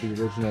back to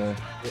the original,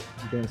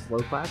 you doing a slow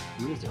clap?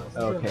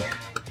 Oh, okay.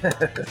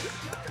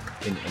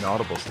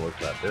 Inaudible slow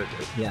clap. There it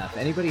is. Yeah, if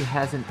anybody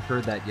hasn't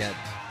heard that yet,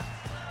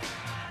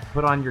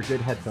 put on your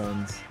good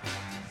headphones,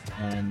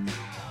 and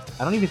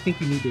I don't even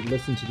think you need to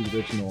listen to the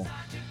original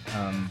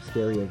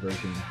stereo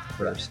version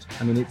first.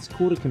 I mean, it's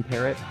cool to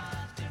compare it,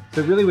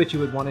 So really, what you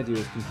would want to do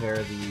is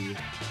compare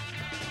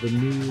the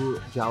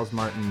new Giles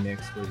Martin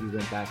mix, where he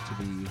went back to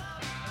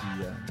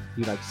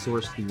he like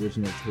sourced the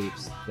original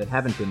tapes that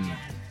haven't been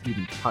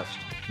even touched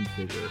in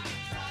figure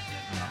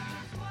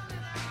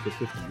for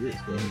 50 years,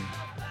 really.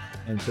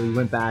 And so he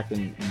went back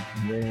and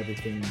ran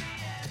everything.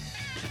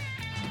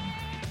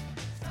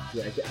 I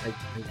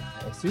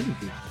assume he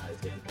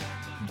digitized it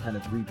and kind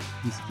of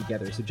pieced it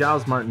together. So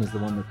Giles Martin is the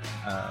one that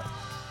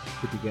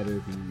put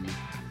together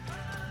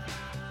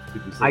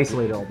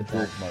isolated all the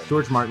tracks.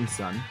 George Martin's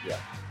son. Yeah.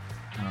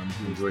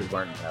 George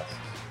Martin passed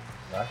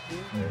last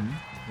year?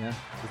 Yeah.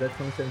 Was that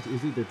 2017? It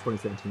was either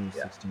 2017 or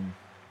 16.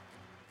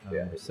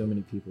 Yeah. So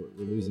many people.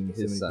 We're losing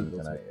his so many son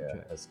people.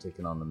 has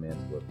taken on the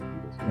mantle of the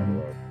Beatles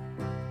catalog.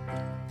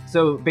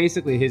 So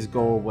basically, his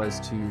goal was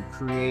to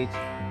create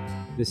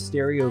the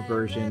stereo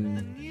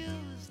version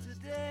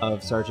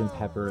of Sgt.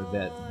 Pepper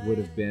that would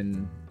have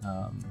been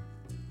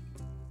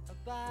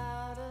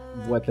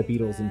what the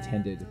Beatles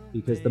intended,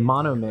 because the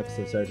mono mix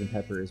of Sgt.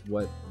 Pepper is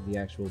what the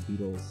actual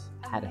Beatles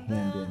had a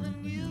hand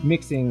in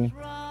mixing.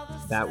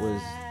 That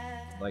was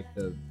like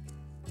that's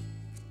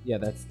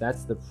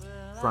the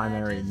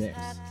primary mix,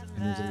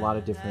 and there's a lot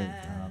of different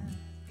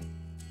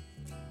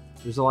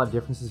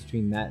differences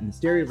between that and the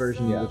stereo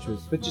version, which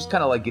was but just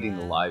kind of like getting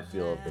the live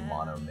feel of the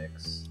mono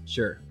mix.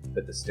 Sure.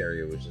 But the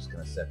stereo was just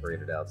kind of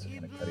separated out, so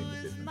kind of cutting the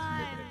difference and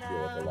making it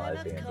feel like a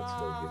live band, but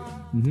still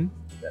getting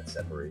that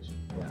separation.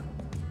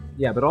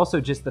 Yeah, but also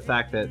just the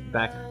fact that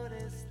back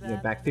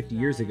 50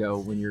 years ago,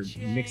 when you're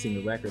mixing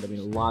a record, I mean,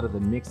 a lot of the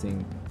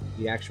mixing,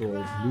 the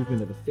actual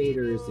movement of the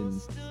faders, and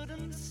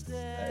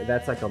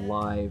that's like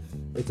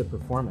it's a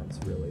performance,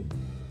 really.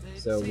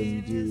 So when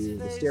you do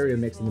the stereo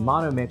mix and the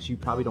mono mix, you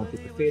probably don't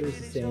get the faders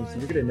the same, so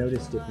you're going to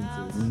notice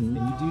differences. And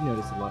you do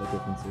notice a lot of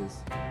differences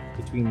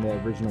between the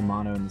original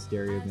mono and the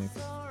stereo mix.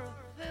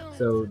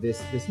 So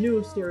this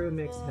new stereo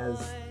mix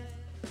has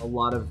a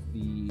lot of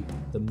the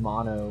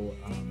mono,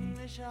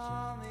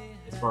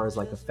 as far as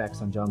like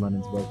effects on John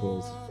Lennon's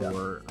vocals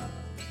for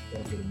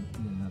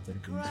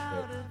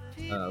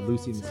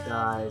Lucy in the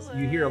Skies.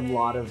 You hear a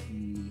lot of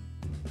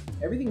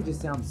everything just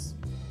sounds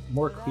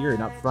more clear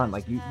and up front.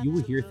 Like you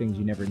will hear things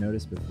you never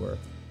noticed before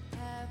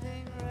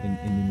in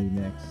the new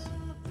mix.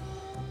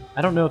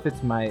 I don't know if it's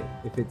the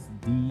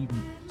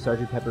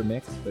Sgt. Pepper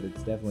mix, but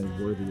it's definitely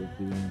worthy of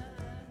being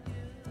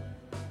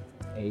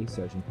a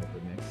Sgt. Pepper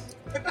mix.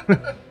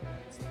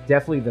 It's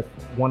definitely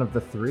one of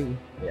the three.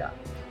 Yeah.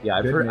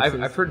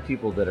 I've heard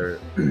people that are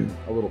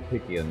a little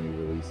picky on new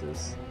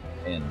releases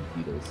and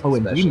Beatles. Oh,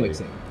 and especially.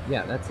 remixing.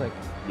 Yeah, that's like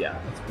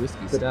that's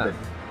risky stuff. But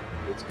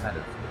it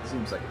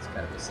seems like it's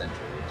kind of essential,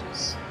 which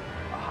is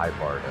a high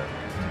bar to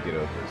get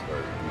over as far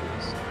as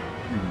Beatles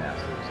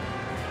remasters.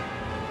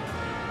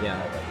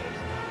 Yeah,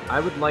 I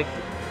would love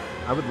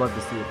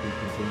to see if he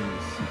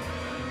continues.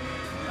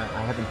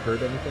 I haven't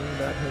heard anything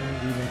about him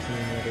remixing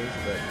any others,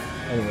 but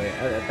anyway,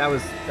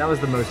 that was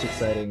the most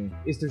exciting.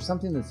 Is there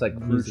something that's like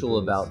crucial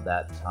about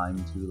that time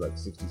too, like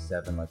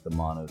 '67, like the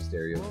mono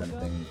stereo kind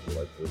of thing,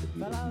 like where the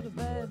Beatles may be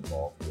more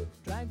involved with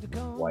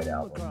White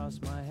Album,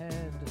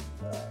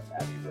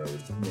 Abbey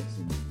Road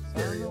mixing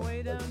stereo?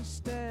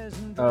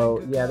 Oh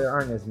yeah, there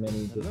aren't as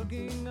many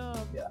differences.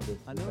 Yeah,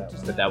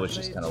 but that was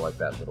just kind of like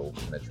that little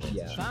kind of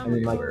transition. Yeah, I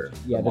mean, like where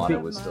the mono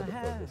big, was still the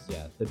focus.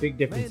 Yeah, the big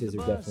differences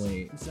are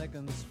definitely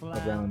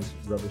around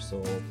Rubber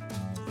Soul,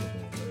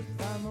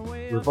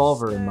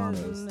 Revolver and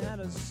monos.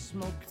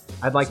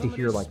 I'd like to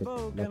hear like a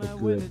good.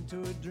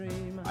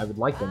 I would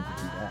like them to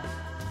do that.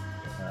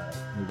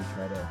 Maybe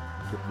try to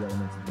get the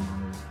elements of the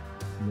mono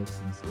mix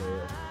in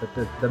stereo. But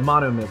the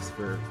mono mix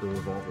for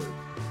Revolver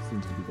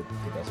seems to be the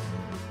best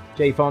one.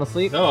 Jay, you falling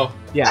asleep? No.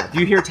 Yeah. Do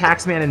you hear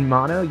Taxman in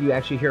mono? You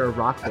actually hear a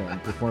rock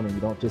band performing.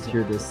 You don't just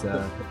hear this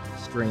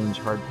strange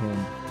hard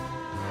pan.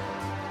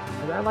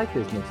 I like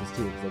those mixes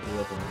too because I grew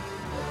up in them.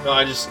 No,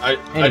 I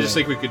just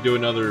think we could do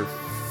another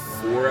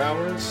 4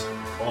 hours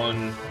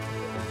on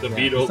the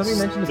Beatles. Somebody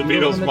mentioned the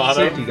Beatles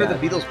mono. For the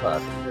Beatles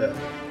pod. Yeah.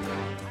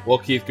 Well,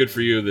 Keith, good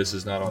for you. This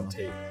is not on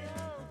tape.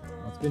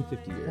 Well, it's been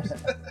 50 years.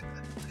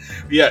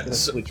 Yeah.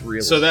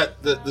 So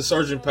that the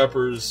Sgt.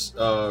 Pepper's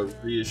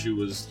reissue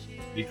was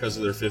because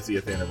of their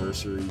 50th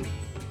anniversary.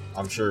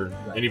 I'm sure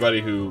anybody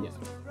who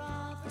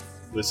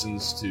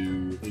listens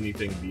to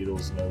anything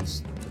Beatles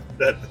knows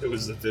that it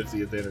was the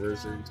 50th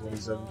anniversary in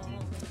 2017.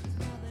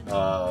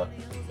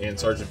 And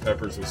Sgt.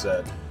 Pepper's was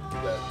that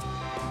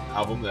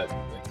album that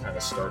kind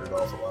of started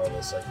off a lot of the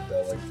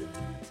psychedelic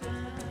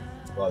and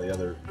a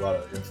lot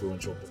of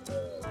influential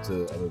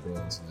to other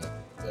bands in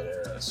that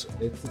era. So.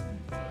 It's an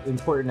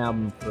important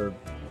album for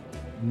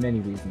many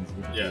reasons.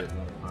 We can do a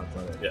lot of pods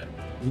on it. Yeah.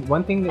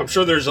 One thing that I'm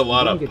sure there's a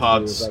lot of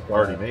pods like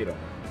already made on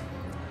it.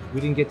 We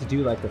didn't get to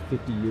do like the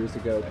 50 years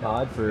ago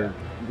pod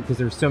because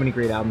there's so many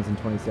great albums in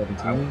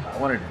 2017. I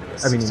wanted to do a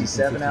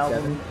 67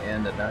 album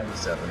and a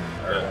 97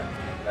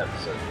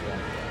 episode.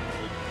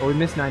 Well, we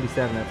missed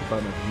 97. That's a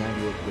bummer.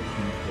 98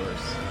 came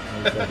first.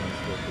 97 is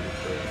still pretty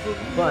cool.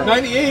 But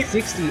 98.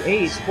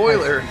 68.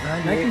 Spoiler.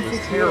 98 was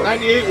terrible.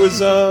 98 was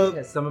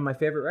some of my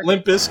favorite records.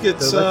 Limp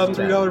Bizkit's So let's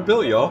do that. $3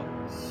 bill, y'all.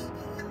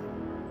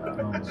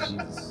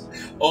 Jesus.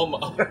 Oh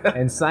my.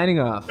 And signing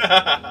off. All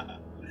right.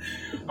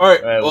 All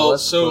right, Well,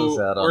 let's close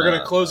so out on we're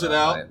gonna a- close it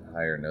on a out.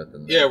 higher note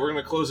than that. Yeah, we're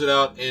gonna close it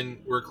out, and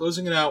we're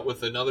closing it out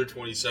with another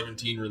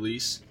 2017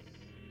 release,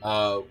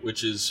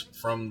 which is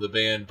from the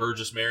band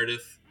Burgess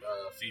Meredith,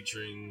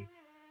 featuring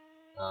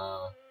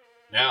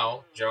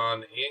now John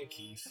and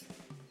Keith.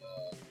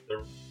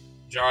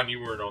 John,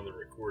 you weren't on the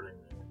recording.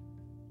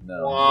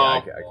 No,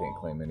 Wow. yeah, I can't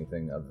claim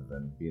anything other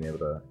than being able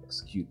to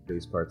execute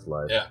bass parts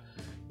live. Yeah,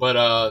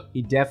 but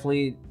He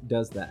definitely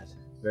does that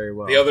very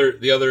well.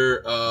 the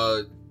other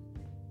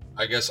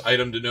I guess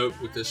item to note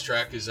with this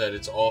track is that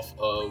it's off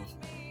of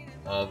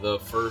the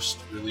first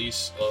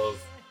release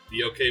of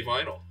BOK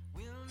Vinyl.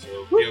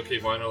 So BOK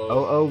Vinyl.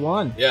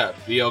 001. Yeah,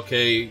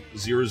 BLK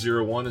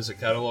 001 is a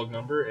catalog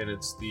number, and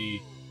it's the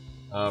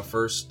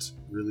first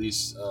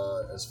release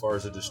as far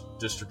as a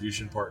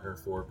distribution partner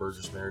for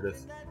Burgess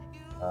Meredith,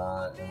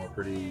 and we're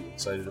pretty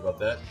excited about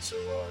that. So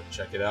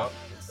check it out,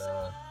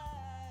 and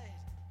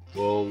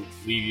we'll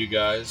leave you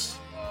guys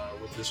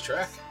with this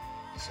track.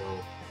 So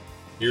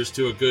here's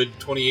to a good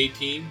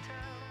 2018.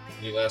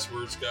 Any last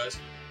words, guys?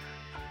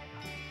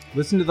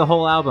 Listen to the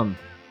whole album.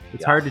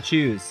 It's hard to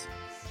choose.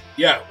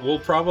 Yeah, we'll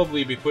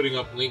probably be putting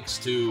up links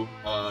to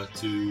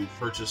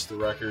purchase the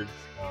record,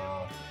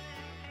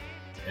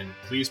 and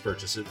please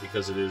purchase it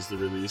because it is the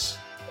release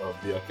of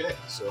BLK.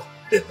 So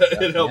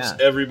it helps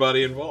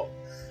everybody involved.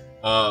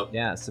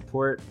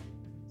 Support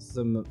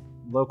some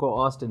local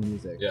Austin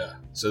music. Yeah.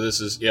 So this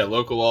is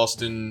local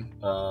Austin.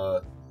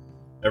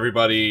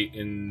 Everybody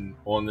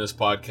on this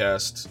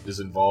podcast is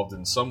involved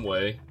in some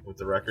way with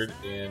the record,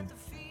 and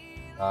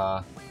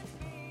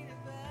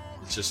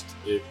it's just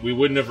we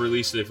wouldn't have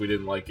released it if we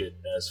didn't like it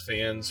as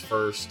fans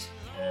first,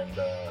 and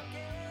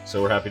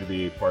so we're happy to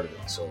be a part of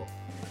it. So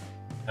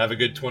have a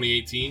good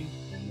 2018,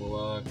 and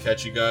we'll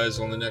catch you guys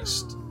on the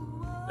next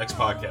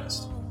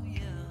podcast.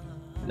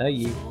 Love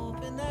you.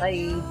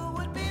 Bye.